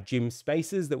OpenAI Gym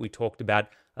spaces that we talked about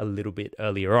a little bit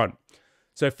earlier on.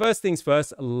 So first things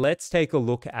first, let's take a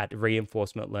look at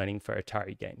reinforcement learning for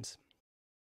Atari games.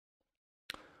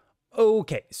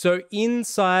 Okay, so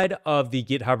inside of the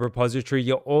GitHub repository,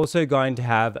 you're also going to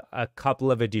have a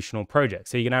couple of additional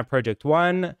projects. So you're going to have project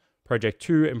 1, project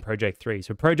 2, and project 3.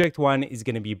 So project 1 is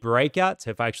going to be Breakout. So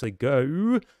if I actually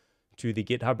go to the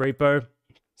GitHub repo.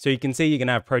 So you can see you're going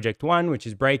to have project 1, which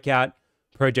is Breakout,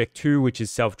 project 2, which is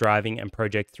self-driving, and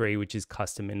project 3, which is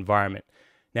custom environment.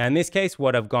 Now, in this case,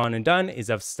 what I've gone and done is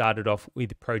I've started off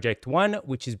with project 1,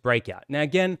 which is Breakout. Now,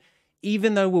 again,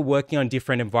 even though we're working on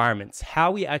different environments,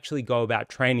 how we actually go about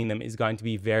training them is going to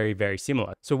be very, very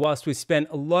similar. So whilst we spent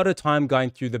a lot of time going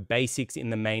through the basics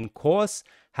in the main course,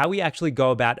 how we actually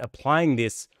go about applying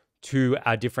this to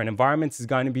our different environments is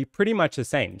going to be pretty much the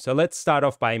same. So let's start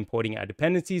off by importing our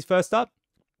dependencies first up.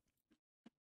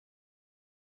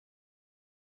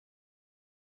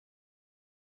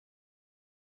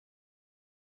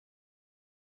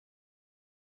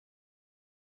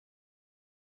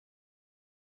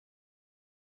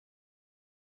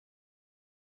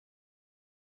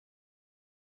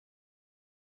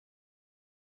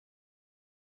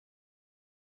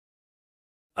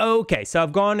 Okay, so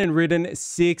I've gone and written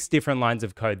 6 different lines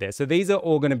of code there. So these are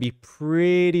all going to be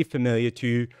pretty familiar to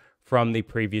you from the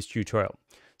previous tutorial.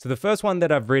 So the first one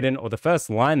that I've written, or the first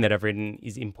line that I've written,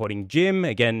 is importing gym.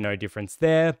 Again, no difference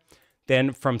there.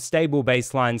 Then from stable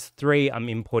baselines 3, I'm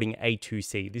importing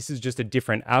A2C. This is just a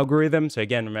different algorithm. So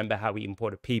again, remember how we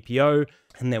imported PPO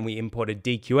and then we imported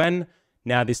DQN.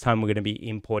 Now this time we're going to be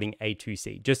importing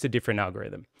A2C, just a different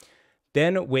algorithm.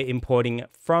 Then we're importing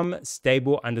from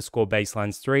stable underscore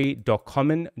baselines 3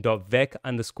 .common.vec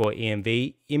underscore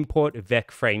env import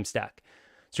vec frame stack.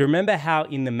 So remember how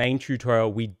in the main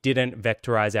tutorial, we didn't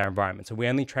vectorize our environment. So we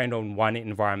only trained on one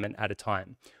environment at a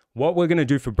time. What we're going to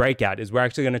do for Breakout is we're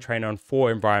actually going to train on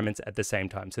 4 environments at the same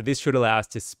time. So this should allow us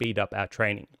to speed up our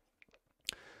training.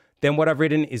 Then what I've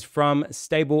written is from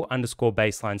stable underscore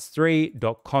baselines 3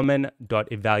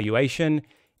 .common.evaluation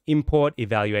import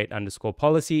evaluate underscore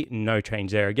policy. No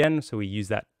change there again. So we used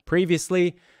that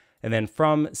previously. And then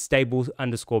from stable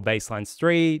underscore baselines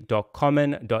 3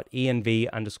 .common.env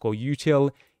underscore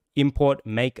util import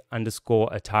make underscore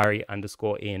Atari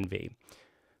underscore env.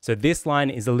 So this line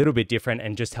is a little bit different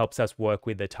and just helps us work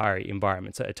with Atari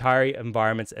environments. So Atari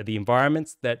environments are the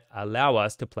environments that allow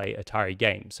us to play Atari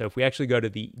games. So if we actually go to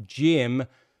the gym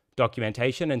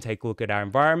documentation and take a look at our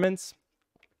environments,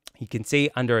 you can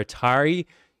see under Atari,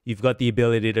 you've got the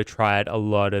ability to try out a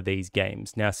lot of these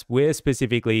games. Now, we're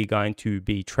specifically going to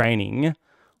be training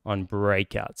on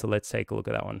Breakout. So let's take a look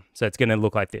at that one. So it's going to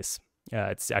look like this.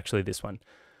 It's actually this one.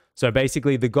 So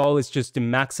basically the goal is just to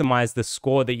maximize the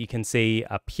score that you can see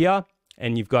up here.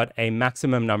 And you've got a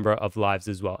maximum number of lives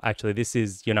as well. Actually, this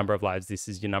is your number of lives. This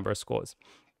is your number of scores.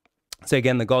 So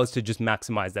again, the goal is to just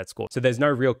maximize that score. So there's no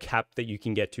real cap that you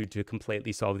can get to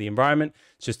completely solve the environment.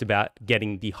 It's just about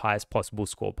getting the highest possible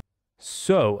score.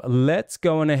 So let's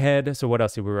go on ahead. So what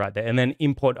else did we write there? And then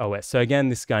import OS. So again,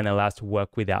 this is going to allow us to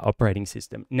work with our operating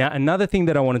system. Now, another thing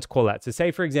that I wanted to call out. So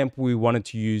say, for example, we wanted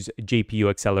to use GPU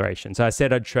acceleration. So I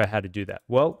said I'd show how to do that.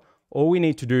 Well, all we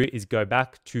need to do is go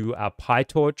back to our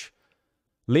PyTorch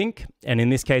link. And in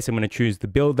this case, I'm going to choose the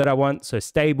build that I want. So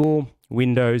stable,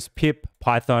 Windows, pip,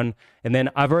 Python. And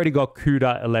then I've already got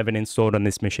CUDA 11 installed on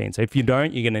this machine. So if you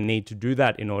don't, you're going to need to do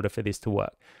that in order for this to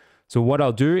work. So what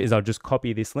I'll do is I'll just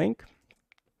copy this link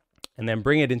and then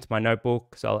bring it into my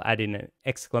notebook. So I'll add in an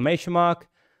exclamation mark,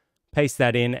 paste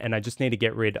that in, and I just need to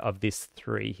get rid of this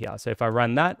 3 here. So if I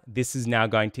run that, this is now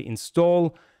going to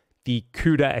install the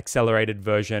CUDA accelerated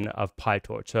version of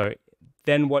PyTorch. So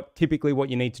then typically what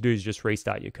you need to do is just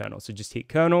restart your kernel. So just hit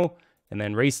kernel and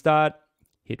then restart,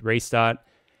 hit restart,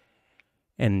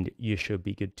 and you should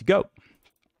be good to go.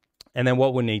 And then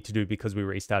what we'll need to do, because we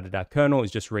restarted our kernel,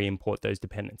 is just re-import those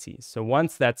dependencies. So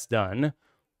once that's done,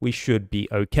 we should be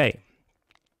okay.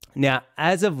 Now,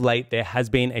 as of late, there has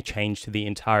been a change to the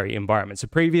entire environment. So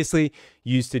previously,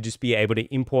 you used to just be able to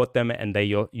import them and they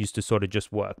used to sort of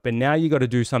just work. But now you got to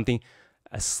do something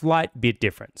a slight bit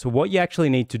different. So what you actually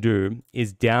need to do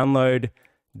is download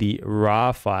the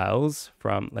RAR files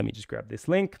from, let me just grab this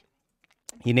link.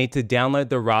 You need to download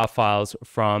the RAR files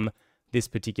from this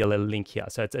particular link here.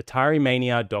 So it's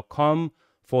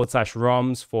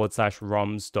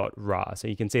atarimania.com/roms/roms.rar. So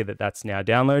you can see that that's now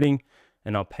downloading,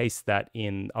 and I'll paste that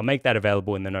in. I'll make that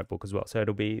available in the notebook as well. So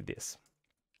it'll be this.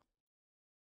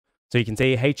 So you can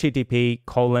see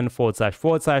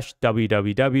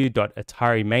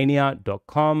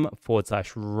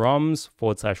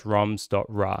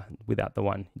http://www.atarimania.com/roms/roms.rar without the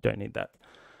one. You don't need that.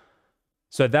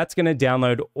 So that's going to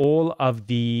download all of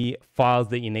the files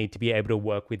that you need to be able to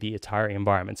work with the Atari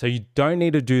environment. So you don't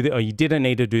need to do that, or you didn't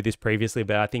need to do this previously,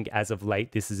 but I think as of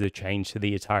late, this is a change to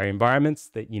the Atari environments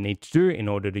that you need to do in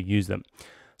order to use them.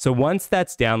 So once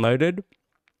that's downloaded,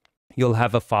 you'll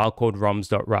have a file called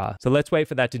roms.rar. So let's wait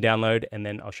for that to download, and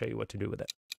then I'll show you what to do with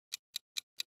it.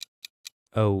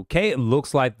 Okay, it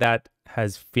looks like that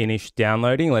has finished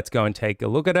downloading. Let's go and take a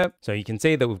look at it. So you can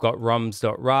see that we've got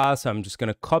roms.rar. So I'm just going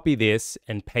to copy this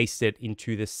and paste it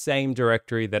into the same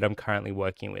directory that I'm currently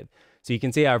working with. So you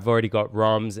can see I've already got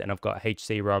roms and I've got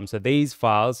hc-rom. So these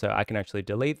files, so I can actually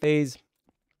delete these.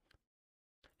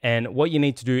 And what you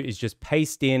need to do is just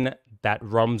paste in that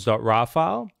roms.rar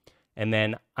file and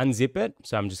then unzip it.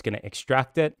 So I'm just going to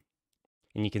extract it.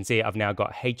 And you can see I've now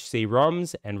got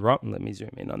hc-roms and rom. Let me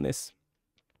zoom in on this.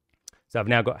 So I've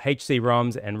now got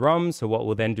hc-roms and roms. So what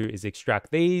we'll then do is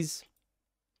extract these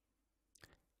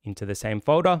into the same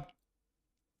folder.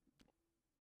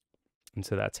 And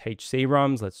so that's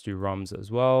hc-roms. Let's do roms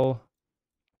as well.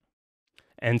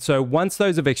 And so once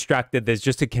those have extracted, there's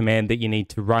just a command that you need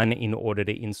to run in order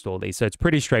to install these. So it's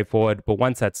pretty straightforward, but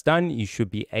once that's done, you should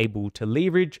be able to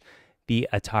leverage the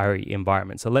Atari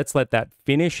environment. So let's let that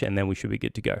finish and then we should be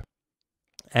good to go.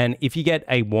 And if you get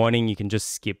a warning, you can just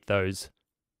skip those.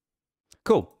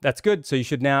 Cool, that's good. So you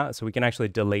should now, so we can actually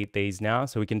delete these now.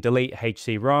 So we can delete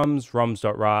hc-roms,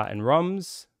 roms.rar, and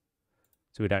roms.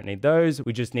 So we don't need those.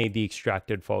 We just need the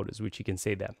extracted folders, which you can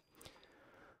see there.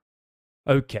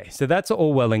 Okay, so that's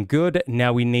all well and good.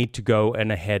 Now we need to go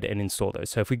ahead and install those.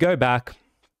 So if we go back,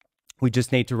 we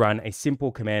just need to run a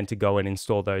simple command to go and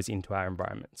install those into our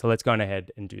environment. So let's go ahead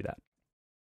and do that.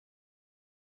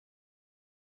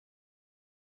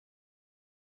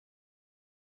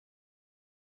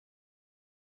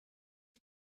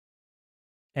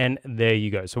 And there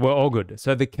you go. So we're all good.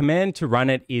 So the command to run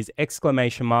it is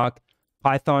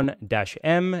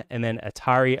 !python-m and then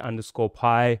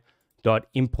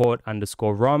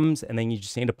atari_py.import_roms. And then you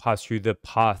just need to pass through the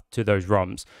path to those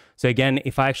ROMs. So again,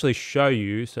 if I actually show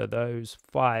you, so those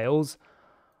files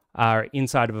are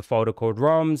inside of a folder called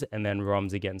ROMs and then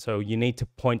ROMs again. So you need to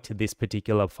point to this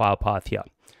particular file path here.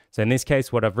 So in this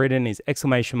case, what I've written is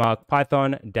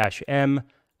 !python-m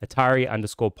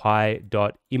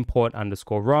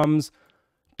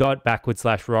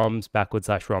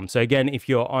atari_py.import_roms./roms/roms. So again, if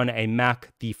you're on a Mac,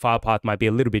 the file path might be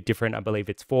a little bit different. I believe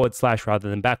it's /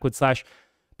 rather than /, but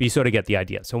you sort of get the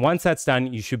idea. So once that's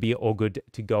done, you should be all good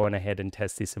to go on ahead and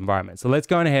test this environment. So let's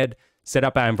go on ahead, set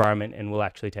up our environment, and we'll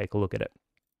actually take a look at it.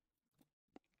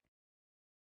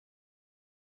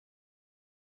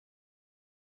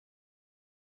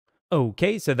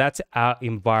 Okay, so that's our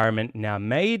environment now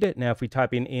made. Now, if we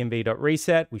type in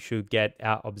env.reset, we should get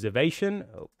our observation.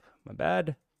 Oh, my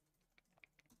bad.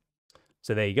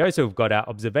 So there you go. So we've got our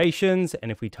observations. And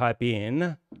if we type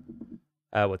in,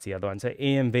 what's the other one? So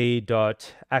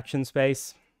env.action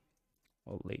space,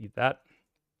 we'll leave that.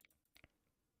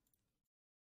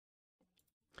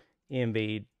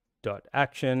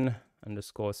 env.action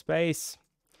underscore space.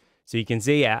 So you can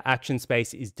see our action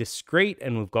space is discrete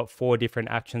and we've got 4 different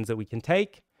actions that we can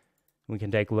take. We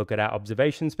can take a look at our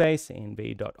observation space,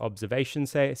 env.observation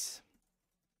space.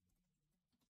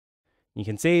 You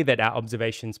can see that our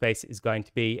observation space is going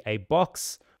to be a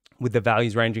box with the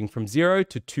values ranging from 0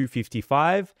 to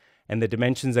 255, and the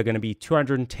dimensions are going to be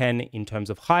 210 in terms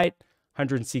of height,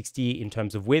 160 in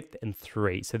terms of width, and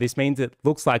 3. So this means it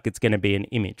looks like it's going to be an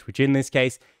image, which in this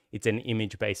case, it's an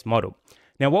image-based model.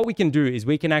 Now, what we can do is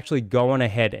we can actually go on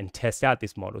ahead and test out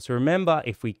this model. So remember,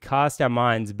 if we cast our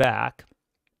minds back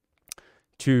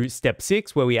to step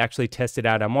 6, where we actually tested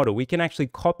out our model, we can actually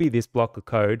copy this block of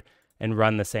code and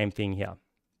run the same thing here.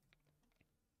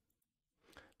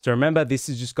 So remember, this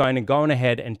is just going to go on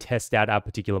ahead and test out our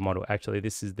particular model. Actually,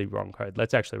 this is the wrong code.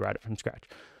 Let's actually write it from scratch.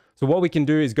 So what we can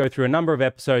do is go through a number of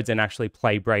episodes and actually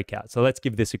play Breakout. So let's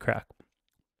give this a crack.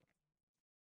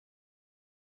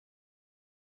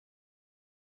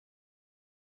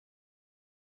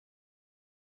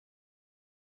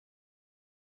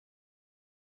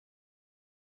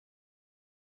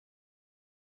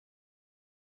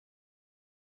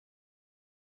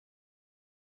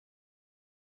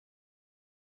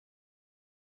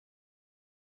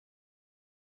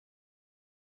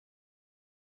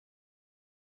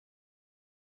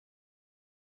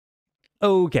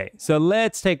 Okay, so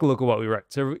let's take a look at what we wrote.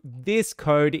 So this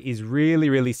code is really,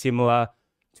 really similar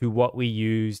to what we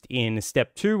used in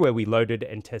step 2, where we loaded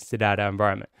and tested out our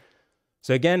environment.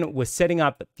 So again, we're setting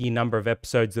up the number of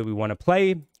episodes that we want to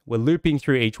play. We're looping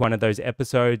through each one of those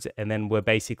episodes, and then we're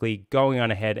basically going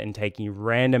on ahead and taking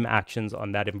random actions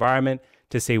on that environment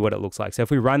to see what it looks like. So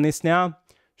if we run this now,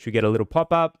 should get a little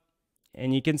pop-up,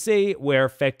 and you can see we're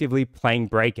effectively playing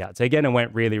Breakout. So again, it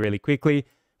went really, really quickly.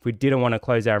 If we didn't want to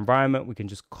close our environment, we can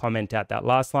just comment out that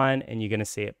last line and you're going to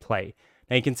see it play.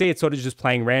 Now you can see it's sort of just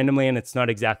playing randomly and it's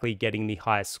not exactly getting the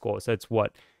highest score. So it's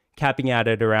capping out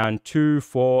at around 2,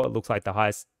 4. It looks like the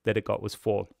highest that it got was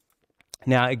 4.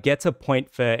 Now it gets a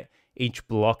point for each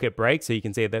block it breaks. So you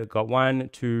can see that it got 1,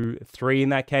 2, 3 in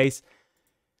that case.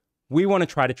 We want to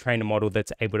try to train a model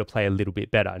that's able to play a little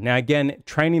bit better. Now again,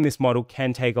 training this model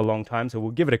can take a long time. So we'll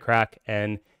give it a crack,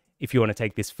 and if you want to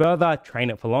take this further,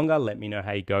 train it for longer, let me know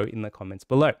how you go in the comments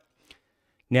below.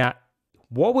 Now,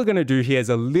 what we're going to do here is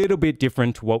a little bit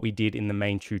different to what we did in the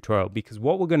main tutorial, because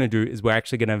what we're going to do is we're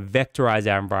actually going to vectorize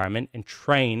our environment and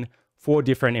train 4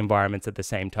 different environments at the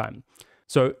same time.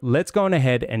 So let's go on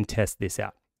ahead and test this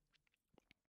out.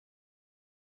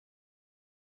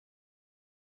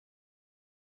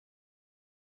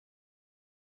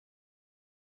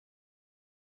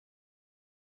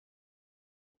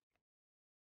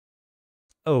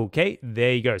 Okay,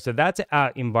 there you go. So that's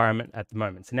our environment at the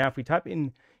moment. So now if we type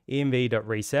in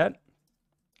env.reset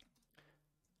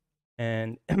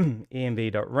and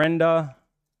env.render,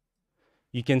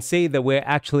 you can see that we're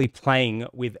actually playing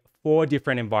with 4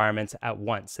 different environments at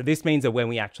once. So this means that when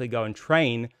we actually go and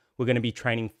train, we're going to be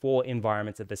training 4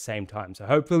 environments at the same time. So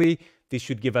hopefully this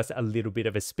should give us a little bit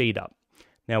of a speed up.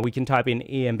 Now we can type in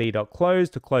env.close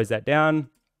to close that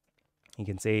down. You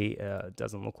can see it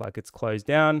doesn't look like it's closed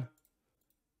down.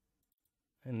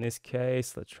 In this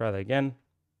case, let's try that again.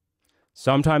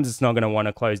 Sometimes it's not going to want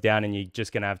to close down and you're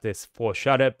just going to have to force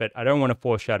shut it, but I don't want to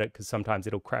force shut it because sometimes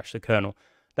it'll crash the kernel.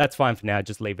 That's fine for now,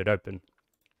 just leave it open.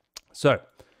 So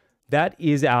that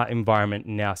is our environment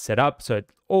now set up. So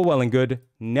all well and good.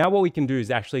 Now what we can do is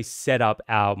actually set up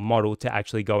our model to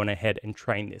actually go on ahead and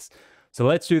train this. So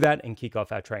let's do that and kick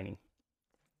off our training.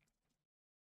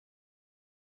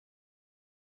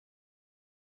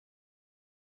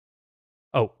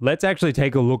 Oh, let's actually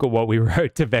take a look at what we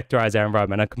wrote to vectorize our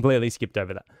environment. I completely skipped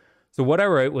over that. So what I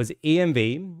wrote was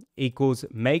env equals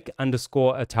make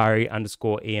underscore Atari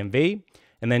underscore env.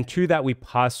 And then to that, we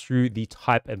pass through the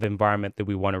type of environment that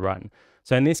we want to run.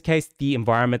 So in this case, the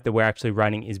environment that we're actually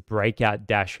running is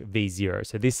Breakout-V0.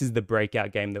 So this is the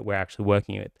Breakout game that we're actually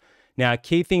working with. Now, a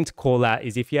key thing to call out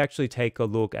is if you actually take a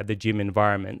look at the gym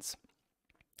environments,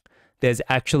 there's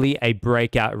actually a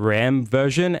Breakout RAM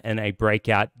version and a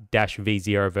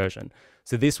Breakout-V0 version.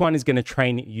 So this one is going to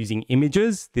train using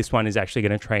images. This one is actually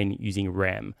going to train using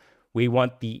RAM. We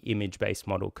want the image-based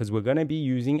model because we're going to be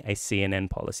using a CNN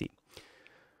policy.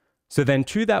 So then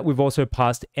to that, we've also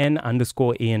passed n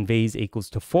underscore envs equals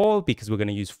to 4 because we're going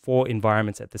to use 4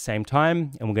 environments at the same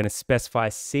time. And we're going to specify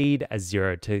seed as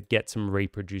 0 to get some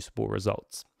reproducible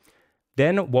results.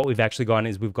 Then what we've actually gone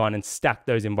is we've gone and stacked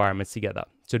those environments together.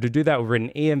 So to do that, we've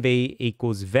written env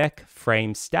equals vec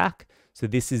frame stack. So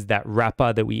this is that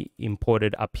wrapper that we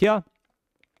imported up here.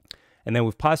 And then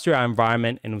we've passed through our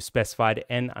environment and we've specified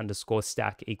n underscore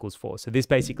stack equals 4. So this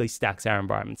basically stacks our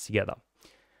environments together.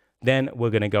 Then we're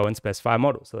going to go and specify a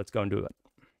model. So let's go and do it.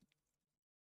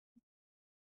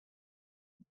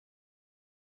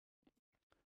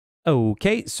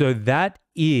 Okay, so that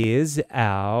is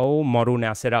our model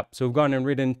now set up. So we've gone and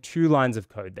written 2 lines of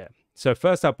code there. So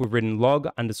first up, we've written log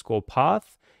underscore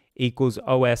path equals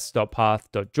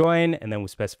os.path.join, and then we'll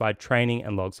specify training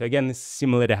and log. So again, this is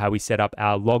similar to how we set up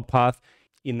our log path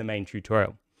in the main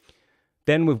tutorial.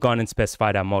 Then we've gone and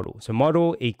specified our model. So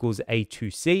model equals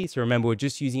A2C. So remember, we're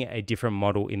just using a different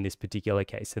model in this particular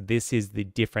case. So this is the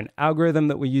different algorithm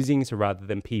that we're using. So rather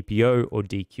than PPO or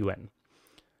DQN.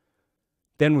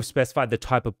 Then we've specified the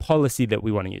type of policy that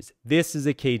we want to use. This is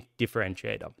a key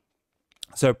differentiator.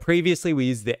 So previously we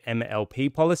used the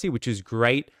MLP policy, which is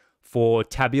great for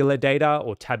tabular data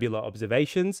or tabular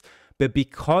observations. But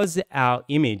because our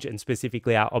image and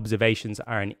specifically our observations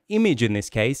are an image in this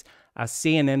case, our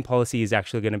CNN policy is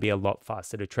actually going to be a lot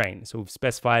faster to train. So we've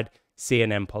specified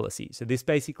CNN policy. So this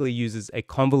basically uses a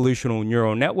convolutional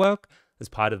neural network as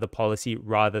part of the policy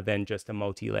rather than just a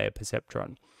multi-layer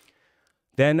perceptron.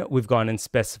 Then we've gone and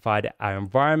specified our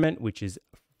environment, which is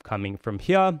coming from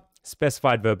here.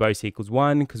 Specified verbose equals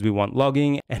 1 because we want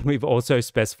logging, and we've also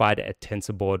specified a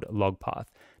TensorBoard log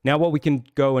path. Now what we can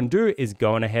go and do is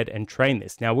go on ahead and train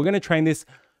this. Now we're going to train this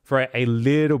for a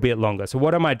little bit longer. So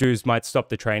what I might do is might stop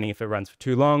the training if it runs for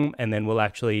too long, and then we'll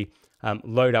actually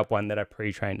load up one that I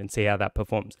pre-trained and see how that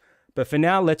performs. But for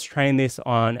now, let's train this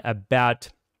on about,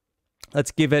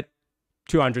 let's give it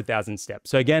 200,000 steps.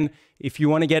 So again, if you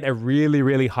want to get a really,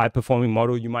 really high performing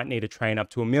model, you might need to train up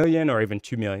to 1 million or even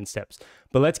 2 million steps.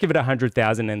 But let's give it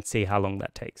 100,000 and see how long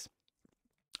that takes.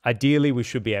 Ideally, we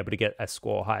should be able to get a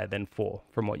score higher than 4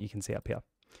 from what you can see up here,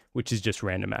 which is just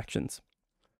random actions.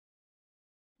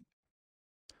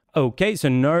 Okay, so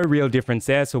no real difference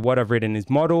there. So what I've written is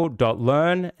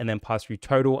model.learn and then pass through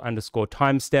total underscore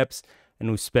time steps, and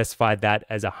we've specified that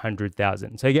as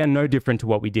 100,000. So again, no different to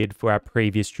what we did for our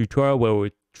previous tutorial where we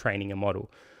were training a model.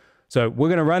 So we're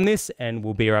going to run this and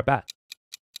we'll be right back.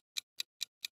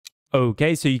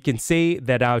 Okay, so you can see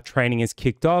that our training is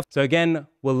kicked off. So again,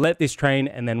 we'll let this train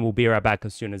and then we'll be right back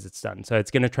as soon as it's done. So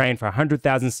it's going to train for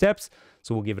 100,000 steps.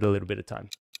 So we'll give it a little bit of time.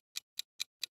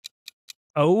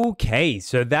 Okay,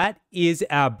 so that is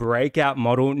our breakout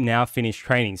model now finished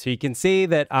training. So you can see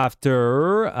that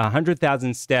after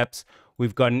 100,000 steps,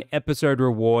 we've got an episode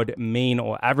reward mean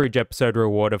or average episode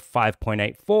reward of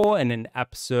 5.84 and an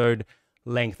episode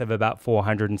length of about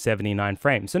 479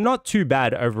 frames. So not too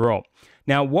bad overall.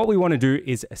 Now, what we want to do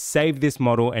is save this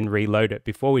model and reload it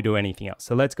before we do anything else.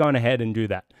 So let's go on ahead and do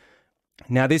that.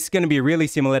 Now, this is going to be really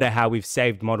similar to how we've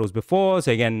saved models before.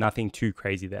 So again, nothing too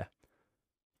crazy there.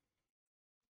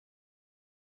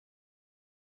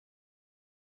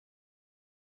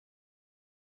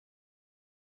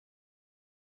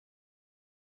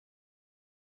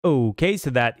 Okay,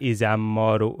 so that is our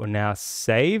model now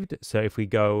saved. So if we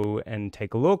go and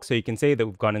take a look, so you can see that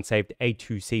we've gone and saved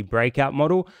A2C breakout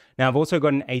model. Now I've also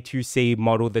got an A2C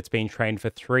model that's been trained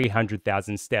for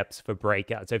 300,000 steps for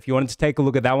breakout. So if you wanted to take a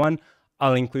look at that one,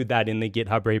 I'll include that in the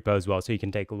GitHub repo as well, so you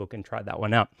can take a look and try that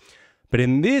one out. But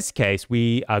in this case,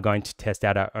 we are going to test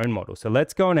out our own model. So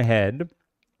let's go on ahead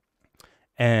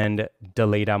and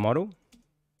delete our model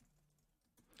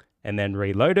and then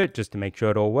reload it just to make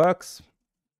sure it all works.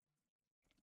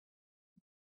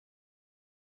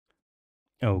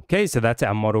 Okay, so that's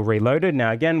our model reloaded.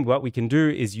 Now again, what we can do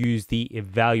is use the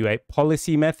evaluate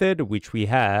policy method, which we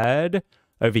had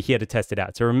over here to test it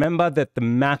out. So remember that the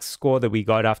max score that we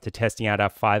got after testing out our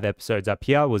 5 episodes up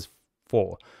here was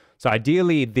 4. So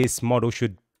ideally, this model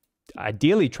should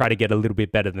ideally try to get a little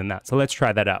bit better than that. So let's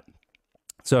try that out.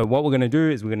 So what we're going to do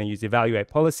is we're going to use evaluate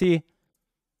policy,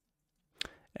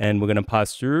 and we're going to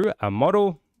pass through our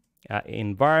model, our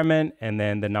environment, and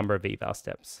then the number of eval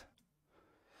steps.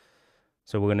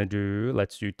 So we're going to do,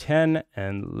 let's do 10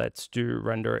 and let's do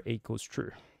render equals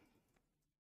true.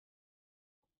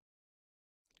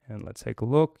 And let's take a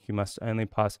look. You must only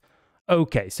pass.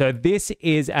 Okay, so this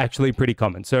is actually pretty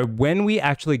common. So when we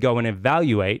actually go and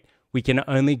evaluate, we can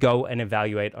only go and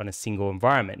evaluate on a single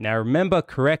environment. Now remember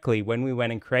correctly, when we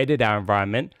went and created our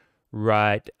environment,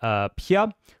 right up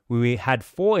here. We had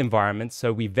 4 environments,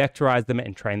 so we vectorized them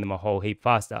and trained them a whole heap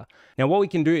faster. Now what we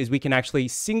can do is we can actually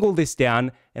single this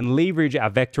down and leverage our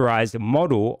vectorized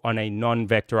model on a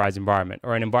non-vectorized environment,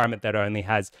 or an environment that only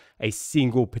has a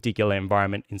single particular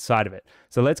environment inside of it.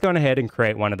 So let's go on ahead and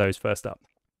create one of those first up.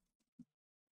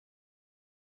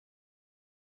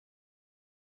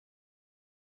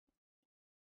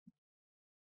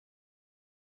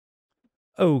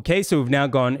 Okay, so we've now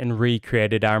gone and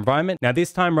recreated our environment. Now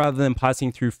this time, rather than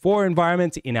passing through 4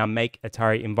 environments in our make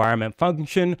Atari environment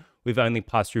function, we've only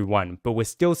passed through 1, but we're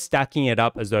still stacking it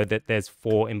up as though that there's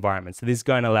 4 environments. So this is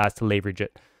going to allow us to leverage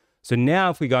it. So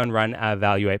now if we go and run our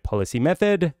evaluate policy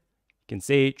method, you can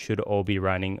see it should all be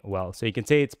running well. So you can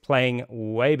see it's playing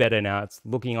way better now. It's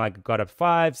looking like it got a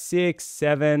 5, 6,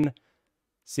 7,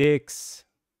 6.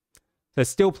 So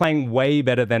still playing way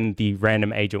better than the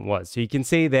random agent was. So you can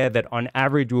see there that on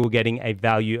average, we were getting a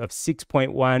value of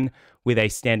 6.1 with a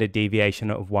standard deviation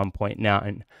of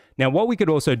 1.9. Now, what we could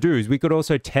also do is we could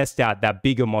also test out that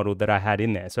bigger model that I had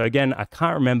in there. So again, I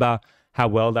can't remember how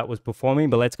well that was performing,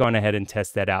 but let's go on ahead and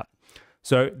test that out.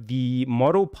 So the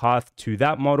model path to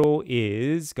that model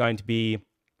is going to be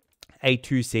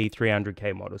A2C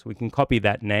 300K model. So we can copy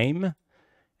that name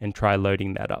and try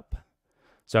loading that up.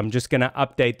 So I'm just going to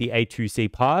update the A2C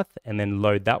path and then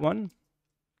load that one.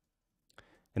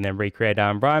 And then recreate our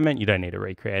environment. You don't need to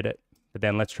recreate it. But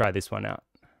then let's try this one out.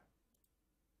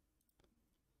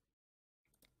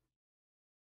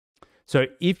 So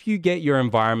if you get your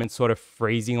environment sort of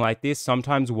freezing like this,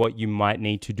 sometimes what you might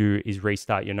need to do is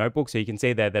restart your notebook. So you can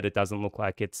see there that it doesn't look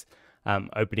like it's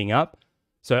opening up.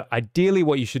 So ideally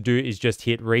what you should do is just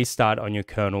hit restart on your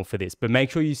kernel for this, but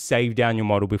make sure you save down your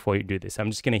model before you do this.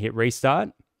 I'm just going to hit restart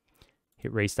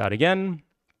again.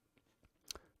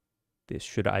 This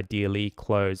should ideally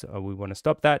close. Oh, we want to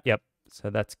stop that. Yep.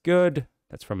 So that's good.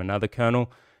 That's from another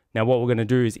kernel. Now what we're going to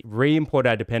do is re-import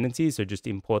our dependencies. So just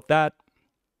import that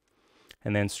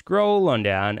and then scroll on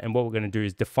down. And what we're going to do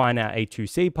is define our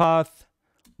A2C path,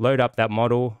 load up that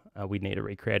model. We need to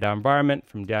recreate our environment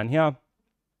from down here.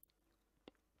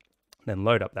 Then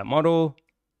load up that model,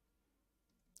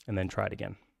 and then try it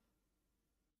again.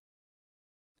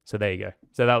 So there you go.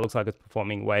 So that looks like it's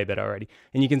performing way better already.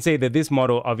 And you can see that this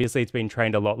model, obviously it's been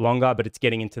trained a lot longer, but it's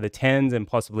getting into the 10s and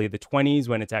possibly the 20s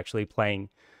when it's actually playing.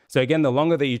 So again, the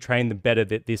longer that you train, the better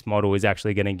that this model is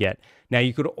actually going to get. Now,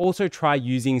 you could also try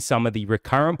using some of the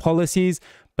recurrent policies,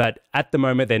 but at the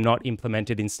moment, they're not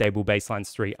implemented in Stable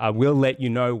Baselines 3. I will let you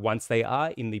know once they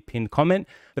are in the pinned comment,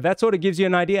 but that sort of gives you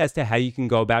an idea as to how you can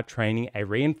go about training a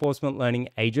reinforcement learning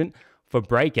agent for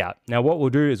Breakout. Now, what we'll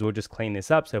do is we'll just clean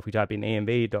this up. So if we type in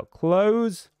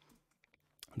env.close,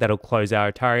 that'll close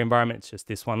our Atari environment. It's just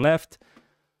this one left.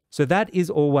 So that is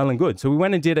all well and good. So we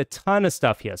went and did a ton of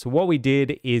stuff here. So what we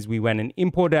did is we went and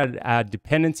imported our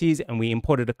dependencies and we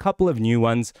imported a couple of new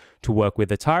ones to work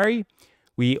with Atari.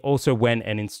 We also went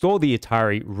and installed the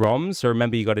Atari ROMs. So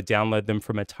remember, you got to download them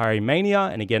from Atari Mania.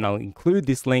 And again, I'll include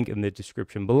this link in the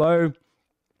description below.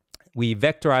 We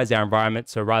vectorized our environment.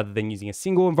 So rather than using a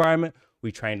single environment,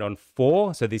 we trained on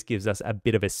 4. So this gives us a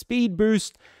bit of a speed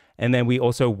boost. And then we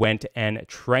also went and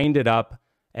trained it up.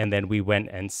 And then we went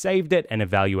and saved it and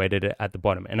evaluated it at the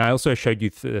bottom. And I also showed you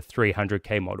the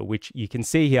 300K model, which you can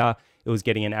see here, it was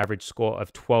getting an average score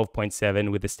of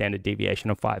 12.7 with a standard deviation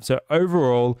of 5. So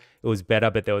overall, it was better,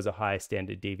 but there was a higher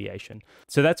standard deviation.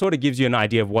 So that sort of gives you an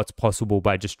idea of what's possible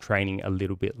by just training a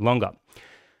little bit longer.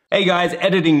 Hey guys,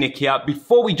 Editing Nick here.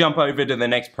 Before we jump over to the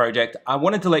next project, I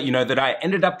wanted to let you know that I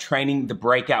ended up training the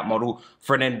Breakout model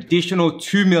for an additional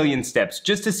 2 million steps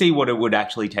just to see what it would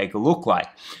actually take a look like.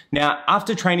 Now,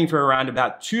 after training for around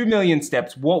about 2 million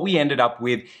steps, what we ended up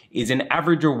with is an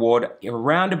average reward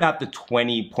around about the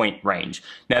 20-point range.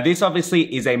 Now, this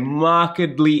obviously is a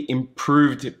markedly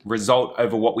improved result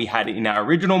over what we had in our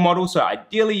original model. So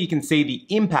ideally, you can see the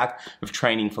impact of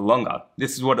training for longer.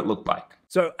 This is what it looked like.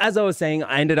 So as I was saying,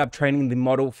 I ended up training the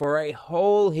model for a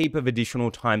whole heap of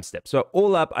additional time steps. So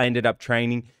all up, I ended up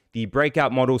training the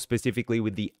Breakout model specifically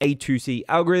with the A2C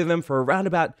algorithm for around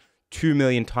about 2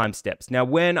 million time steps. Now,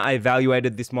 when I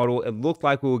evaluated this model, it looked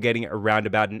like we were getting around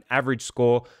about an average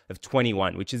score of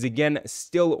 21, which is again,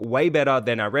 still way better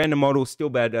than our random model, still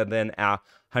better than our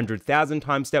 100,000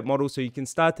 time step model. So you can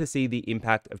start to see the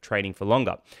impact of training for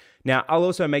longer. Now, I'll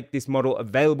also make this model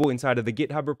available inside of the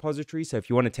GitHub repository. So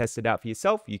if you want to test it out for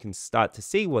yourself, you can start to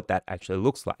see what that actually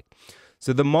looks like.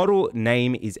 So the model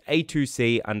name is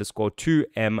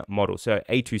A2C_2M model. So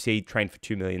A2C trained for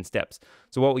 2 million steps.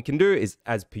 So what we can do is,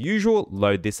 as per usual,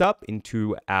 load this up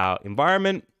into our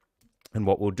environment. And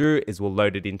what we'll do is we'll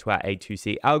load it into our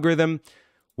A2C algorithm.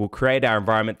 We'll create our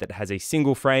environment that has a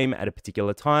single frame at a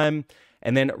particular time.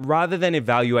 And then rather than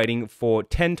evaluating for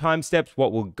 10 time steps,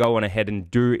 what we'll go on ahead and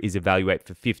do is evaluate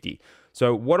for 50.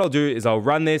 So what I'll do is I'll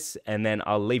run this and then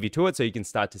I'll leave you to it so you can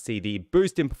start to see the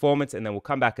boost in performance, and then we'll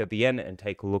come back at the end and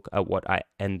take a look at what our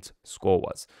end score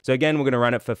was. So again, we're going to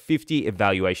run it for 50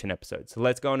 evaluation episodes. So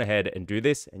let's go on ahead and do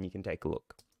this and you can take a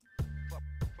look.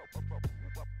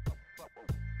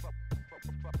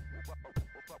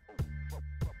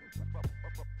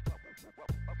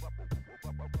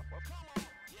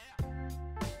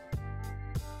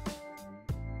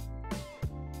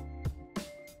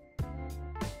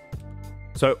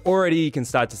 So already you can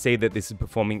start to see that this is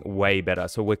performing way better.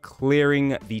 So we're clearing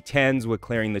the 10s, we're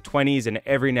clearing the 20s, and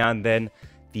every now and then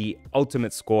the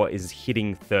ultimate score is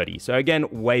hitting 30. So again,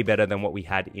 way better than what we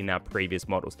had in our previous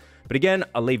models. But again,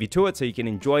 I'll leave you to it so you can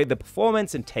enjoy the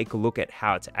performance and take a look at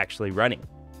how it's actually running.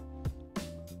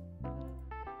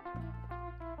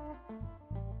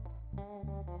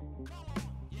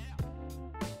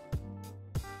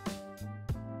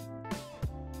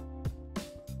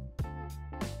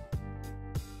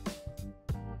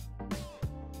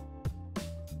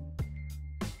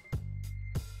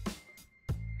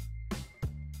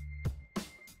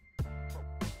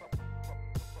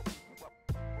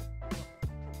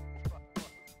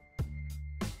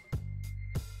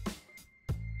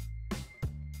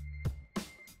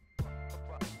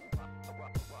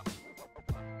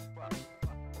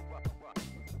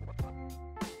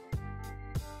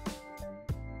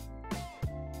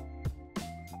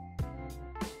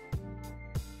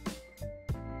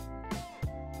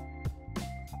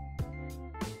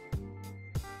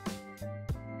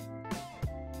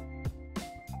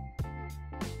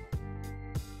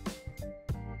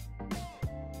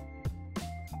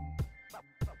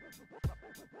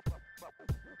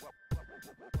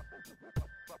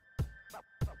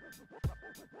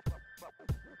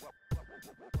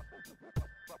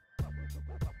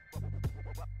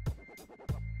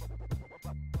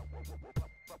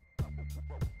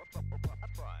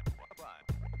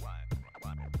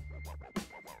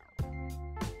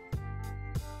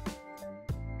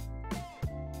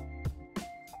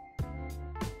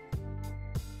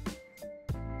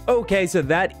 Okay, so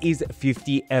that is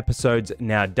 50 episodes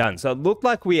now done. So it looked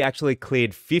like we actually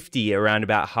cleared 50 around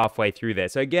about halfway through there.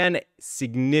 So again,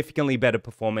 significantly better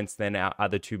performance than our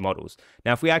other two models.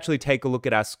 Now, if we actually take a look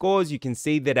at our scores, you can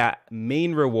see that our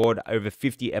mean reward over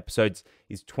 50 episodes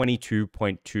is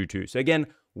 22.22. So again,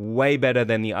 way better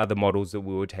than the other models that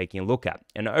we were taking a look at.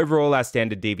 And overall, our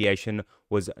standard deviation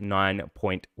was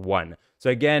 9.1. So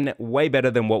again, way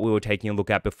better than what we were taking a look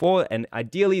at before. And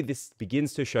ideally, this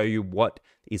begins to show you what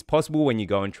is possible when you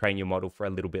go and train your model for a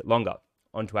little bit longer.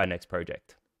 On to our next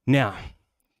project. Now,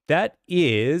 that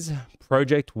is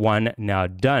project 1 now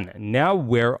done. Now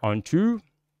we're on to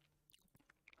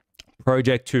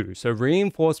project 2. So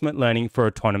reinforcement learning for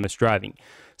autonomous driving.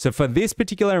 So for this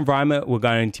particular environment, we're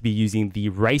going to be using the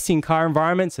racing car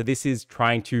environment. So this is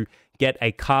trying to get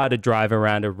a car to drive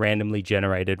around a randomly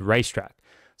generated racetrack.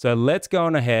 So let's go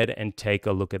on ahead and take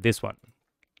a look at this one.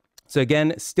 So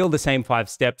again, still the same 5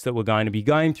 steps that we're going to be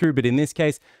going through, but in this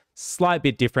case, slight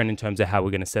bit different in terms of how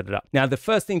we're going to set it up. Now, the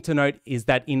first thing to note is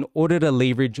that in order to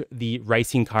leverage the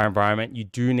racing car environment, you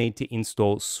do need to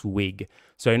install Swig.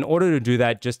 So in order to do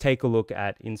that, just take a look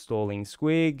at installing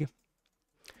Swig.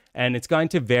 And it's going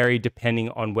to vary depending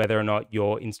on whether or not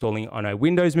you're installing on a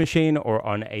Windows machine or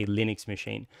on a Linux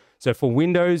machine. So for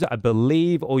Windows, I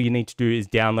believe all you need to do is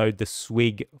download the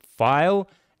Swig file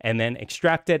and then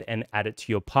extract it and add it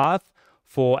to your path.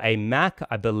 For a Mac,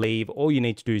 I believe all you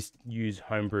need to do is use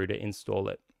Homebrew to install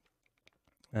it.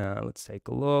 Let's take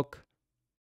a look.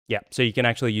 Yeah, so you can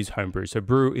actually use Homebrew. So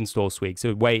brew, install Swig.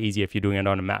 So way easier if you're doing it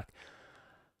on a Mac.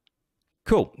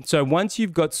 Cool. So once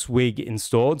you've got Swig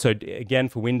installed, so again,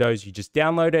 for Windows, you just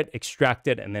download it, extract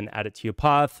it, and then add it to your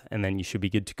path, and then you should be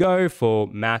good to go. For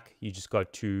Mac, you just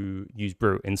got to use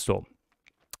brew install.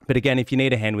 But again, if you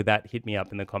need a hand with that, hit me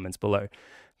up in the comments below.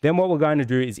 Then what we're going to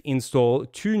do is install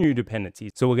 2 new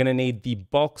dependencies. So we're going to need the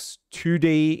Box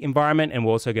 2D environment, and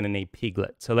we're also going to need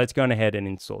Piglet. So let's go on ahead and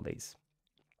install these.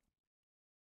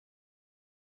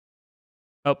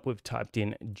 Oh, we've typed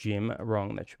in Gym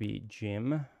wrong. That should be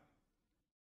Gym.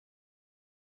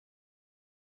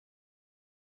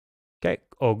 Okay,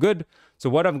 all good. So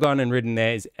what I've gone and written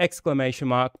there is !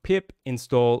 pip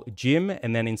install Gym,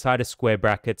 and then inside of square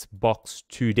brackets, Box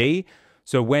 2D.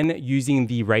 So when using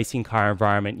the racing car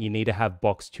environment, you need to have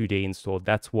Box 2D installed.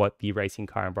 That's what the racing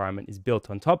car environment is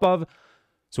built on top of.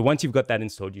 So once you've got that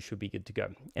installed, you should be good to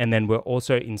go. And then we're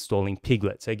also installing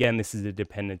Piglet. So again, this is a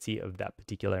dependency of that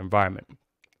particular environment.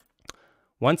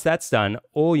 Once that's done,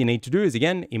 all you need to do is,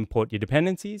 again, import your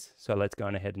dependencies. So let's go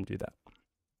on ahead and do that.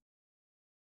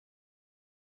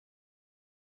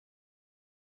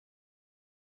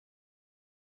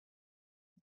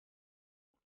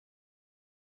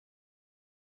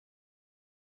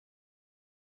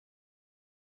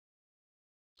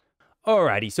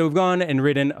 Alrighty, so we've gone and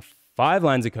written 5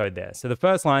 lines of code there. So the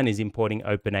first line is importing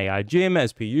OpenAI Gym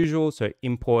as per usual. So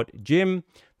import Gym.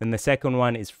 Then the second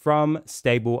one is from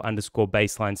stable underscore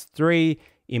baselines 3,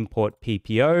 import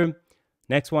PPO.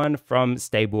 Next one from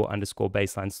stable underscore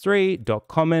baselines 3 dot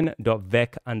common dot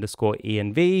vec underscore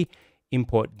env,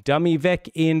 import dummy vec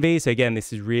env. So again,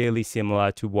 this is really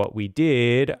similar to what we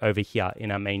did over here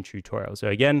in our main tutorial. So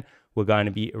again, we're going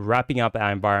to be wrapping up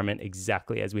our environment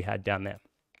exactly as we had down there.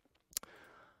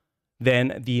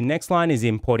 Then the next line is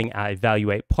importing our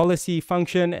evaluate policy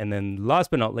function. And then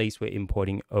last but not least, we're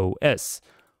importing OS.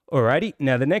 Alrighty,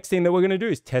 now the next thing that we're going to do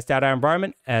is test out our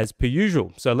environment as per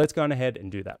usual. So let's go on ahead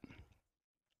and do that.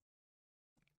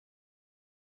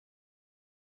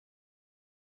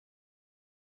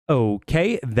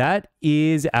 Okay, that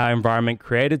is our environment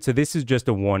created. So this is just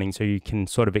a warning, so you can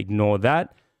sort of ignore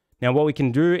that. Now what we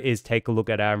can do is take a look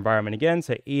at our environment again.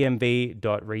 So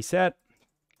env.reset.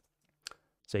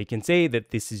 So you can see that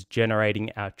this is generating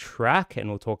our track, and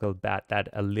we'll talk about that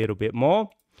a little bit more.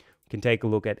 We can take a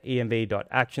look at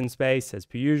env.actionSpace as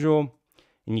per usual,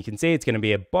 and you can see it's going to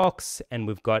be a box, and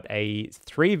we've got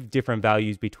 3 different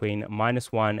values between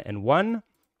 -1 and 1.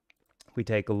 If we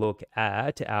take a look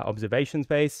at our observation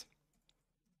space,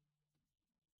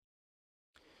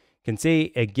 you can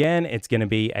see again it's going to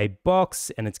be a box,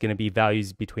 and it's going to be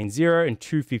values between 0 and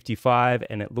 255,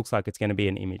 and it looks like it's going to be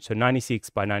an image, so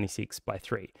 96 by 96 by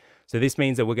 3. So this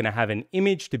means that we're going to have an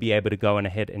image to be able to go on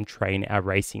ahead and train our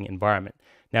racing environment.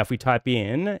 Now if we type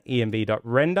in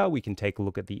env.render, we can take a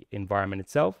look at the environment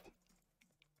itself.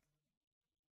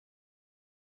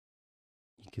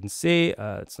 You can see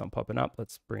it's not popping up.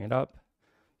 Let's bring it up.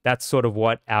 That's sort of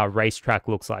what our racetrack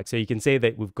looks like. So you can see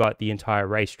that we've got the entire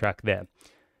racetrack there.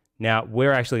 Now,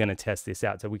 we're actually going to test this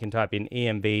out. So we can type in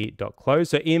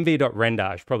env.close. So env.render,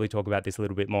 I should probably talk about this a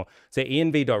little bit more. So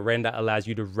env.render allows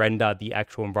you to render the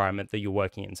actual environment that you're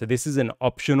working in. So this is an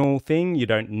optional thing. You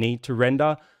don't need to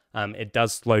render. It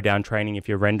does slow down training if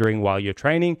you're rendering while you're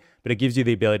training, but it gives you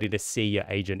the ability to see your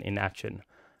agent in action.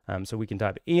 So we can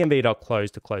type env.close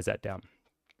to close that down.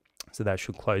 So that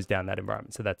should close down that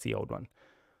environment. So that's the old one.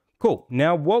 Cool.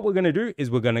 Now what we're going to do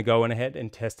is we're going to go on ahead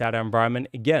and test out our environment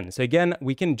again. So again,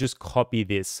 we can just copy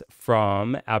this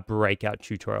from our breakout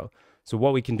tutorial. So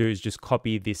what we can do is just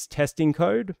copy this testing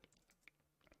code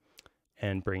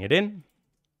and bring it in.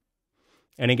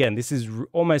 And again, this is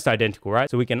almost identical, right?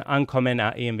 So we can uncomment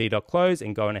our env.close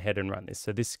and go on ahead and run this.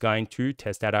 So this is going to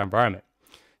test out our environment.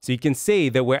 So you can see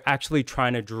that we're actually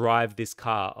trying to drive this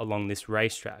car along this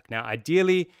racetrack. Now,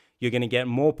 ideally, you're going to get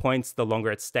more points the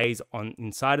longer it stays on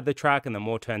inside of the track and the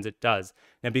more turns it does.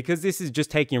 Now, because this is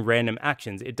just taking random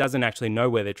actions, it doesn't actually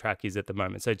know where the track is at the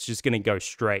moment. So it's just going to go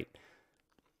straight.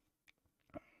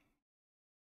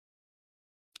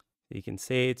 You can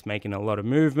see it's making a lot of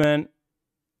movement.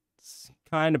 It's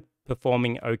kind of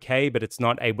performing okay, but it's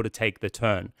not able to take the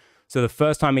turn. So the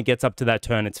first time it gets up to that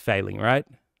turn, it's failing, right?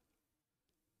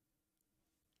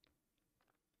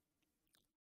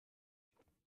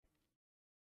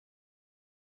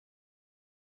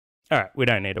 All right, we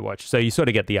don't need to watch. So you sort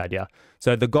of get the idea.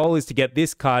 So the goal is to get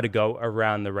this car to go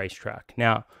around the racetrack.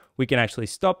 Now, we can actually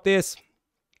stop this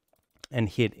and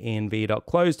hit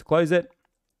env.close to close it.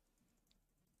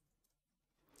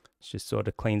 It just sort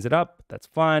of cleans it up. That's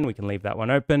fine. We can leave that one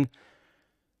open.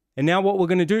 And now what we're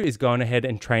going to do is go on ahead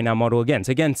and train our model again.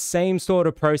 So again, same sort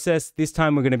of process. This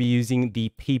time we're going to be using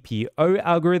the PPO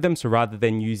algorithm. So rather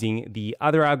than using the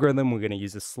other algorithm, we're going to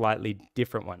use a slightly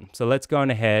different one. So let's go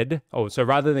on ahead. Oh, so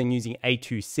rather than using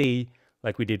A2C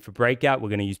like we did for Breakout, we're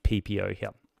going to use PPO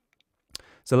here.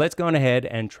 So let's go on ahead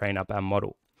and train up our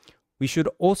model. We should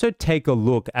also take a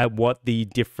look at what the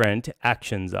different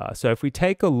actions are. So if we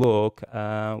take a look,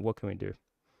 what can we do?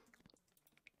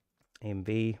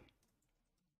 MV.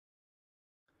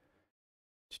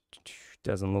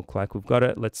 Doesn't look like we've got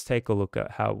it. Let's take a look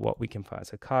at what we can find.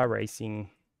 So car racing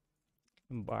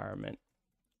environment,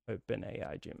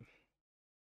 OpenAI Gym.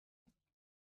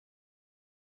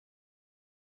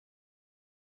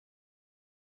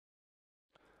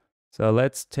 So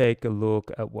let's take a look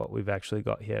at what we've actually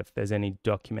got here. If there's any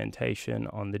documentation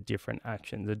on the different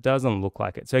actions, it doesn't look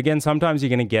like it. So again, sometimes you're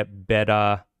going to get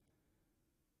better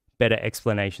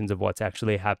explanations of what's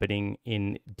actually happening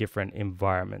in different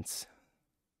environments.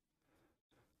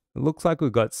 It looks like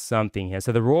we've got something here.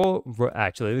 So the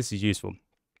actually, this is useful.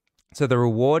 So the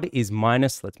reward is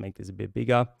minus, let's make this a bit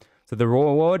bigger. So the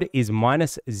reward is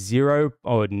minus 0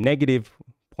 or negative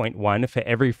 0.1 for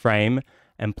every frame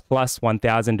and plus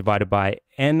 1000 divided by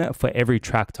n for every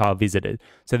track tile visited.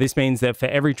 So this means that for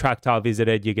every track tile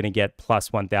visited, you're going to get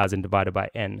plus 1000 divided by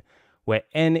n, where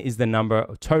n is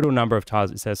the total number of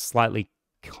tiles. It says slightly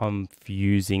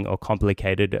confusing or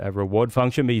complicated reward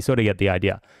function, but you sort of get the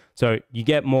idea. So you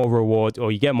get more rewards,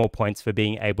 or you get more points for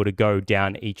being able to go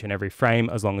down each and every frame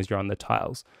as long as you're on the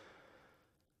tiles.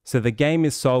 So the game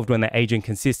is solved when the agent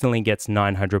consistently gets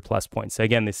 900 plus points. So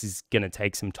again, this is going to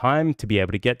take some time to be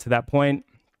able to get to that point.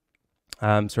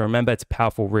 So remember, it's a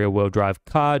powerful rear-wheel drive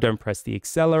car. Don't press the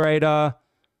accelerator.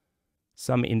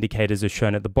 Some indicators are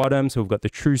shown at the bottom. So we've got the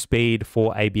true speed,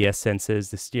 4 ABS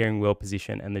sensors, the steering wheel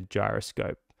position, and the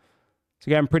gyroscope. So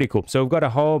again, pretty cool. So we've got a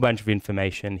whole bunch of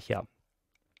information here.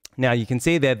 Now you can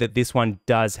see there that this one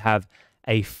does have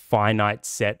a finite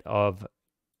set of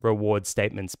reward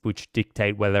statements which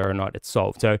dictate whether or not it's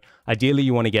solved. So ideally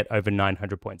you want to get over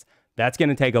 900 points. That's going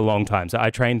to take a long time. So I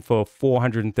trained for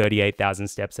 438,000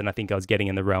 steps, and I think I was getting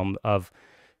in the realm of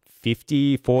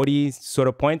 50, 40 sort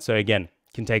of points. So again,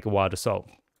 can take a while to solve.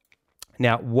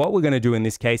 Now, what we're going to do in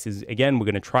this case is, again, we're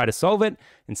going to try to solve it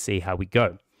and see how we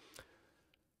go.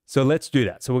 So let's do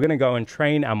that. So we're going to go and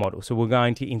train our model. So we're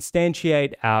going to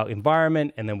instantiate our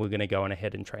environment, and then we're going to go on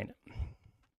ahead and train it.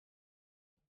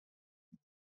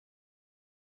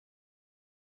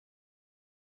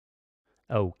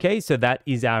 Okay, so that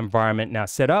is our environment now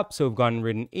set up. So we've gone and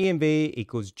written env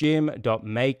equals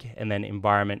gym.make and then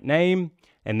environment name.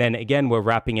 And then again, we're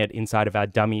wrapping it inside of our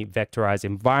dummy vectorized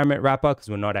environment wrapper because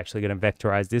we're not actually going to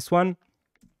vectorize this one.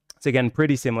 So again,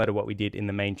 pretty similar to what we did in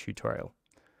the main tutorial.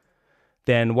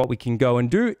 Then what we can go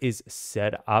and do is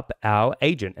set up our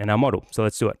agent and our model. So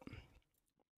let's do it.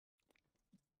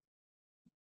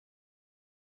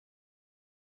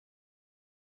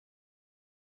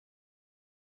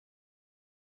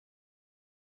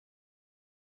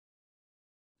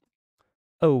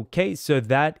 Okay, so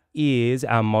that is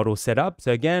our model set up.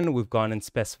 So again, we've gone and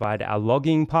specified our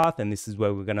logging path, and this is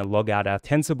where we're going to log out our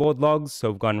TensorBoard logs.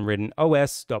 So we've gone and written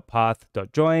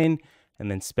os.path.join, and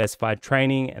then specified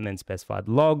training, and then specified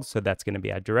logs. So that's going to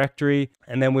be our directory.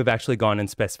 And then we've actually gone and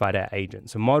specified our agent.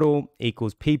 So model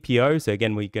equals PPO. So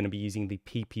again, we're going to be using the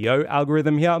PPO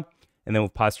algorithm here. And then we'll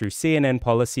pass through CNN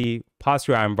policy, pass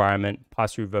through our environment,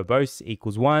 pass through verbose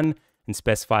equals 1, and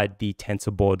specified the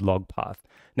TensorBoard log path.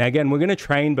 Now, again, we're going to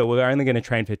train, but we're only going to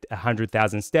train for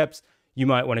 100,000 steps. You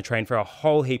might want to train for a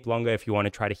whole heap longer if you want to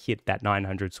try to hit that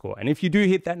 900 score. And if you do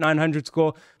hit that 900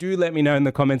 score, do let me know in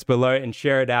the comments below and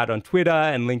share it out on Twitter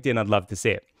and LinkedIn. I'd love to see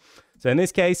it. So in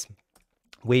this case,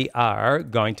 we are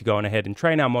going to go on ahead and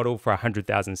train our model for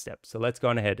 100,000 steps. So let's go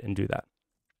on ahead and do that.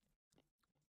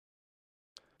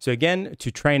 So again,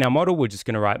 to train our model, we're just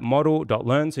going to write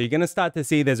model.learn. So you're going to start to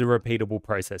see there's a repeatable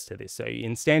process to this. So you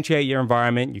instantiate your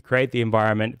environment, you create the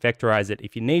environment, vectorize it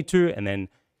if you need to, and then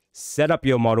set up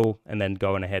your model and then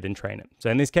go on ahead and train it.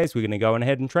 So in this case, we're going to go on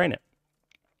ahead and train it.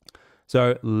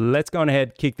 So let's go on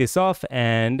ahead, kick this off,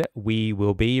 and we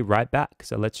will be right back.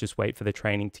 So let's just wait for the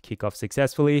training to kick off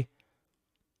successfully.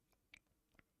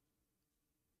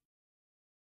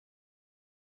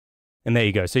 And there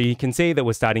you go. So you can see that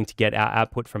we're starting to get our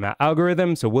output from our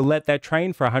algorithm. So we'll let that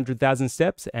train for 100,000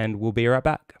 steps and we'll be right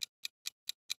back.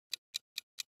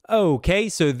 Okay,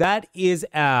 so that is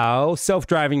our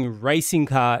self-driving racing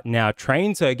car now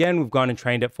trained. So again, we've gone and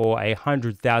trained it for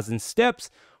 100,000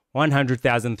 steps,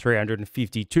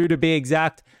 100,352 to be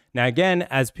exact. Now again,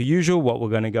 as per usual, what we're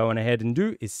going to go on ahead and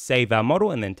do is save our model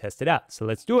and then test it out. So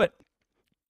let's do it.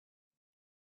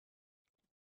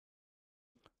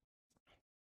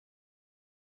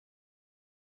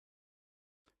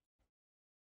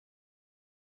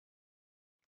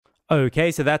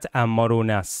 Okay, so that's our model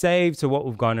now saved. So what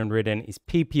we've gone and written is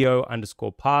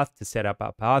PPO_path to set up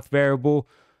our path variable.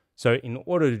 So in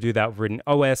order to do that, we've written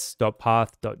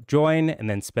os.path.join and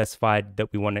then specified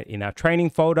that we want it in our training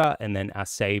folder and then our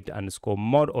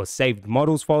saved_mod or saved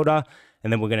models folder.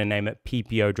 And then we're going to name it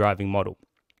PPO driving model.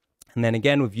 And then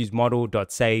again, we've used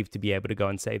model.save to be able to go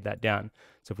and save that down.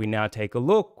 So if we now take a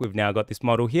look, we've now got this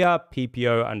model here,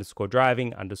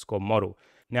 PPO_driving_model.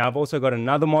 Now I've also got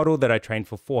another model that I trained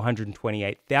for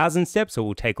 428,000 steps. So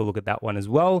we'll take a look at that one as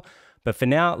well. But for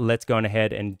now, let's go on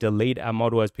ahead and delete our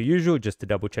model as per usual, just to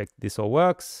double check this all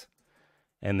works.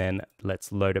 And then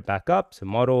let's load it back up. So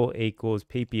model equals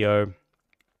PPO.load,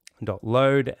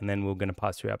 and then we're going to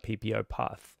pass through our PPO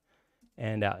path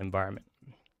and our environment.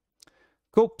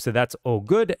 Cool, so that's all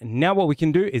good. Now what we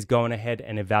can do is go on ahead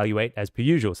and evaluate as per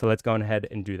usual. So let's go on ahead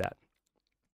and do that.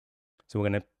 So we're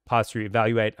going to pass through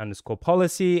evaluate underscore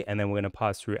policy, and then we're going to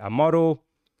pass through our model,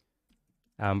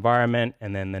 our environment,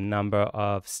 and then the number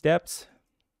of steps.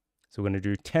 So we're going to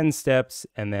do 10 steps,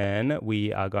 and then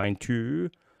we are going to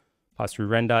pass through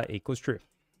render equals true.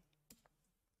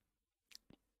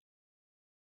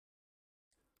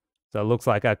 So it looks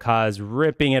like our car's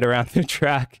ripping it around the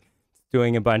track,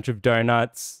 doing a bunch of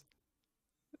donuts.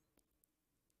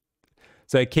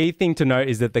 So a key thing to note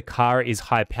is that the car is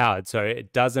high powered. So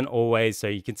it doesn't always, so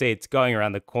you can see it's going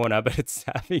around the corner, but it's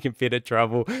having a bit of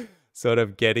trouble sort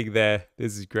of getting there.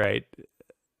 This is great.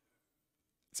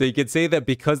 So you can see that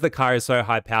because the car is so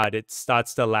high powered, it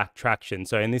starts to lack traction.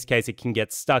 So in this case, it can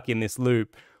get stuck in this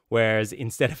loop, whereas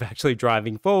instead of actually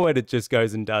driving forward, it just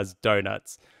goes and does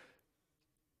donuts.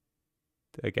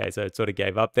 Okay, so it sort of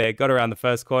gave up there. Got around the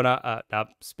first corner, up,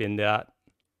 spinned out.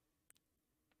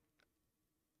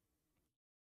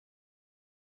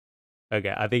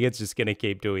 Okay, I think it's just going to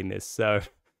keep doing this. So,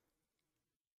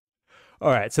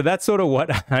 all right, so that's sort of what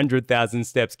 100,000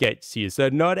 steps gets you. So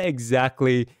not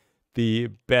exactly the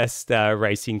best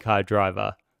racing car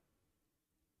driver.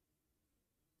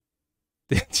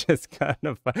 It's just kind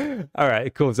of fun. All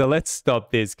right, cool. So let's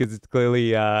stop this because it's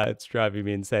clearly it's driving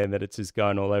me insane that it's just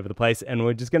going all over the place. And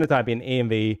we're just going to type in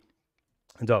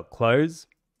env.close.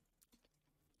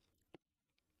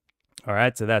 All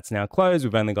right, so that's now closed.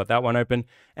 We've only got that one open.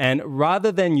 And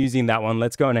rather than using that one,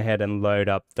 let's go on ahead and load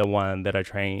up the one that I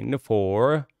trained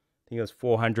for, I think it was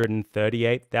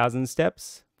 438,000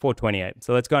 steps, 428.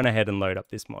 So let's go on ahead and load up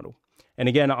this model. And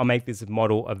again, I'll make this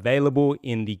model available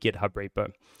in the GitHub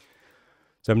repo.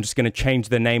 So I'm just going to change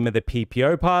the name of the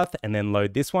PPO path and then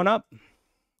load this one up.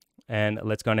 And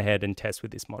let's go on ahead and test with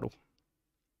this model.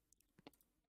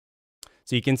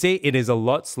 So you can see it is a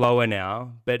lot slower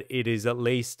now, but it is at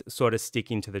least sort of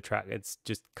sticking to the track. It's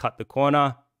just cut the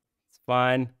corner. It's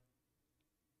fine.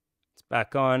 It's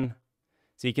back on.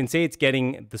 So you can see it's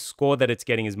getting, the score that it's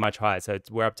getting is much higher. So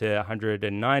we're up to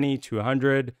 190,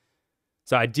 200.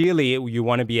 So ideally, you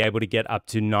want to be able to get up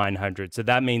to 900. So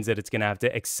that means that it's going to have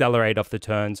to accelerate off the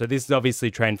turn. So this is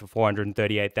obviously trained for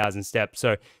 438,000 steps.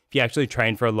 So if you actually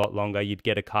train for a lot longer, you'd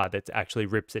get a car that actually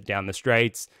rips it down the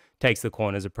straights, takes the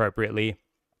corners appropriately.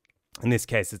 In this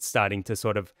case, it's starting to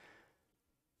sort of,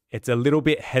 it's a little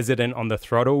bit hesitant on the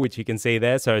throttle, which you can see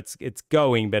there. So it's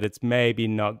going, but it's maybe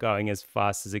not going as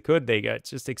fast as it could. There you go. It's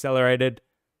just accelerated.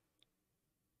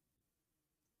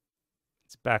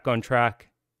 It's back on track.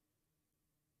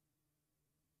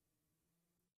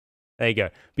 There you go.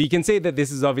 But you can see that this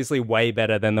is obviously way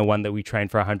better than the one that we trained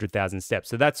for 100,000 steps.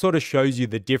 So that sort of shows you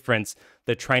the difference,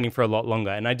 that training for a lot longer.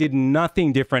 And I did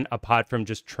nothing different apart from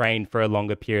just train for a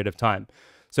longer period of time.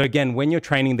 So again, when you're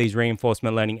training these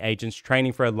reinforcement learning agents,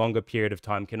 training for a longer period of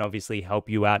time can obviously help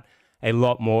you out a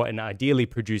lot more and ideally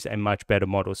produce a much better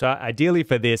model. So ideally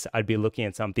for this, I'd be looking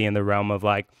at something in the realm of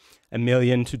like 1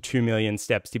 million to 2 million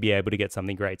steps to be able to get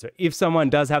something great. So if someone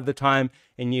does have the time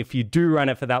and if you do run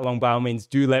it for that long, by all means,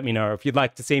 do let me know. Or if you'd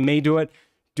like to see me do it,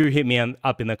 do hit me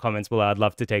up in the comments below. I'd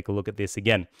love to take a look at this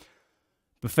again.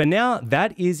 But for now,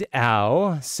 that is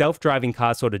our self-driving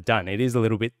car sort of done. It is a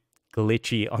little bit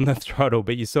glitchy on the throttle,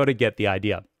 but you sort of get the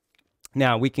idea.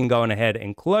 Now we can go on ahead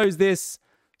and close this.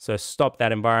 So stop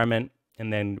that environment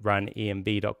and then run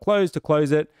env.close to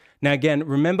close it. Now again,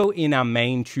 remember in our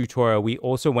main tutorial, we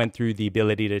also went through the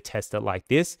ability to test it like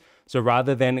this. So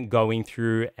rather than going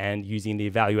through and using the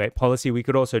evaluate policy, we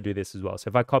could also do this as well. So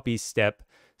if I copy step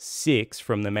 6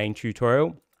 from the main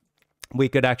tutorial, we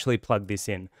could actually plug this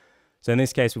in. So in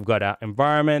this case, we've got our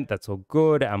environment, that's all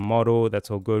good. Our model,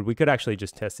 that's all good. We could actually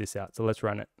just test this out. So let's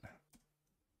run it.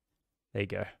 There you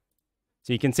go.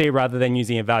 So you can see rather than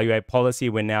using evaluate policy,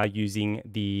 we're now using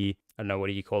the, I don't know, what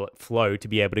do you call it, flow to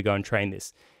be able to go and train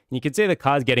this. And you can see the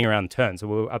car's getting around turns. So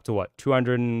we're up to what,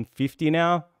 250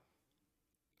 now?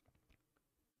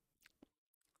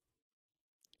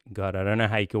 God, I don't know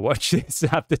how you can watch this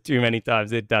after too many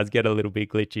times. It does get a little bit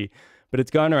glitchy. But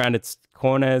it's going around its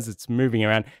corners, it's moving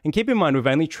around. And keep in mind, we've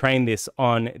only trained this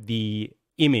on the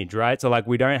image, right? So like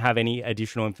we don't have any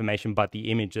additional information but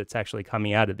the image that's actually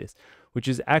coming out of this, which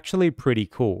is actually pretty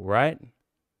cool, right?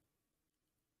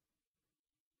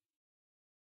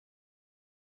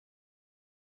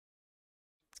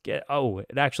 Let's get, oh,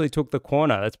 it actually took the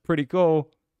corner. That's pretty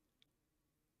cool.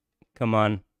 Come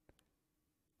on.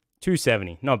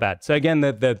 270, not bad. So again,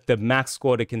 the max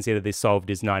score to consider this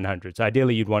solved is 900. So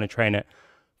ideally, you'd want to train it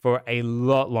for a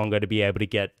lot longer to be able to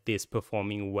get this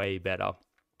performing way better.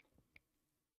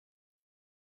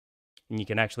 And you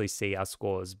can actually see our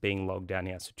scores being logged down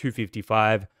here. So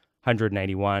 255,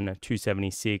 181,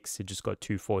 276, it just got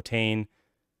 214.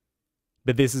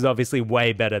 But this is obviously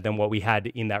way better than what we had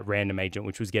in that random agent,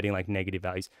 which was getting like negative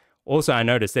values. Also, I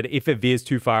noticed that if it veers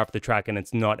too far off the track and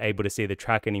it's not able to see the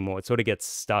track anymore, it sort of gets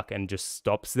stuck and just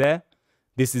stops there.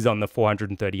 This is on the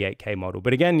 438K model.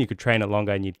 But again, you could train it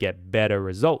longer and you'd get better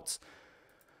results.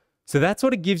 So that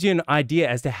sort of gives you an idea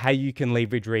as to how you can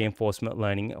leverage reinforcement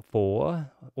learning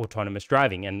for autonomous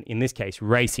driving, and in this case,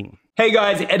 racing. Hey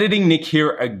guys, Editing Nick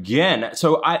here again.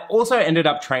 So I also ended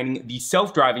up training the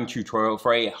self-driving tutorial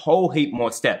for a whole heap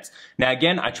more steps. Now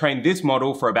again, I trained this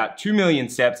model for about 2 million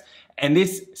steps, and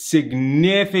this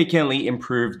significantly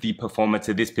improved the performance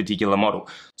of this particular model.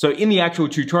 So in the actual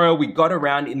tutorial, we got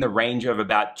around in the range of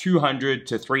about 200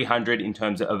 to 300 in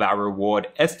terms of our reward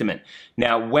estimate.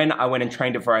 Now, when I went and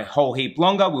trained it for a whole heap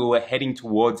longer, we were heading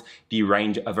towards the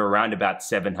range of around about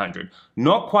 700.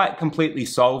 Not quite completely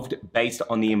solved based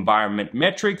on the environment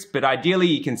metrics, but ideally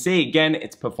you can see again,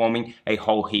 it's performing a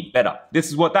whole heap better. This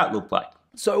is what that looked like.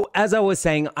 So as I was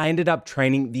saying, I ended up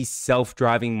training the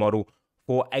self-driving model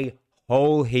for a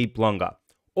whole heap longer.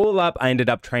 All up, I ended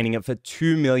up training it for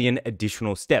 2 million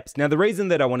additional steps. Now, the reason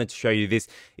that I wanted to show you this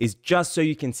is just so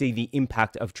you can see the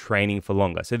impact of training for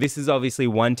longer. So this is obviously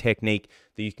one technique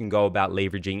that you can go about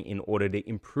leveraging in order to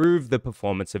improve the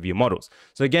performance of your models.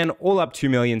 So again, all up 2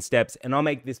 million steps, and I'll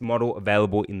make this model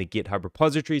available in the GitHub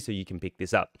repository so you can pick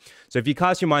this up. So if you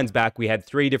cast your minds back, we had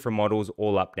 3 different models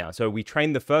all up now. So we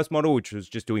trained the first model, which was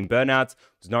just doing burnouts,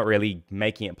 was not really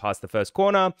making it past the first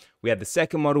corner. We had the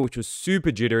second model, which was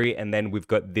super jittery, and then we've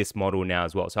got this model now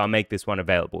as well. So I'll make this one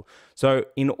available. So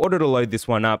in order to load this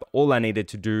one up, all I needed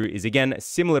to do is, again,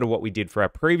 similar to what we did for our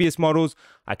previous models,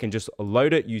 I can just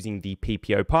load it using the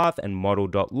PPO path and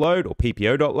model.load or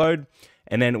PPO.load,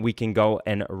 and then we can go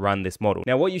and run this model.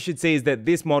 Now, what you should see is that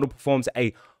this model performs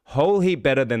a whole heap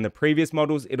better than the previous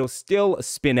models. It'll still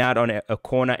spin out on a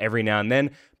corner every now and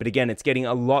then, but again, it's getting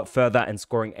a lot further and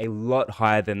scoring a lot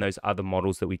higher than those other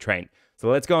models that we trained. So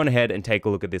let's go on ahead and take a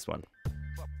look at this one.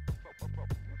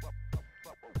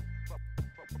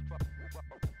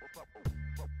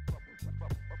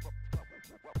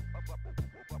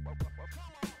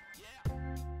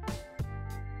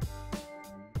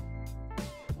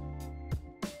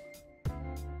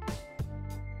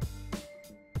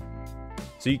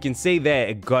 So you can see there,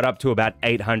 it got up to about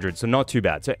 800, so not too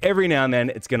bad. So every now and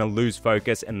then it's gonna lose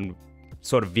focus and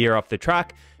sort of veer off the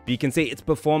track, but you can see it's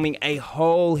performing a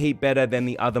whole heap better than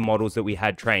the other models that we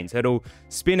had trained. So it'll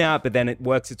spin out, but then it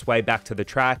works its way back to the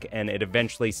track and it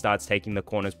eventually starts taking the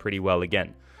corners pretty well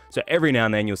again. So every now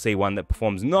and then you'll see one that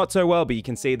performs not so well, but you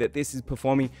can see that this is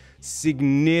performing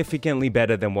significantly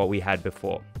better than what we had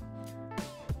before.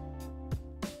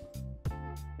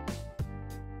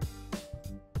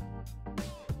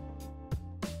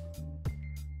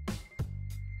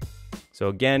 So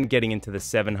again, getting into the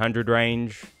 700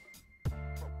 range.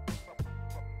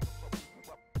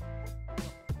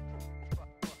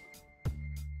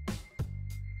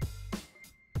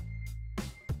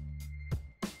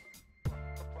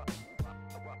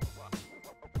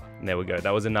 And there we go. That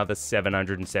was another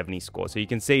 770 score. So you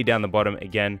can see down the bottom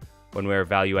again, when we're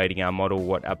evaluating our model,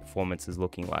 what our performance is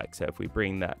looking like. So if we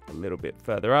bring that a little bit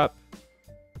further up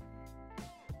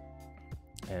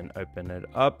and open it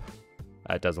up,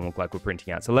 it doesn't look like we're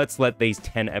printing out. So let's let these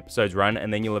 10 episodes run,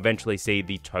 and then you'll eventually see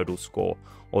the total score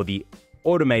or the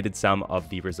automated sum of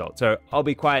the results. So I'll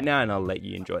be quiet now and I'll let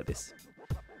you enjoy this.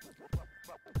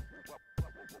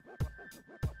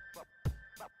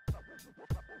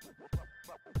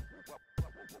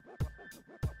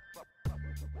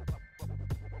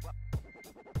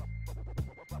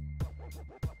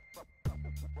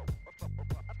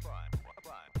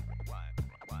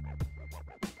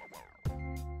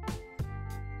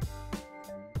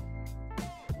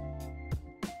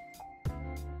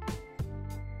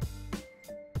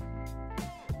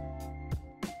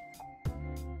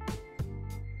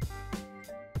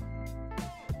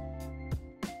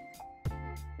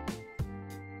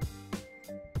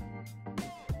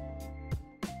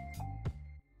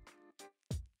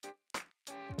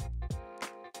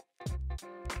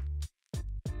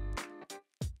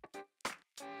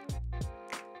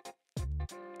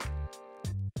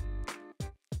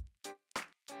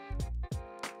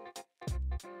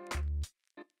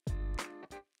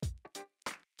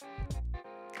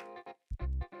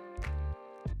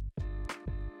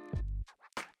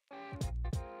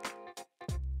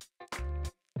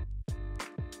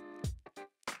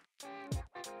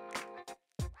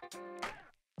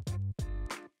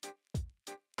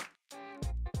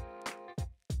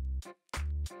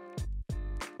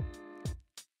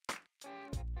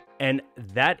 And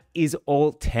that is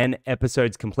all 10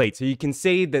 episodes complete. So you can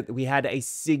see that we had a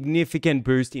significant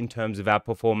boost in terms of our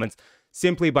performance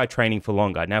simply by training for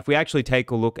longer. Now, if we actually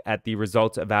take a look at the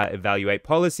results of our evaluate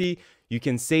policy, you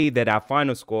can see that our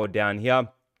final score down here,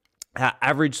 our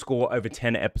average score over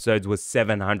 10 episodes was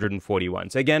 741.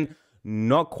 So again,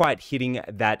 not quite hitting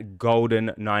that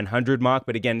golden 900 mark,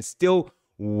 but again, still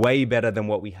way better than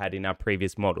what we had in our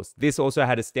previous models. This also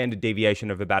had a standard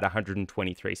deviation of about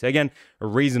 123. So again, a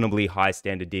reasonably high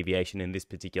standard deviation in this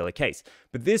particular case.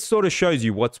 But this sort of shows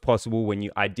you what's possible when you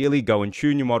ideally go and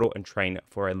tune your model and train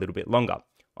for a little bit longer.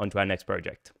 On to our next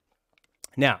project.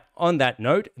 Now, on that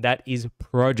note, that is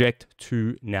project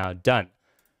 2 now done.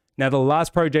 Now, the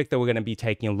last project that we're going to be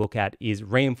taking a look at is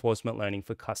reinforcement learning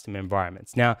for custom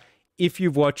environments. Now, if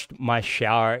you've watched my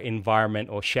shower environment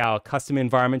or shower custom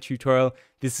environment tutorial,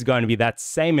 this is going to be that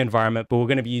same environment, but we're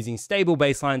going to be using stable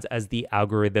baselines as the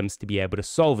algorithms to be able to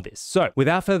solve this. So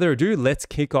without further ado, let's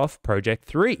kick off project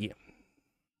 3.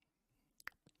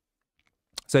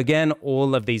 So again,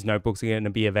 all of these notebooks are going to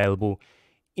be available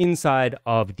inside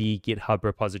of the GitHub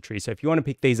repository. So if you want to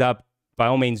pick these up, by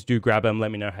all means, do grab them. Let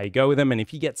me know how you go with them. And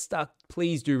if you get stuck,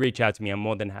 please do reach out to me. I'm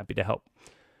more than happy to help.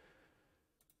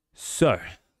 So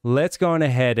let's go on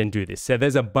ahead and do this. So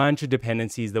there's a bunch of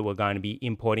dependencies that we're going to be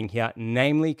importing here,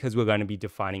 namely because we're going to be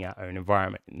defining our own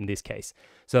environment in this case.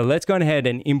 So let's go on ahead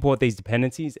and import these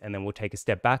dependencies, and then we'll take a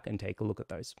step back and take a look at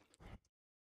those.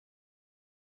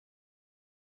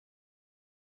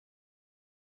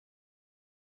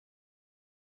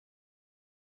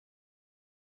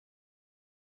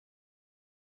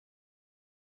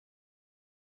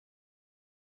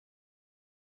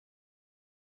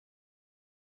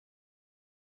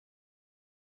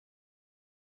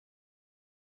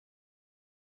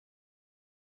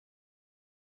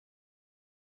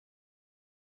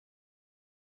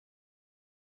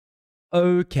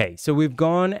 Okay, so we've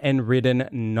gone and written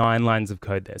 9 lines of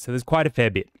code there. So there's quite a fair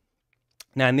bit.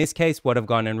 Now, in this case, what I've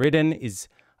gone and written is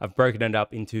I've broken it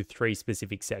up into 3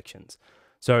 specific sections.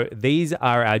 So these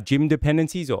are our gym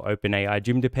dependencies or OpenAI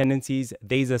Gym dependencies.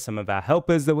 These are some of our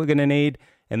helpers that we're going to need.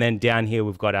 And then down here,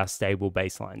 we've got our stable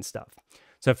baseline stuff.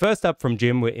 So first up from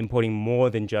gym, we're importing more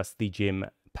than just the gym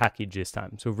package this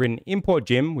time. So we've written import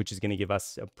gym, which is going to give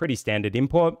us a pretty standard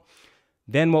import.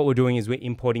 Then what we're doing is we're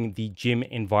importing the gym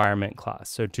environment class.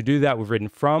 So to do that, we've written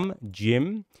from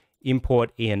gym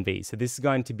import env. So this is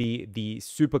going to be the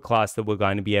super class that we're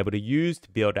going to be able to use to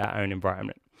build our own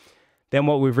environment. Then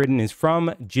what we've written is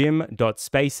from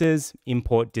gym.spaces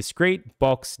import discrete,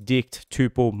 box, dict,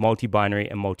 tuple, multi-binary,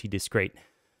 and multi-discrete.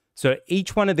 So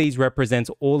each one of these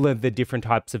represents all of the different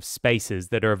types of spaces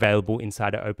that are available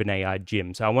inside of OpenAI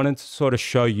Gym. So I wanted to sort of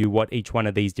show you what each one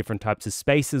of these different types of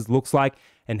spaces looks like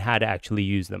and how to actually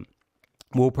use them.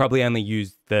 We'll probably only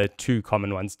use the 2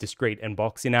 common ones, discrete and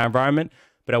box, in our environment,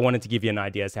 but I wanted to give you an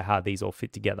idea as to how these all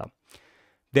fit together.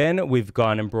 Then we've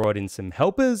gone and brought in some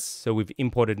helpers. So we've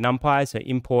imported NumPy, so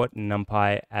import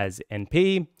NumPy as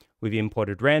NP. We've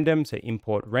imported random, so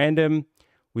import random.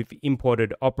 We've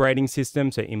imported operating system,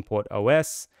 so import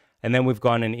OS. And then we've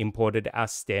gone and imported our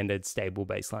standard stable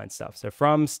baseline stuff. So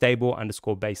from stable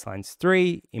underscore baselines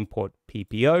 3, import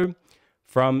PPO.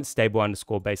 From stable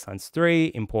underscore baselines 3,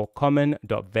 import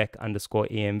common.vec underscore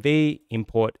env,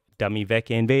 import dummy vec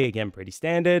env, again, pretty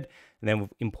standard. And then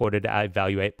we've imported our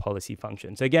evaluate policy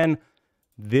function. So again,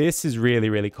 this is really,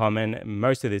 really common.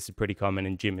 Most of this is pretty common,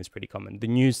 and gym is pretty common. The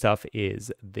new stuff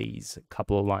is these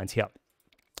couple of lines here.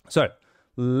 So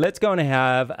let's go and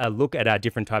have a look at our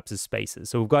different types of spaces.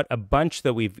 So we've got a bunch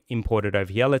that we've imported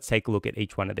over here. Let's take a look at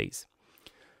each one of these.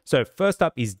 So first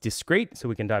up is discrete. So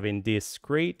we can type in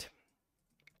discrete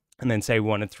and then say we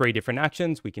wanted 3 different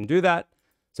actions. We can do that.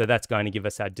 So that's going to give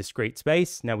us our discrete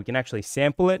space. Now we can actually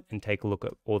sample it and take a look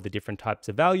at all the different types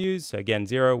of values. So again,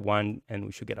 0, 1, and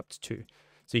we should get up to 2.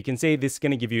 So you can see this is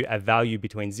going to give you a value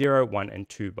between 0, 1, and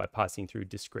 2 by passing through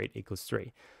discrete equals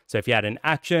 3. So if you had an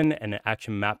action and an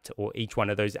action mapped, or each one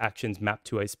of those actions mapped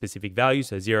to a specific value,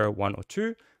 so 0, 1, or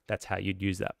 2, that's how you'd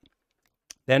use that.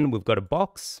 Then we've got a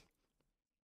box.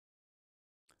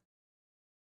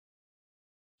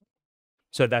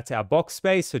 So that's our box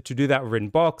space. So to do that, we've written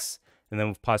box, and then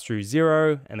we've passed through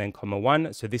 0 and then comma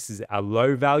 1. So this is our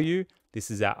low value. This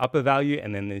is our upper value,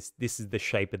 and then this is the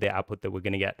shape of the output that we're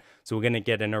going to get. So we're going to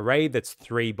get an array that's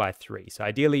 3 by 3. So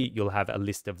ideally, you'll have a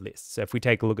list of lists. So if we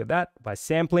take a look at that by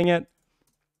sampling it,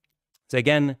 so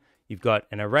again, you've got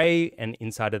an array, and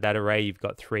inside of that array, you've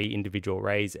got 3 individual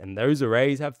arrays, and those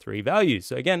arrays have 3 values.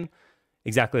 So again,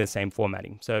 exactly the same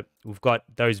formatting. So we've got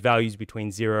those values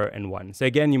between 0 and 1. So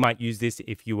again, you might use this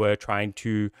if you were trying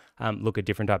to look at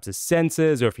different types of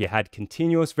sensors, or if you had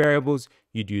continuous variables,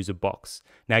 you'd use a box.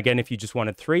 Now, again, if you just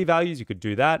wanted 3 values, you could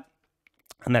do that.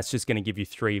 And that's just going to give you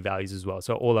 3 values as well.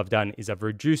 So all I've done is I've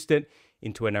reduced it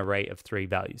into an array of 3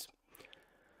 values.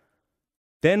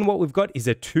 Then what we've got is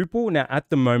a tuple. Now at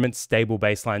the moment, Stable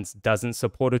Baselines doesn't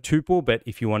support a tuple, but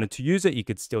if you wanted to use it, you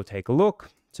could still take a look.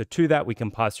 So to that, we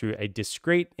can pass through a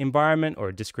discrete environment or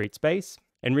a discrete space.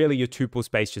 And really your tuple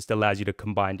space just allows you to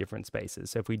combine different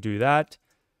spaces. So if we do that,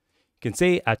 you can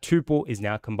see our tuple is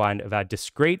now combined of our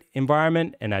discrete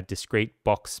environment and our discrete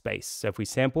box space. So if we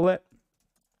sample it,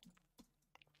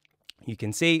 you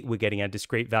can see we're getting our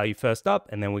discrete value first up,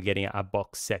 and then we're getting our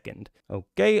box second.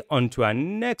 Okay, on to our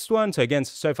next one. So again,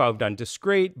 so far we've done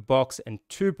discrete, box, and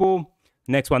tuple.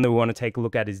 Next one that we want to take a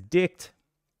look at is dict.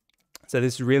 So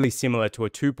this is really similar to a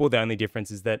tuple. The only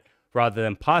difference is that rather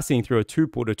than passing through a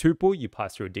tuple to tuple, you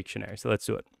pass through a dictionary. So let's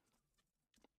do it.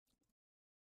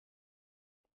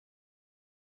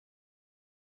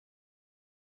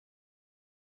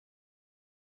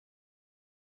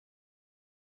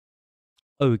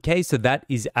 Okay, so that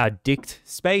is our dict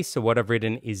space. So what I've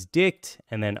written is dict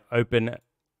and then open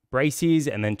braces.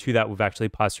 And then to that, we've actually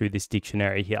passed through this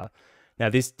dictionary here. Now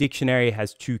this dictionary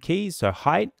has 2 keys, so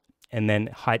height, and then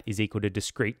height is equal to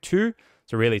discrete 2.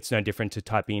 So really it's no different to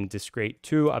typing in discrete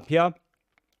 2 up here.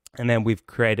 And then we've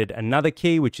created another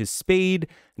key, which is speed,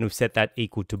 and we've set that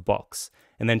equal to box.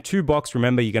 And then to box,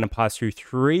 remember, you're going to pass through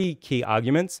 3 key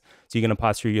arguments. So you're going to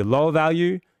pass through your lower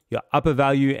value, your upper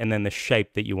value, and then the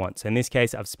shape that you want. So in this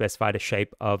case, I've specified a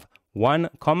shape of 1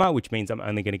 comma, which means I'm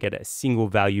only going to get a single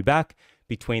value back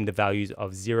between the values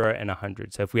of 0 and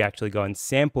 100. So if we actually go and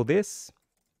sample this,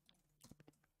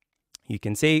 you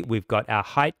can see we've got our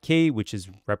height key, which is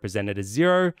represented as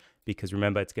 0, because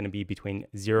remember, it's going to be between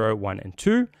 0, 1, and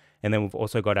 2. And then we've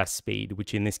also got our speed,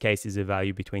 which in this case is a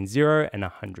value between 0 and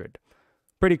 100.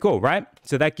 Pretty cool, right?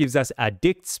 So that gives us our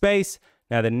dict space.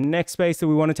 Now, the next space that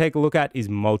we want to take a look at is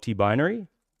multi-binary.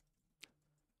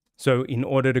 So in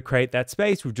order to create that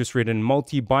space, we've just written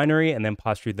multi-binary and then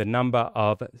passed through the number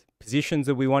of positions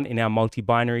that we want in our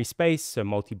multi-binary space. So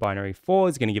multi-binary 4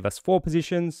 is going to give us 4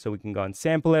 positions. So we can go and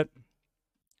sample it.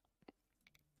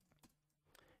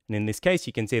 And in this case,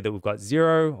 you can see that we've got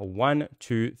 0, 1,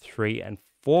 2, 3, and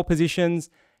 4 positions.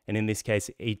 And in this case,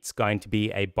 it's going to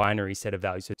be a binary set of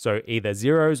values. So either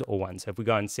zeros or ones. So if we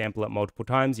go and sample it multiple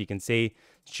times, you can see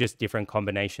it's just different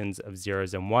combinations of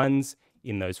zeros and ones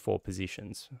in those 4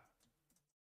 positions.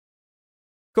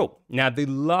 Cool. Now, the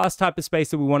last type of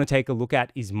space that we want to take a look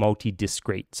at is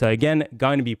multi-discrete. So again,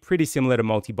 going to be pretty similar to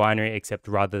multi-binary, except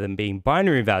rather than being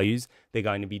binary values, they're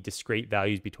going to be discrete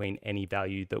values between any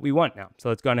value that we want now. So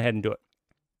let's go ahead and do it.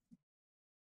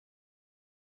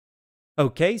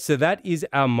 Okay, so that is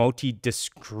our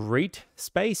multi-discrete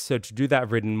space. So to do that,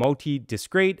 I've written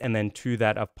multi-discrete, and then to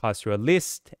that, I've passed through a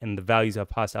list, and the values I've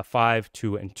passed are 5,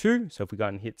 2, and 2. So if we go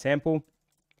and hit sample,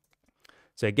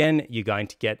 so again, you're going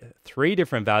to get 3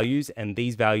 different values, and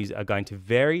these values are going to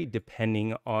vary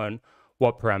depending on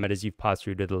what parameters you've passed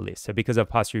through to the list. So because I've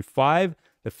passed through 5,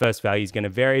 the first value is going to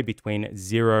vary between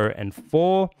 0 and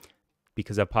 4.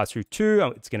 Because I've passed through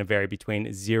 2, it's going to vary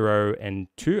between 0 and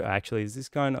 2. Actually, is this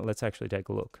going? Let's actually take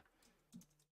a look.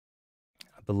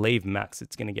 I believe max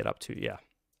it's going to get up to, yeah.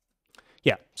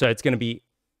 Yeah, so it's going to be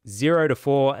 0 to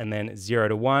 4, and then 0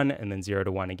 to 1, and then 0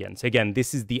 to 1 again. So again,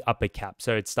 this is the upper cap,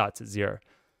 so it starts at 0.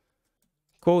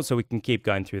 Cool, so we can keep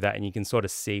going through that, and you can sort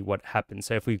of see what happens.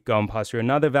 So if we go and pass through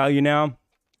another value now,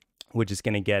 we're just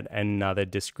going to get another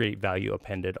discrete value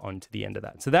appended onto the end of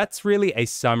that. So that's really a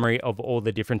summary of all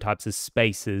the different types of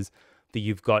spaces that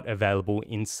you've got available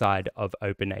inside of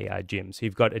OpenAI Gym. So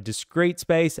you've got a discrete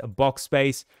space, a box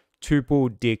space,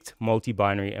 tuple, dict,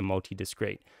 multi-binary, and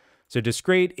multi-discrete. So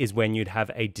discrete is when you'd have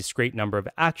a discrete number of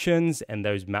actions and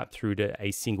those map through to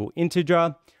a single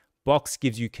integer. Box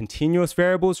gives you continuous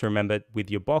variables. So remember,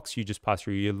 with your box, you just pass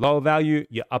through your lower value,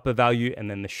 your upper value, and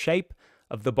then the shape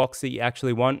of the box that you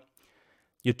actually want.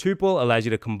 Your tuple allows you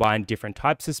to combine different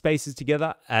types of spaces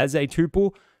together as a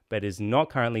tuple, but is not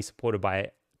currently supported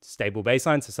by Stable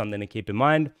Baselines, so something to keep in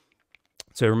mind.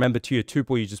 So remember, to your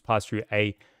tuple, you just pass through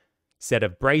a set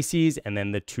of braces and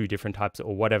then the 2 different types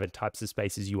or whatever types of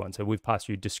spaces you want. So we've passed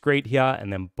through discrete here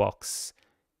and then box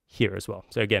here as well.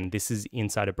 So again, this is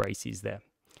inside of braces there.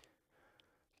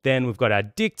 Then we've got our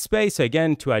dict space. So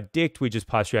again, to our dict, we just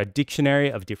pass through our dictionary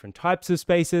of different types of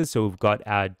spaces. So we've got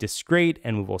our discrete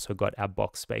and we've also got our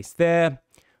box space there.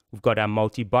 We've got our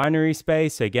multi-binary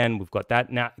space. So again, we've got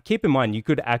that. Now, keep in mind, you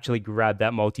could actually grab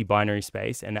that multi-binary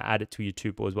space and add it to your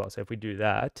tuple as well. So if we do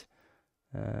that,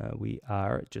 we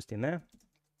are just in there.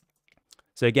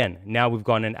 So again, now we've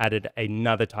gone and added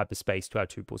another type of space to our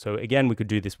tuple. So again, we could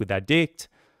do this with our dict.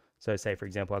 So say, for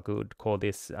example, I could call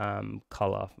this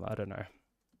color, I don't know.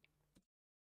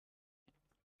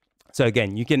 So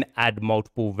again, you can add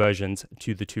multiple versions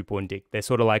to the two-point dict. They're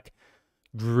sort of like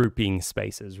grouping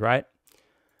spaces, right?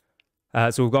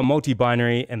 So we've got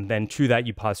multi-binary, and then to that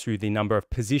you pass through the number of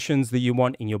positions that you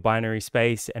want in your binary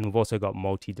space, and we've also got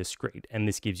multi-discrete, and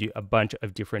this gives you a bunch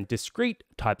of different discrete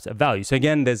types of values. So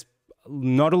again, there's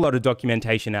not a lot of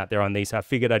documentation out there on these, so I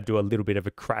figured I'd do a little bit of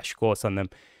a crash course on them.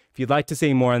 If you'd like to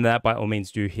see more on that, by all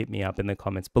means do hit me up in the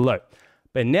comments below.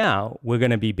 But now we're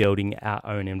going to be building our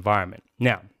own environment.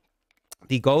 Now,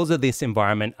 the goals of this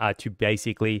environment are to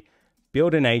basically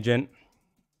build an agent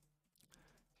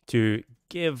to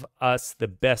give us the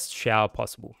best shower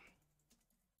possible.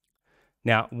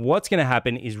 Now, what's going to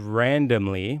happen is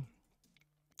randomly,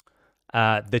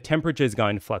 the temperature is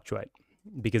going to fluctuate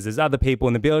because there's other people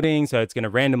in the building, so it's going to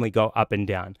randomly go up and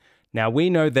down. Now, we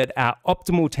know that our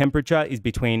optimal temperature is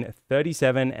between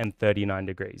 37 and 39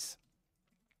 degrees.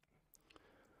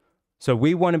 So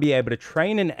we want to be able to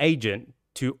train an agent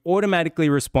to automatically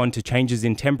respond to changes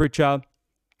in temperature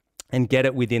and get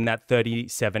it within that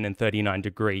 37 and 39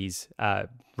 degrees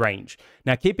range.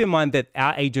 Now, keep in mind that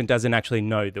our agent doesn't actually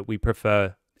know that we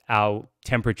prefer our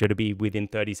temperature to be within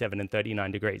 37 and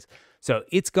 39 degrees. So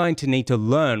it's going to need to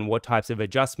learn what types of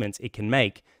adjustments it can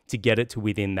make to get it to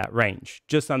within that range.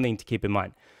 Just something to keep in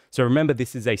mind. So remember,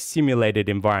 this is a simulated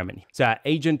environment. So our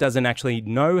agent doesn't actually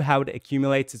know how it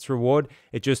accumulates its reward.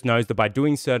 It just knows that by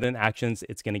doing certain actions,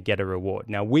 it's going to get a reward.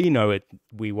 Now, we know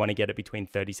we want to get it between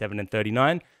 37 and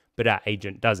 39, but our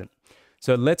agent doesn't.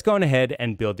 So let's go on ahead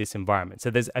and build this environment. So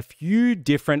there's a few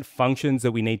different functions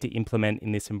that we need to implement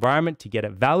in this environment to get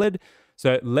it valid.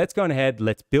 So let's go on ahead,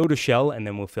 let's build a shell, and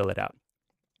then we'll fill it out.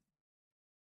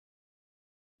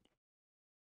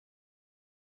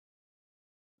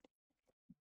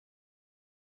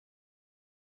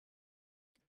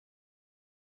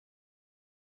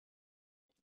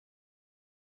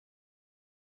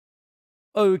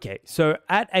 Okay, so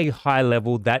at a high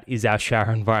level, that is our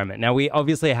shower environment. Now, we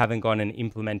obviously haven't gone and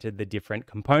implemented the different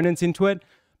components into it,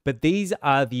 but these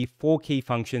are the 4 key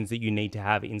functions that you need to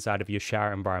have inside of your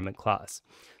shower environment class.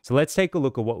 So let's take a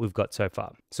look at what we've got so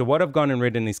far. So what I've gone and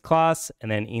written is class,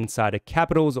 and then inside of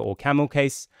capitals or camel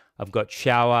case, I've got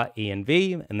shower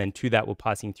env, and then to that we're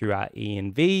passing through our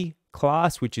env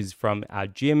class, which is from our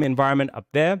gym environment up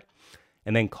there,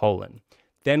 and then colon.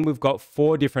 Then we've got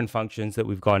 4 different functions that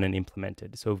we've gone and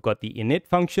implemented. So we've got the init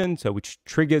function, so which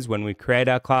triggers when we create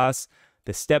our class,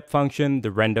 the step function,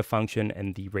 the render function,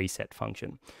 and the reset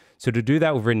function. So to do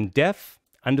that, we've written def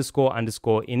underscore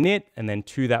underscore init, and then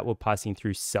to that, we're passing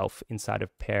through self inside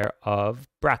of pair of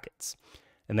brackets,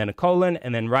 and then a colon,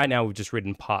 and then right now we've just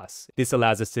written pass. This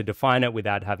allows us to define it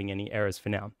without having any errors for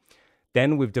now.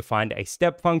 Then we've defined a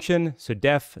step function, so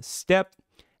def step,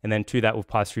 and then to that, we'll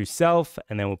pass through self,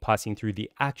 and then we're passing through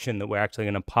the action that we're actually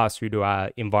going to pass through to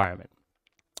our environment.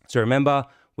 So remember,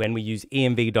 when we use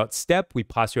env.step, we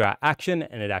pass through our action,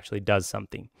 and it actually does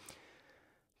something.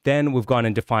 Then we've gone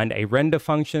and defined a render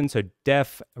function, so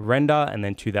def render, and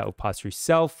then to that, we'll pass through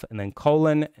self, and then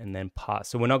colon, and then pass.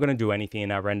 So we're not going to do anything in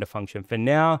our render function for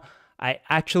now. I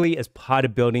actually, as part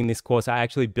of building this course, I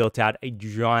actually built out a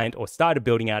giant, or started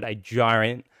building out a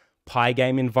giant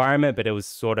Pygame environment, but it was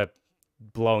sort of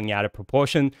blowing out of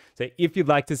proportion. So if you'd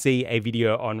like to see a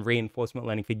video on reinforcement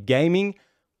learning for gaming,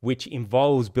 which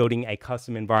involves building a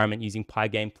custom environment using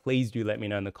Pygame, please do let me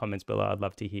know in the comments below. I'd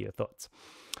love to hear your thoughts.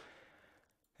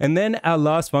 And then our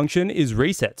last function is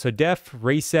reset. So def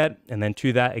reset, and then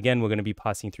to that, again, we're going to be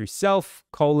passing through self,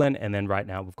 colon, and then right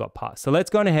now we've got pass. So let's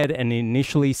go on ahead and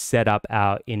initially set up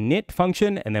our init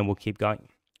function, and then we'll keep going.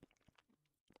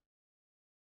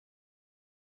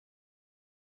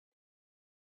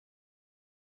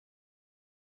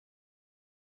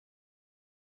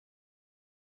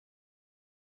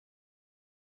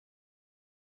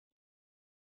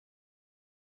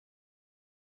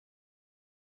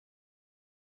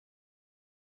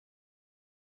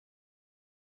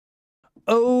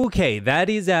 Okay, that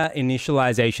is our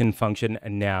initialization function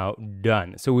now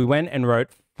done. So we went and wrote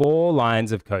 4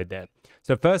 lines of code there.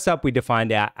 So first up, we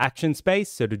defined our action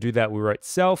space. So to do that, we wrote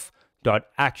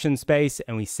self.action space,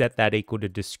 and we set that equal to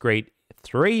discrete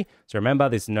 3. So remember,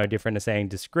 this is no different to saying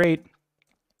discrete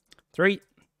 3.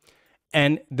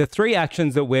 And the 3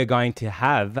 actions that we're going to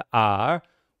have are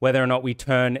whether or not we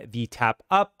turn the tap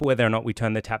up, whether or not we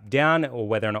turn the tap down, or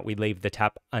whether or not we leave the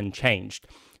tap unchanged.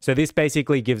 So this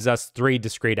basically gives us 3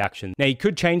 discrete actions. Now you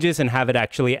could change this and have it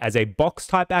actually as a box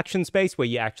type action space where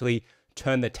you actually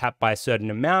turn the tap by a certain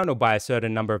amount or by a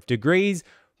certain number of degrees.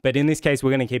 But in this case,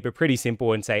 we're going to keep it pretty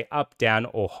simple and say up, down,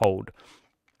 or hold.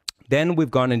 Then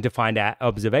we've gone and defined our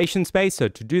observation space. So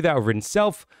to do that, we've written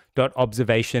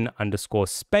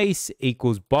self.observation_space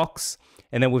equals box.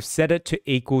 and then we've set it to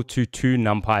equal to 2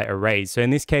 NumPy arrays. So in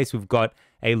this case, we've got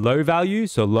a low value,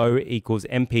 so low equals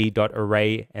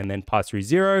mp.array and then pass through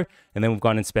 0, and then we've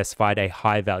gone and specified a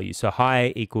high value. So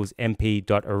high equals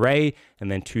mp.array,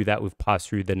 and then to that we've passed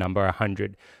through the number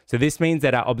 100. So this means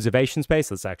that our observation space,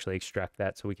 let's actually extract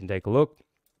that so we can take a look.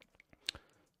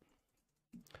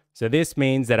 So this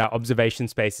means that our observation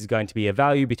space is going to be a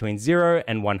value between 0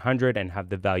 and 100 and have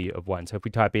the value of 1. So if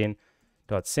we type in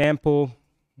 .sample,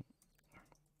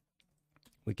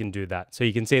 we can do that. So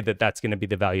you can see that that's going to be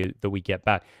the value that we get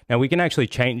back. Now we can actually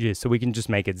change this, so we can just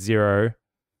make it 0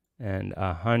 and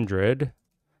 100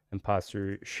 and pass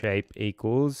through shape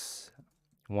equals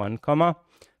 1 comma.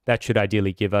 That should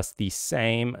ideally give us the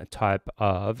same type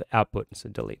of output. So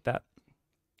delete that.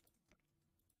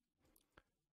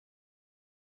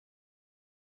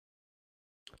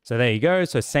 So there you go.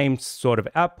 So same sort of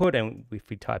output. And if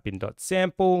we type in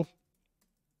 .sample,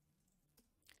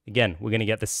 again, we're going to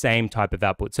get the same type of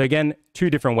output. So again,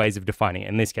 2 different ways of defining it.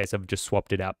 In this case, I've just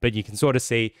swapped it out, but you can sort of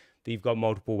see that you've got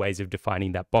multiple ways of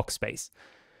defining that box space.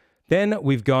 Then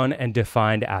we've gone and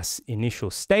defined our initial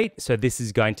state. So this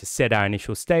is going to set our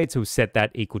initial state. So we'll set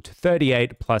that equal to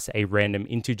 38 plus a random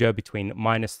integer between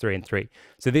 -3 and 3.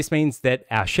 So this means that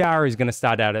our shower is going to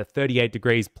start out at 38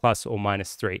 degrees plus or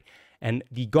minus 3. And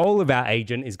the goal of our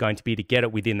agent is going to be to get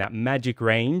it within that magic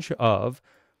range of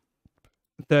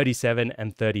 37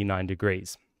 and 39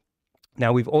 degrees.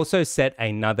 Now we've also set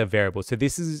another variable. So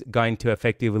this is going to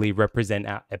effectively represent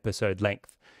our episode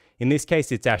length. In this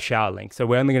case, it's our shower length. So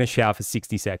we're only going to shower for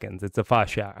 60 seconds. It's a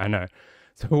fast shower, I know.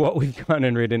 So what we've gone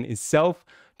and written is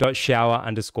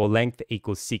self.shower_length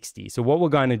equals 60. So what we're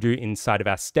going to do inside of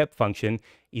our step function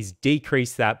is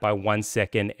decrease that by 1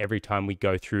 second every time we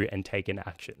go through and take an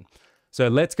action. So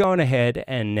let's go on ahead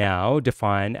and now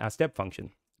define our step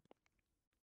function.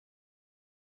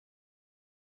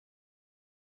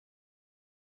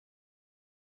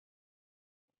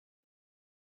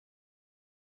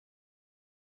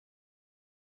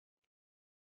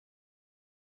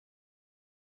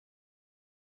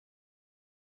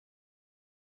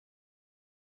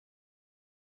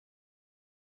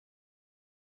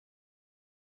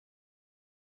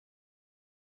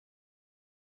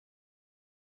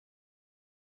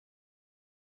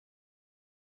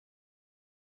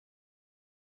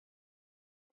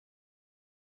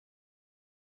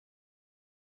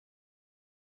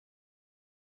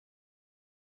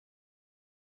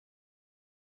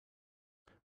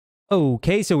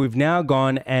 Okay, so we've now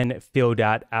gone and filled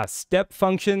out our step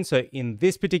function. So in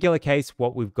this particular case,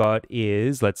 what we've got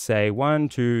is, let's say 1,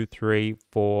 2, 3,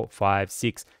 4, 5,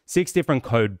 6 different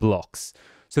code blocks.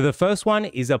 So the first one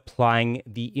is applying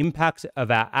the impact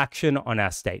of our action on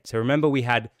our state. So remember we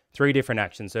had 3 different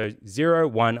actions, so 0,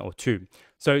 1, or 2.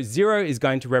 So 0 is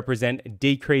going to represent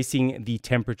decreasing the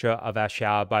temperature of our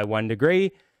shower by 1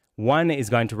 degree. 1 is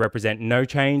going to represent no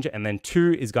change, and then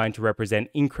 2 is going to represent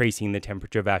increasing the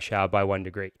temperature of our shower by 1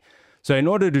 degree. So in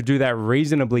order to do that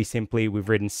reasonably simply, we've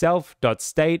written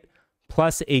self.state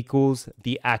plus equals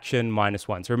the action minus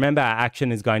 1. So remember, our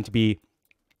action is going to be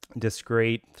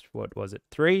discrete, what was it,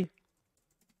 3?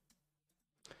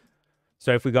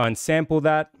 So if we go and sample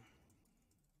that,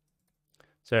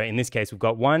 so in this case, we've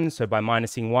got 1. So by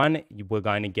minusing 1, we're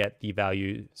going to get the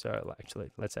value. So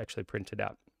actually, let's actually print it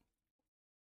out.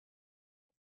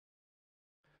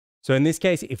 So in this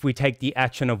case, if we take the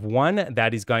action of 1,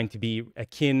 that is going to be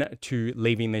akin to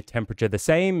leaving the temperature the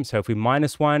same. So if we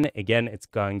minus 1, again, it's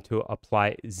going to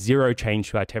apply 0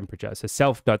 change to our temperature. So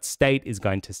self.state is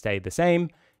going to stay the same.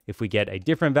 If we get a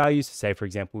different value, so say, for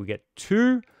example, we get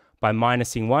 2, by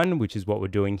minusing 1, which is what we're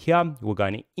doing here, we're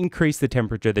going to increase the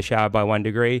temperature of the shower by 1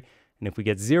 degree. And if we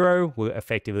get 0, we're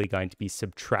effectively going to be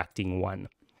subtracting 1.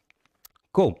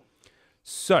 Cool.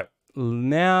 So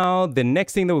now the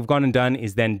next thing that we've gone and done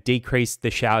is then decrease the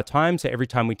shower time. So every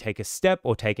time we take a step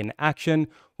or take an action,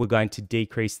 we're going to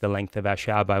decrease the length of our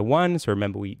shower by 1. So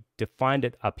remember, we defined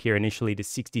it up here initially to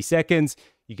 60 seconds.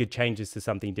 You could change this to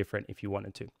something different if you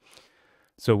wanted to.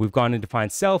 So we've gone and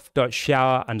defined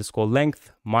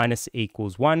self.shower_length minus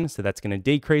equals 1. So that's going to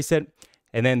decrease it.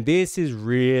 And then this is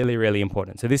really, really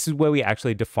important. So this is where we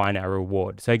actually define our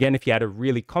reward. So again, if you had a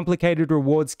really complicated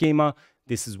reward schema,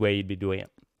 this is where you'd be doing it.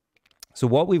 So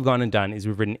what we've gone and done is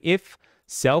we've written if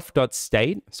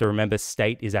self.state, so remember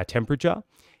state is our temperature,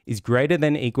 is greater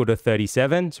than or equal to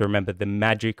 37. So remember the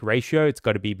magic ratio, it's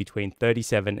got to be between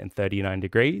 37 and 39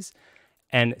 degrees.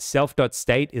 And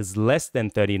self.state is less than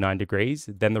 39 degrees,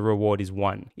 then the reward is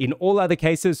 1. In all other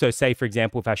cases, so say for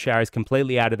example, if our shower is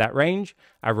completely out of that range,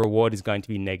 our reward is going to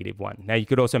be -1. Now you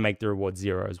could also make the reward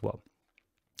 0 as well.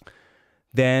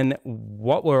 Then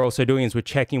what we're also doing is we're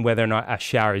checking whether or not our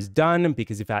shower is done,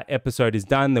 because if our episode is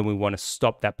done, then we want to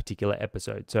stop that particular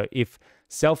episode. So if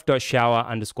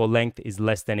self.shower_length is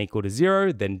less than or equal to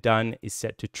 0, then done is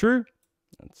set to true.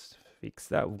 Let's fix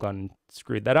that. We've gone and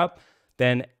screwed that up.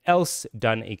 Then else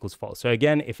done equals false. So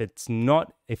again, if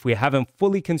we haven't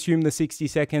fully consumed the 60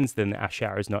 seconds, then our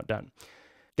shower is not done.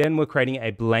 Then we're creating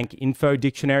a blank info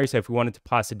dictionary. So if we wanted to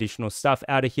pass additional stuff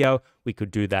out of here, we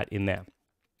could do that in there.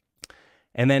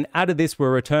 And then out of this,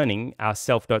 we're returning our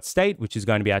self.state, which is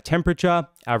going to be our temperature,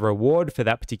 our reward for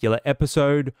that particular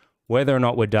episode, whether or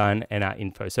not we're done, and our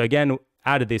info. So again,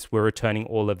 out of this, we're returning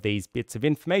all of these bits of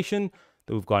information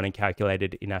that we've gone and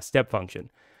calculated in our step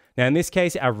function. Now, in this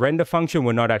case, our render function,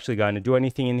 we're not actually going to do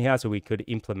anything in here, so we could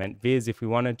implement viz if we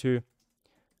wanted to.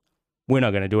 We're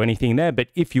not going to do anything there, but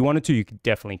if you wanted to, you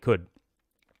definitely could.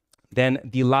 Then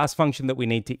the last function that we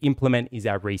need to implement is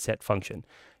our reset function.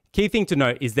 Key thing to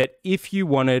note is that if you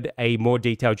wanted a more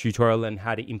detailed tutorial on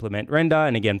how to implement render,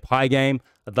 and again, Pygame,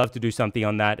 I'd love to do something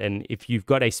on that. And if you've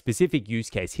got a specific use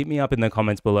case, hit me up in the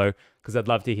comments below, because I'd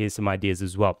love to hear some ideas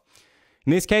as well.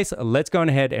 In this case, let's go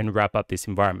ahead and wrap up this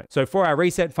environment. So for our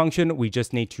reset function, we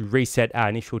just need to reset our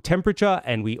initial temperature,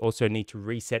 and we also need to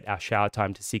reset our shower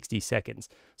time to 60 seconds.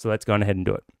 So let's go ahead and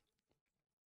do it.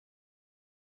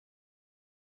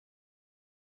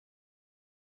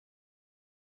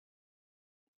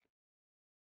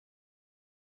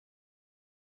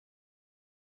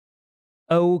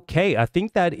 Okay, I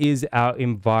think that is our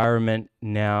environment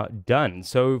now done.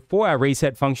 So for our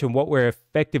reset function, what we're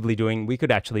effectively doing, we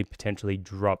could actually potentially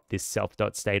drop this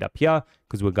self.state up here,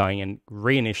 because we're going and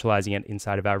reinitializing it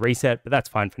inside of our reset, but that's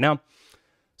fine for now.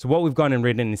 So what we've gone and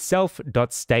written is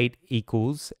self.state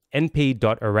equals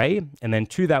np.array, and then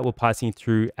to that, we're passing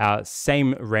through our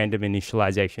same random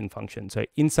initialization function. So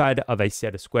inside of a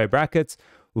set of square brackets,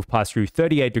 we've passed through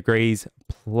 38 degrees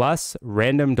plus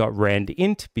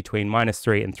random.randint between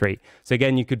 -3 and 3. So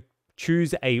again, you could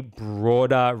choose a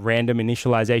broader random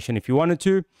initialization if you wanted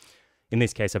to. In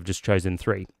this case, I've just chosen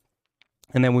 3.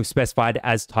 And then we've specified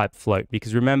as type float,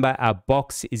 because remember, our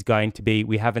box is going to be,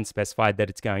 we haven't specified that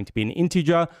it's going to be an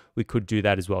integer. We could do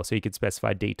that as well. So you could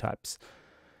specify D types.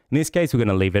 In this case, we're going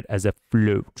to leave it as a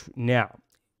float. Now,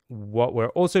 what we're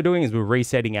also doing is we're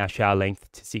resetting our shower length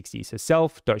to 60. So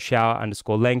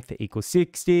self.shower_length equals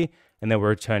 60, and then we're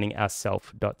returning our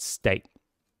self.state.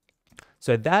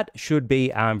 So that should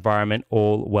be our environment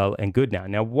all well and good now.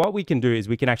 Now, what we can do is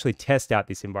we can actually test out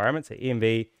this environment. So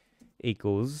env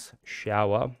equals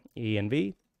shower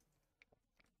env.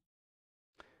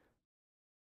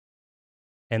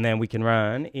 And then we can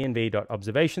run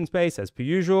env.observation_space as per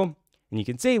usual. And you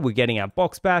can see we're getting our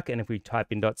box back. And if we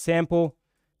type in .sample,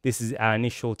 this is our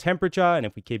initial temperature. And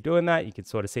if we keep doing that, you can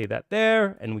sort of see that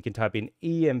there. And we can type in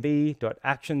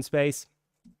env.action_space.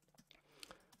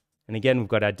 And again, we've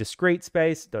got our discrete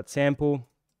space, .sample.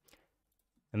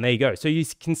 And there you go. So you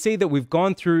can see that we've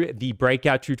gone through the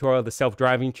breakout tutorial, the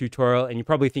self-driving tutorial, and you're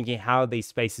probably thinking, how are these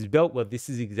spaces built? Well, this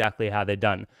is exactly how they're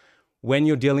done. When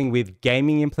you're dealing with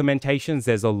gaming implementations,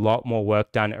 there's a lot more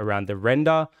work done around the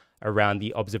render, around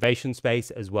the observation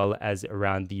space, as well as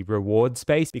around the reward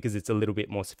space, because it's a little bit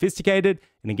more sophisticated.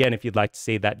 And again, if you'd like to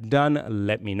see that done,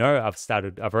 let me know.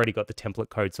 I've already got the template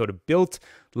code sort of built.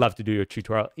 Love to do a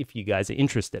tutorial if you guys are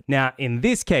interested. Now, in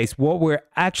this case, what we're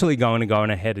actually going to go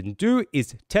on ahead and do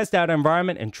is test out our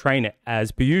environment and train it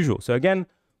as per usual. So again,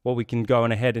 what we can go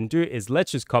on ahead and do is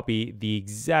let's just copy the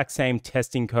exact same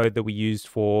testing code that we used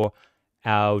for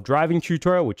our driving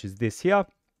tutorial, which is this here.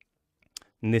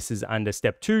 And this is under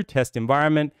step 2, test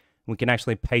environment. We can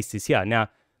actually paste this here. Now,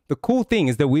 the cool thing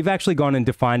is that we've actually gone and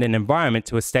defined an environment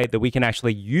to a state that we can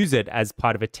actually use it as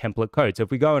part of a template code. So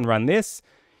if we go and run this,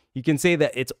 you can see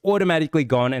that it's automatically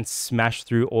gone and smashed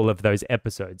through all of those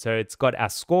episodes. So it's got our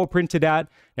score printed out.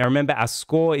 Now remember, our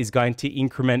score is going to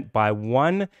increment by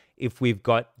 1 if we've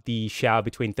got the shower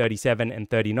between 37 and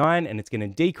 39, and it's going to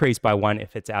decrease by 1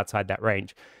 if it's outside that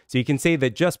range. So you can see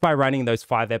that just by running those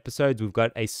 5 episodes, we've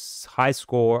got a high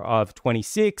score of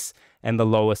 26 and the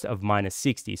lowest of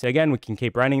 -60. So again, we can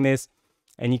keep running this,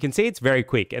 and you can see it's very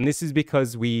quick. And this is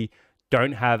because we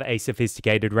don't have a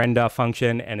sophisticated render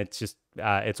function, and it's just,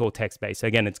 it's all text-based. So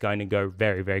again, it's going to go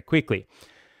very, very quickly.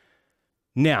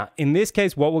 Now, in this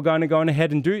case, what we're going to go on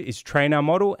ahead and do is train our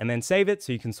model and then save it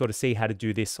so you can sort of see how to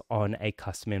do this on a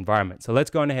custom environment. So let's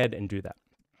go on ahead and do that.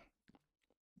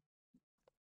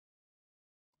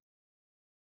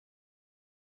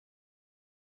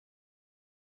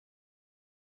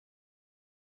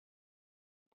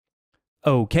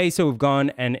 Okay, so we've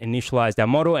gone and initialized our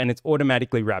model, and it's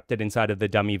automatically wrapped it inside of the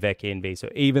dummy vec env. So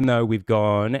even though we've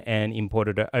gone and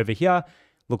imported it over here,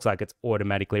 looks like it's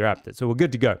automatically wrapped it. So we're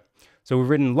good to go. So we've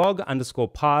written log underscore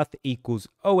path equals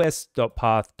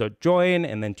os.path.join,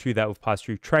 and then to that we've passed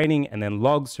through training and then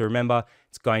logs. So remember,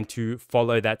 it's going to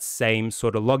follow that same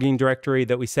sort of logging directory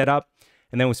that we set up.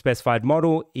 And then we specified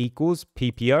model equals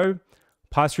PPO,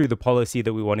 pass through the policy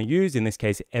that we want to use, in this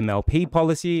case, MLP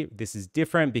policy. This is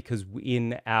different because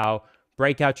in our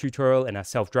breakout tutorial and our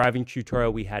self-driving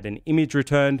tutorial, we had an image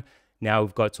returned. Now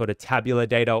we've got sort of tabular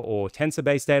data or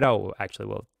tensor-based data, or actually,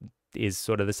 well, is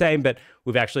sort of the same, but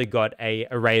we've actually got an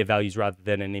array of values rather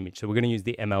than an image. So we're going to use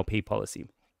the MLP policy.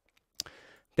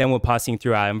 Then we're passing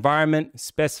through our environment,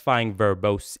 specifying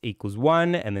verbose equals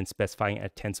 1, and then specifying a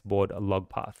TensorBoard log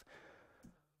path.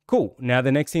 Cool. Now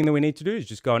the next thing that we need to do is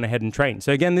just go on ahead and train.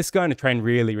 So again, this is going to train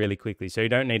really, really quickly. So you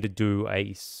don't need to do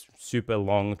a super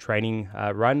long training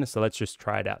run. So let's just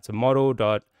try it out. So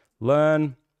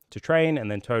model.learn to train, and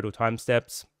then total time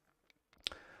steps.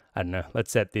 I don't know,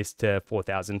 let's set this to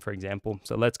 4,000, for example.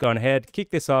 So let's go on ahead, kick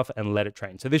this off and let it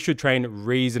train. So this should train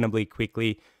reasonably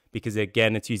quickly because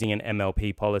again, it's using an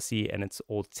MLP policy and it's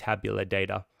all tabular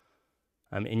data.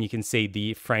 And you can see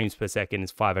the frames per second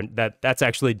is 500. That's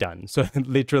actually done. So it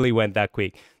literally went that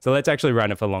quick. So let's actually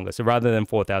run it for longer. So rather than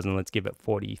 4,000, let's give it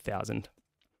 40,000.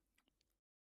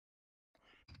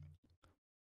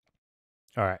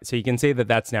 All right, so you can see that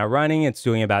that's now running. It's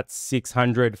doing about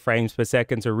 600 frames per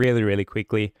second, so really, really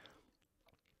quickly.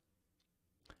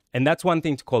 And that's one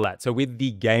thing to call out. So with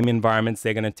the game environments,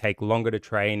 they're going to take longer to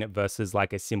train versus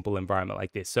like a simple environment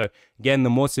like this. So again, the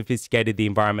more sophisticated the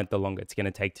environment, the longer it's going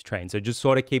to take to train. So just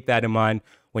sort of keep that in mind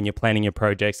when you're planning your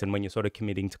projects and when you're sort of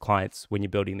committing to clients when you're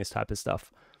building this type of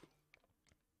stuff.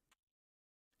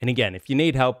 And again, if you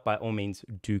need help, by all means,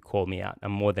 do call me out.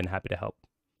 I'm more than happy to help.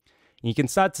 You can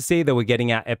start to see that we're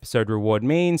getting our episode reward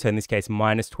mean. So in this case,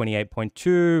 minus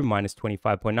 28.2, minus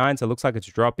 25.9. So it looks like it's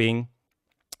dropping.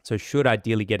 So should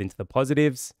ideally get into the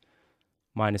positives.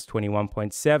 Minus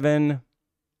 21.7,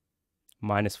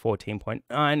 minus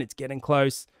 14.9. It's getting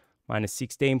close. Minus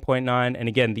 16.9. And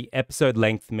again, the episode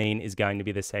length mean is going to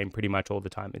be the same pretty much all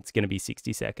the time. It's going to be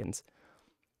 60 seconds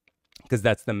because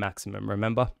that's the maximum,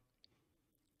 remember?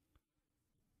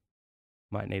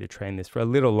 Might need to train this for a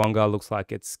little longer. Looks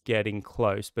like it's getting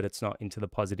close, but it's not into the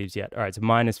positives yet. All right, so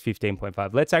minus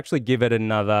 15.5. Let's actually give it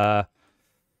another,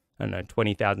 I don't know,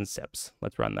 20,000 steps.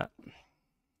 Let's run that.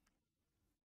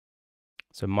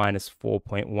 So minus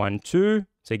 4.12.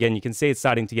 So again, you can see it's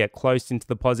starting to get close into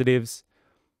the positives.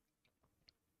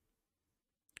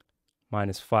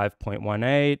 Minus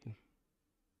 5.18,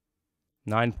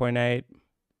 9.8.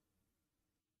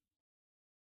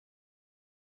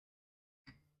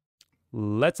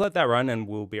 Let's let that run and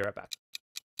we'll be right back.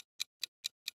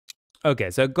 Okay,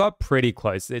 so it got pretty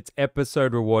close. Its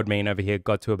episode reward mean over here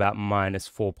got to about minus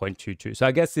 4.22. So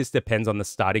I guess this depends on the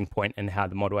starting point and how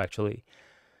the model actually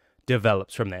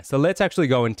develops from there. So let's actually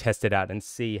go and test it out and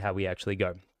see how we actually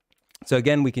go. So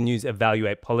again, we can use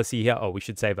evaluate policy here. Oh, we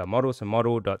should save our model. So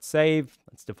model.save.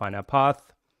 Let's define our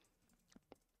path.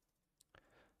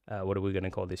 What are we going to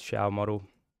call this? Shower model.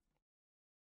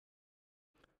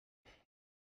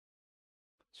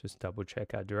 Just double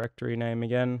check our directory name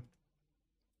again.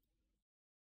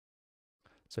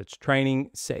 So it's training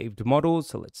saved models.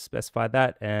 So let's specify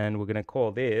that. And we're going to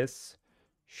call this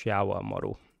shower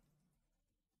model.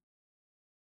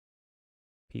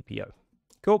 PPO.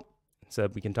 Cool. So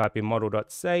we can type in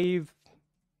model.save,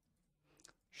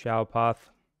 shower path.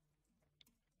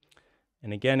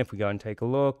 And again, if we go and take a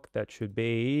look, that should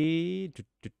be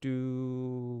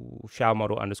shower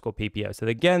model underscore PPO. So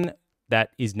again,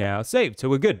 that is now saved. So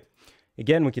we're good.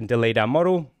 Again, we can delete our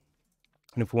model.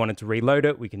 And if we wanted to reload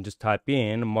it, we can just type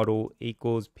in model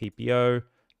equals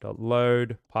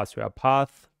PPO.load, pass through our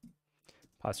path,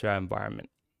 pass through our environment.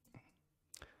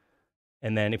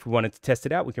 And then if we wanted to test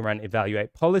it out, we can run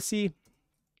evaluate policy,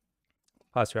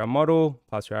 pass through our model,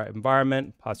 pass through our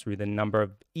environment, pass through the number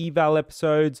of eval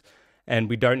episodes. And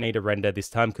we don't need a render this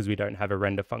time because we don't have a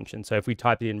render function. So if we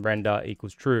type in render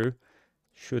equals true,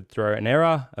 should throw an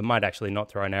error. It might actually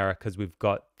not throw an error because we've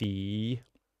got the,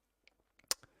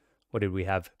 what did we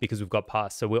have? Because we've got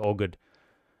pass, so we're all good.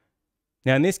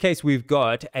 Now in this case, we've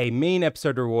got a mean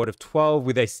episode reward of 12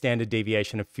 with a standard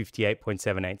deviation of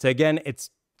 58.78. So again,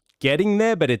 it's getting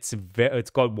there, but it's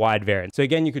got wide variance. So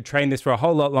again, you could train this for a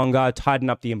whole lot longer, tighten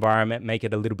up the environment, make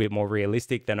it a little bit more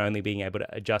realistic than only being able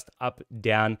to adjust up,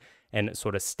 down, and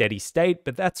sort of steady state.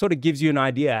 But that sort of gives you an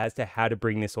idea as to how to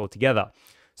bring this all together.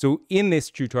 So in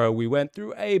this tutorial, we went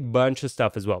through a bunch of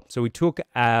stuff as well. So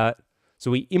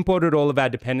we imported all of our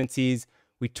dependencies.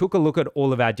 We took a look at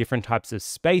all of our different types of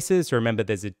spaces. So remember,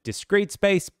 there's a discrete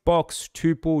space, box,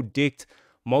 tuple, dict,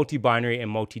 multi-binary and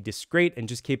multi-discrete, and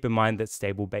just keep in mind that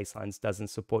stable baselines doesn't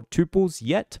support tuples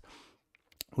yet.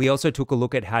 We also took a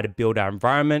look at how to build our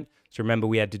environment. So remember,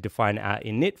 we had to define our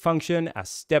init function, our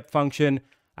step function,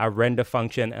 our render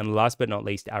function, and last but not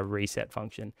least, our reset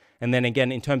function. And then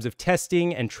again, in terms of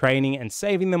testing and training and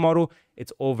saving the model,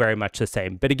 it's all very much the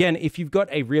same. But again, if you've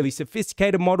got a really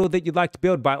sophisticated model that you'd like to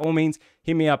build, by all means,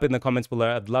 hit me up in the comments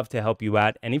below. I'd love to help you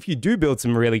out. And if you do build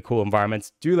some really cool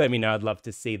environments, do let me know. I'd love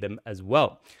to see them as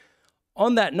well.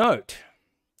 On that note,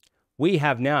 we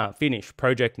have now finished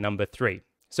project number 3.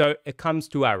 So it comes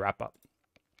to our wrap up.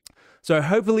 So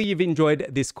hopefully you've enjoyed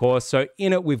this course. So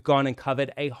in it, we've gone and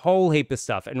covered a whole heap of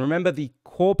stuff. And remember, the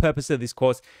core purpose of this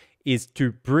course is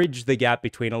to bridge the gap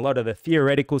between a lot of the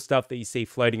theoretical stuff that you see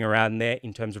floating around there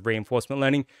in terms of reinforcement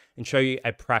learning and show you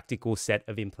a practical set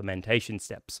of implementation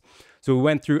steps. So we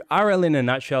went through RL in a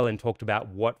nutshell and talked about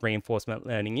what reinforcement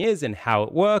learning is and how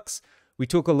it works. We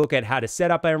took a look at how to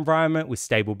set up our environment with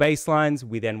stable baselines.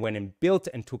 We then went and built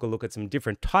and took a look at some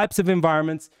different types of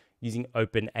environments using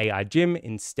OpenAI Gym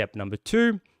in step number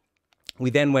 2.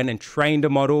 We then went and trained a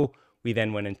model. We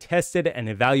then went and tested and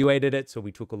evaluated it. So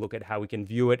we took a look at how we can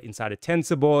view it inside a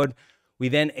TensorBoard. We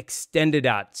then extended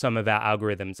out some of our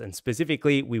algorithms, and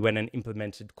specifically, we went and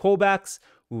implemented callbacks.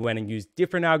 We went and used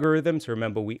different algorithms.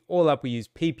 Remember, we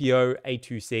used PPO,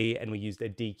 A2C, and we used a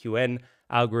DQN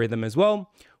algorithm as well.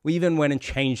 We even went and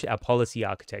changed our policy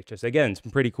architecture. So again,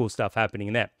 some pretty cool stuff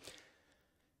happening there.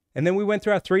 And then we went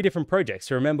through our 3 different projects.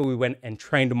 So remember, we went and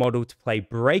trained a model to play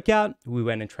Breakout. We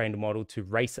went and trained a model to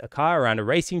race a car around a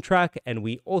racing track. And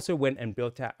we also went and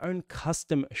built our own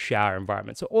custom shower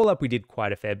environment. So all up, we did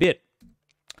quite a fair bit.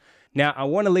 Now, I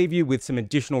want to leave you with some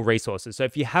additional resources. So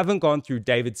if you haven't gone through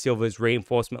David Silver's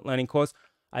reinforcement learning course,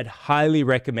 I'd highly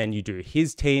recommend you do.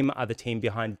 His team are the team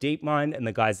behind DeepMind and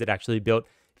the guys that actually built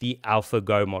the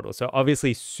AlphaGo model. So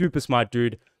obviously, super smart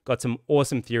dude. Got some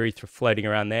awesome theory floating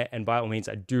around there, and by all means,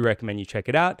 I do recommend you check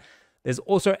it out. There's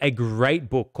also a great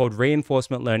book called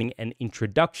Reinforcement Learning: An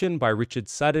Introduction by Richard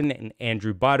Sutton and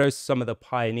Andrew Bartos, some of the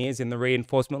pioneers in the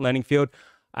reinforcement learning field.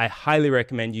 I highly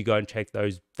recommend you go and check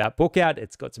that book out.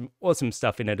 It's got some awesome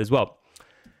stuff in it as well.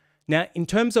 Now, in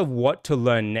terms of what to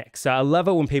learn next, so I love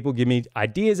it when people give me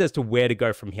ideas as to where to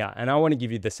go from here, and I want to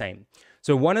give you the same.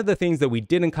 So one of the things that we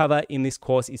didn't cover in this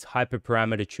course is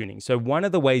hyperparameter tuning. So one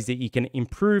of the ways that you can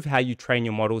improve how you train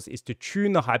your models is to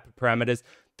tune the hyperparameters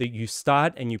that you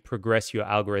start and you progress your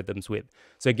algorithms with.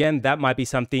 So again, that might be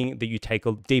something that you take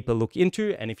a deeper look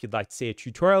into. And if you'd like to see a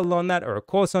tutorial on that or a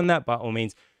course on that, by all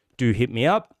means, do hit me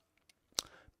up.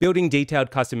 Building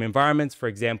detailed custom environments. For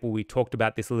example, we talked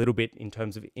about this a little bit in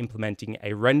terms of implementing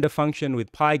a render function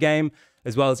with Pygame,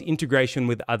 as well as integration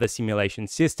with other simulation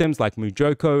systems like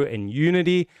Mujoko and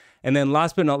Unity. And then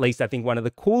last but not least, I think one of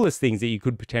the coolest things that you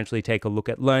could potentially take a look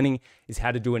at learning is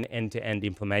how to do an end-to-end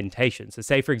implementation. So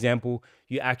say, for example,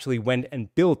 you actually went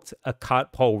and built a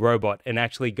CartPole robot and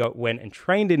actually went and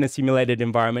trained in a simulated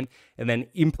environment and then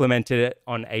implemented it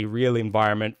on a real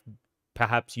environment,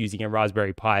 perhaps using a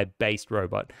Raspberry Pi based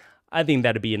robot. I think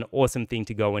that'd be an awesome thing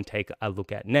to go and take a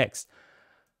look at next.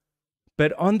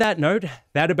 But on that note,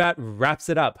 that about wraps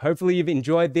it up. Hopefully you've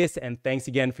enjoyed this, and thanks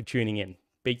again for tuning in.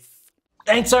 Peace.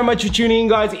 Thanks so much for tuning in,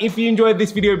 guys. If you enjoyed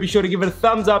this video, be sure to give it a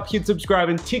thumbs up, hit subscribe,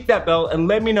 and tick that bell, and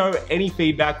let me know any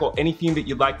feedback or anything that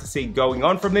you'd like to see going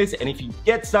on from this. And if you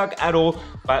get stuck at all,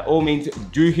 by all means,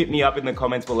 do hit me up in the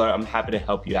comments below. I'm happy to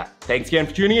help you out. Thanks again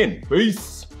for tuning in.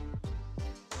 Peace.